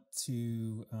just want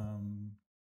to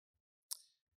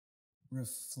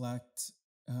reflect.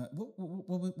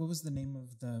 What was the name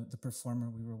of the performer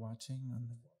we were watching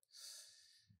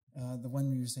on the one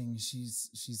where you were saying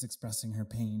she's expressing her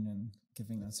pain and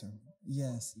giving us her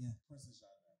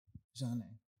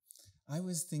Jeanne. I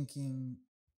was thinking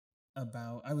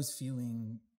about I was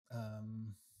feeling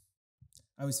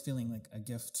like a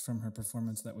gift from her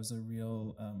performance that was a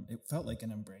real it felt like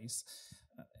an embrace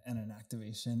and an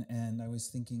activation. And I was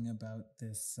thinking about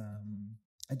this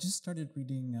I just started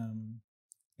reading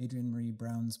Adrienne Marie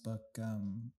Brown's book,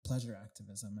 Pleasure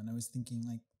Activism. And I was thinking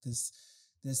like this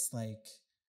like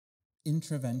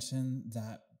intervention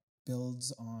that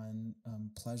builds on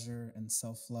pleasure and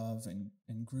self-love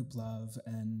and group love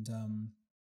and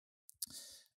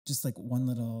just like one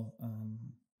little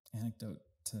anecdote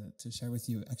to share with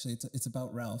you. Actually, it's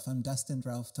about Ralph. I'm destined,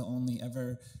 Ralph, to only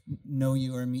ever know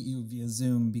you or meet you via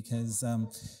Zoom, because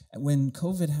when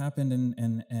COVID happened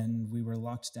and we were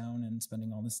locked down and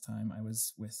spending all this time, I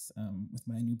was with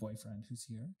my new boyfriend, who's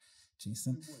here,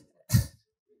 Jason.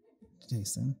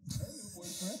 Jason.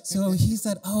 So he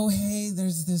said, "Oh, hey,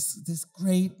 there's this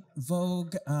great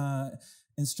Vogue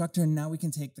instructor, and now we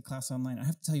can take the class online." I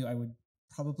have to tell you, I would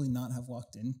probably not have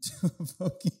walked into a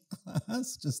Vogue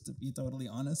class, just to be totally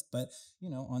honest. But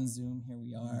on Zoom, here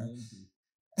we are.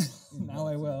 Now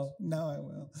I will.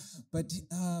 But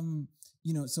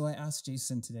so I asked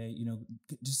Jason today.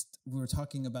 Just we were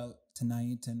talking about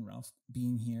tonight and Ralph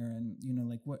being here, and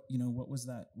what was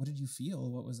that? What did you feel?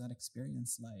 What was that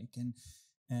experience like?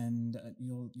 And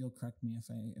you'll correct me if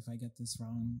I get this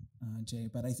wrong, Jay.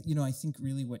 But I think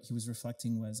really what he was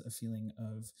reflecting was a feeling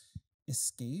of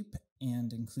escape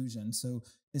and inclusion. So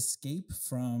escape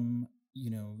from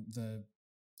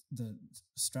the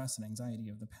stress and anxiety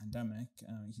of the pandemic.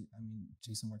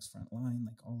 Jason works frontline,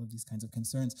 like all of these kinds of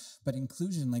concerns, but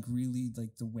inclusion, like really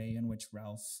like the way in which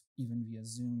Ralph, even via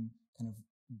Zoom, kind of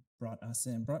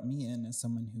brought me in as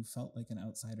someone who felt like an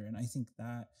outsider. And I think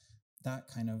that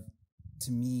kind of,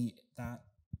 to me, that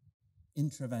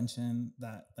intervention,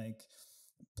 that like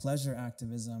pleasure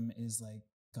activism is like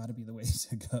got to be the way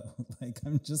to go. Like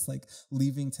I'm just like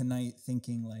leaving tonight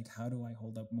thinking like, how do I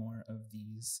hold up more of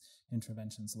these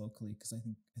interventions locally? Because I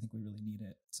think we really need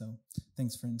it. So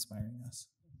thanks for inspiring us.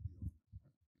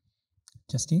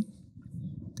 Justine?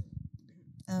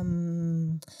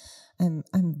 I'm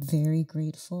very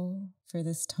grateful for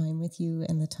this time with you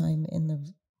and the time in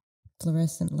the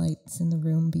fluorescent lights in the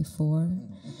room before.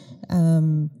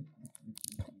 And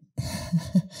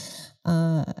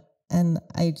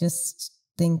I just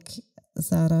think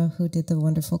Zara, who did the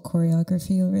wonderful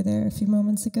choreography over there a few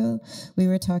moments ago, we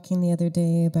were talking the other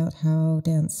day about how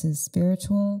dance is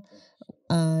spiritual,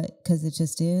 because it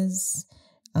just is.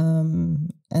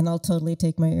 And I'll totally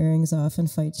take my earrings off and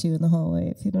fight you in the hallway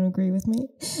if you don't agree with me.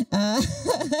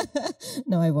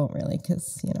 No, I won't really,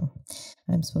 because,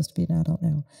 I'm supposed to be an adult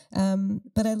now.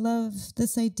 But I love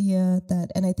this idea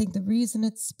that, and I think the reason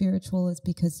it's spiritual is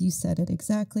because you said it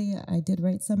exactly. I did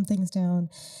write some things down,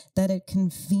 that it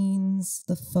convenes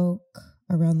the folk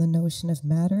around the notion of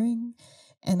mattering.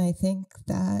 And I think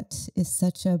that is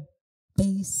such a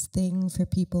base thing for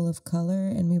people of color.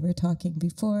 And we were talking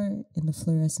before in the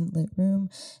fluorescent lit room,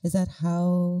 is that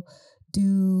how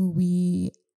do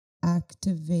we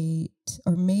activate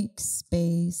or make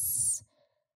space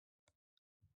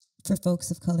for folks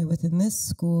of color within this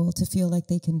school to feel like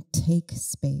they can take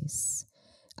space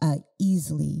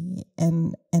easily.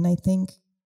 And I think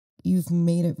you've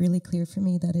made it really clear for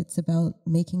me that it's about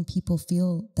making people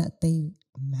feel that they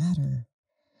matter.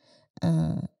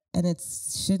 And it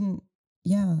shouldn't,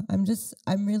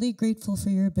 I'm really grateful for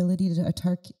your ability to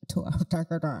articulate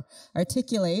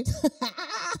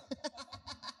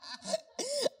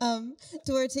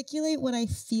to articulate what I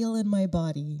feel in my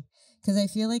body. Because I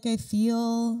feel like I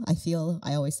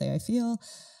always say I feel,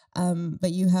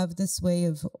 but you have this way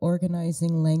of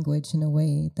organizing language in a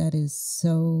way that is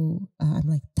so, I'm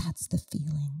like, that's the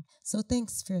feeling. So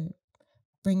thanks for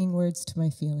bringing words to my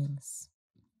feelings.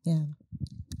 Yeah.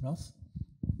 Ralph?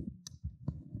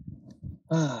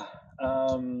 I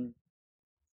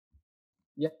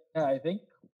think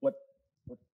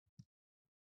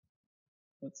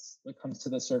what comes to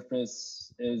the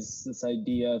surface is this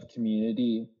idea of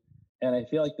community. And I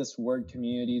feel like this word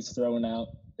community is thrown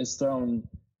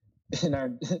in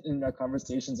our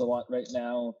conversations a lot right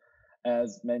now,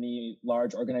 as many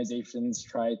large organizations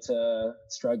try to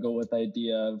struggle with the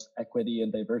idea of equity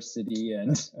and diversity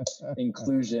and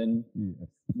inclusion. Yes.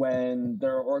 When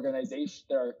there are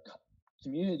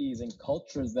communities and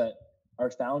cultures that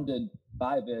are founded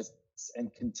by this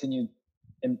and continue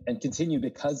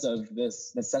because of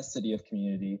this necessity of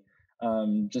community.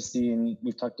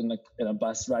 We've talked in a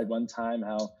bus ride one time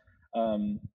how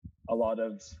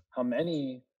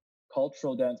many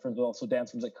cultural dance forms, but also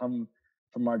dance forms that come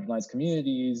from marginalized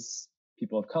communities,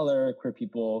 people of color, queer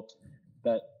people,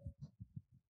 that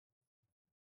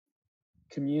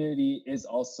community is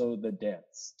also the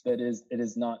dance. It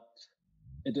is not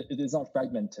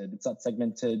fragmented, it's not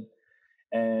segmented.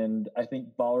 And I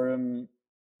think ballroom,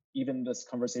 even this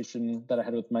conversation that I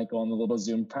had with Michael on the little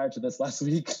Zoom prior to this last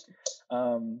week,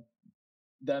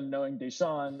 them knowing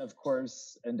Deshawn, of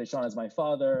course, and Deshawn is my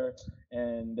father,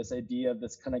 and this idea of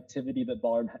this connectivity that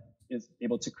ballroom is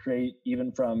able to create,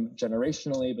 even from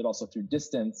generationally, but also through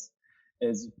distance,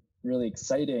 is really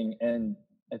exciting. And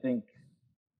I think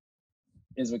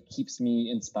is what keeps me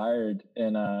inspired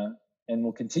and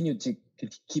will continue to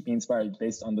keep me inspired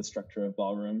based on the structure of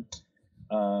ballroom.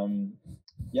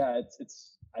 Yeah,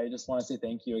 it's. I just want to say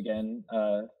thank you again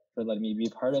for letting me be a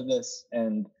part of this,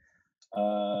 and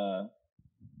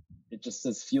it just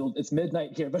says fueled. It's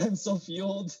midnight here, but I'm so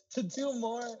fueled to do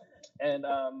more. And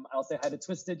I'll say hi to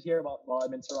Twisted here while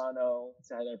I'm in Toronto.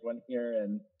 Say hi to everyone here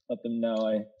and let them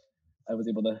know I was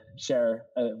able to share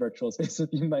a virtual space with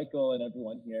you, Michael, and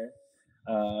everyone here,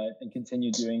 and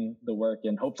continue doing the work.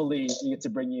 And hopefully we get to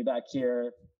bring you back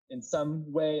here in some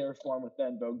way or form with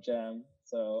Van Vogue Jam.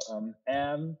 So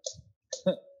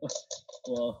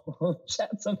we'll chat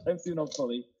sometime soon,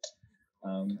 hopefully.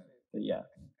 But yeah.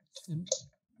 And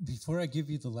before I give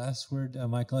you the last word,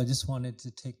 Michael, I just wanted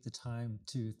to take the time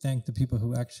to thank the people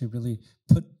who actually really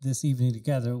put this evening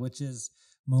together, which is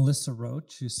Melissa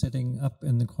Roach, who's sitting up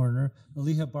in the corner,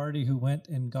 Aliha Barty, who went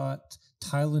and got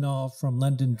Tylenol from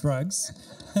London Drugs,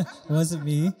 wasn't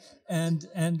me, and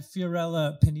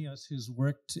Fiorella Pineos, who's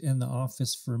worked in the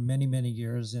office for many, many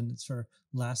years, and it's her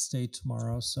last day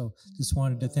tomorrow. So just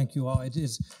wanted to thank you all. It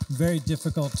is very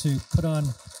difficult to put on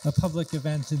a public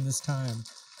event in this time.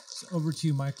 So over to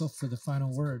you, Michael, for the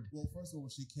final word. Well, first of all,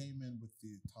 when she came in with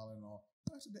the Tylenol,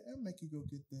 actually, did Em make you go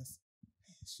get this?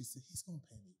 She said, he's going to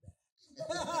pay me back.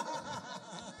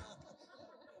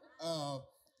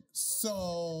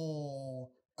 So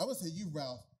I would say you,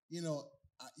 Ralph,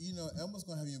 Elmer's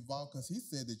gonna have you involved because he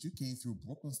said that you came through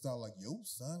Brooklyn style like, yo,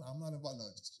 son, I'm not involved. No,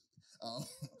 just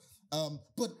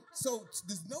but so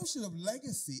this notion of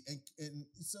legacy and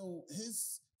so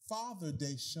his father,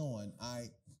 Deshaun, I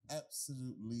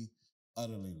absolutely,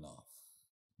 utterly love.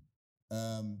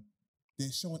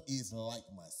 Deshaun is like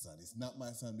my son. It's not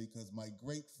my son because my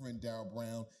great friend Darryl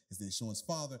Brown is Deshaun's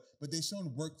father, but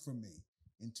Deshaun worked for me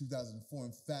in 2004.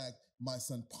 In fact, my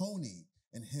son Pony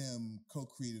and him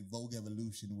co-created Vogue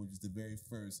Evolution, which was the very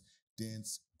first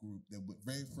dance group,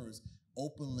 very first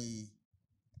openly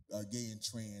gay and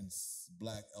trans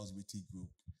Black LGBT group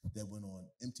that went on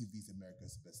MTV's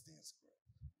America's Best Dance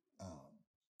Group.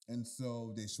 And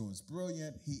so Deshaun's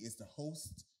brilliant. He is the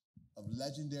host of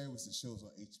Legendary, which the shows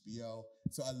on HBO.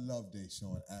 So I love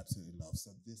Deshaun, absolutely love.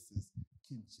 So this is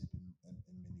kinship in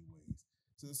many ways.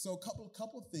 So a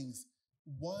couple things.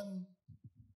 One,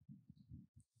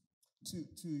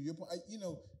 to your point,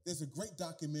 there's a great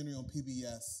documentary on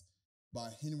PBS by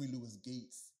Henry Louis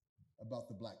Gates about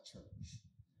the Black church.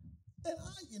 And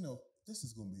this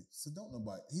is going to be, so don't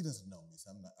nobody, he doesn't know me,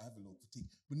 so I have a little fatigue.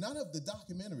 But not of the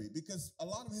documentary, because a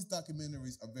lot of his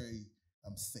documentaries are very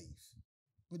safe.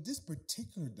 But this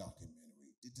particular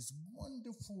documentary did this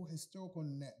wonderful historical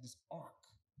this arc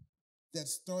that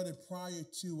started prior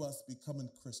to us becoming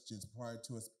Christians, prior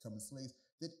to us becoming slaves,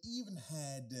 that even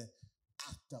had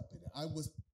act up in it. I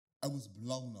was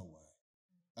blown away.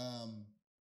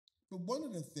 But one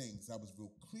of the things I was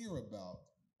real clear about,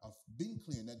 I've been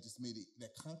clear, and that just made it,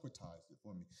 that concretized it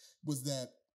for me, was that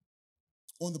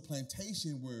on the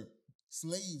plantation where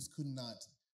slaves could not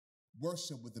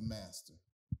worship with the master,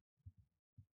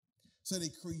 so they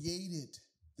created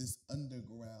this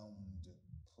underground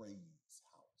praise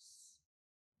house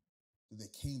that they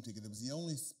came together. It was the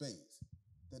only space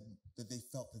that they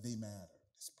felt that they mattered,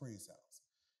 this praise house.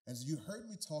 And so you heard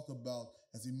me talk about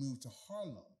as we moved to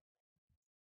Harlem,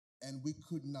 and we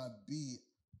could not be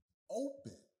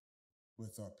open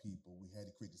with our people. We had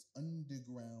to create this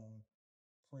underground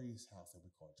praise house that we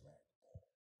call Drag Ball.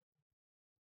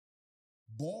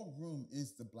 Ballroom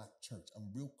is the Black church.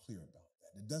 I'm real clear about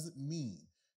that. It doesn't mean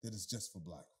that it's just for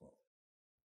Black folk,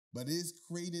 but it is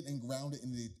created and grounded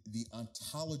in the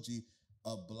ontology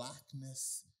of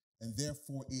Blackness, and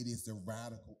therefore it is the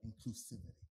radical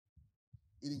inclusivity.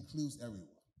 It includes everyone.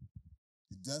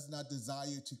 It does not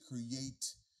desire to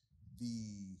create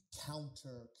the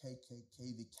counter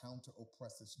KKK, the counter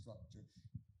oppressive structure.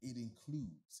 It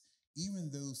includes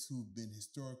even those who've been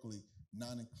historically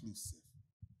non-inclusive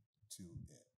to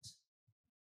it.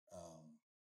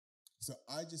 So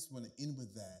I just want to end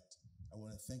with that. I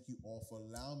want to thank you all for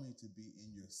allowing me to be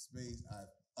in your space. I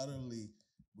utterly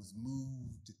was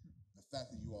moved. The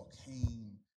fact that you all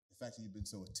came, the fact that you've been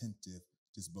so attentive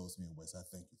just blows me away. So I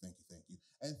thank you.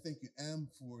 And thank you, Em,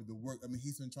 for the work. I mean,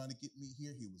 he's been trying to get me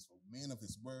here. He was a man of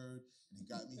his word, and he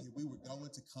got me here. We were going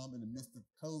to come in the midst of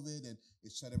COVID, and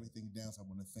it shut everything down. So I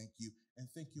want to thank you. And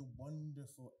thank your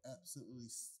wonderful, absolutely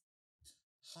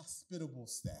hospitable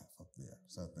staff up there.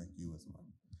 So thank you as well.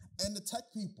 And the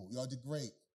tech people. Y'all did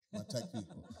great, my tech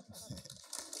people.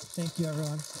 Thank you,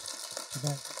 everyone.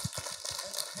 Goodbye.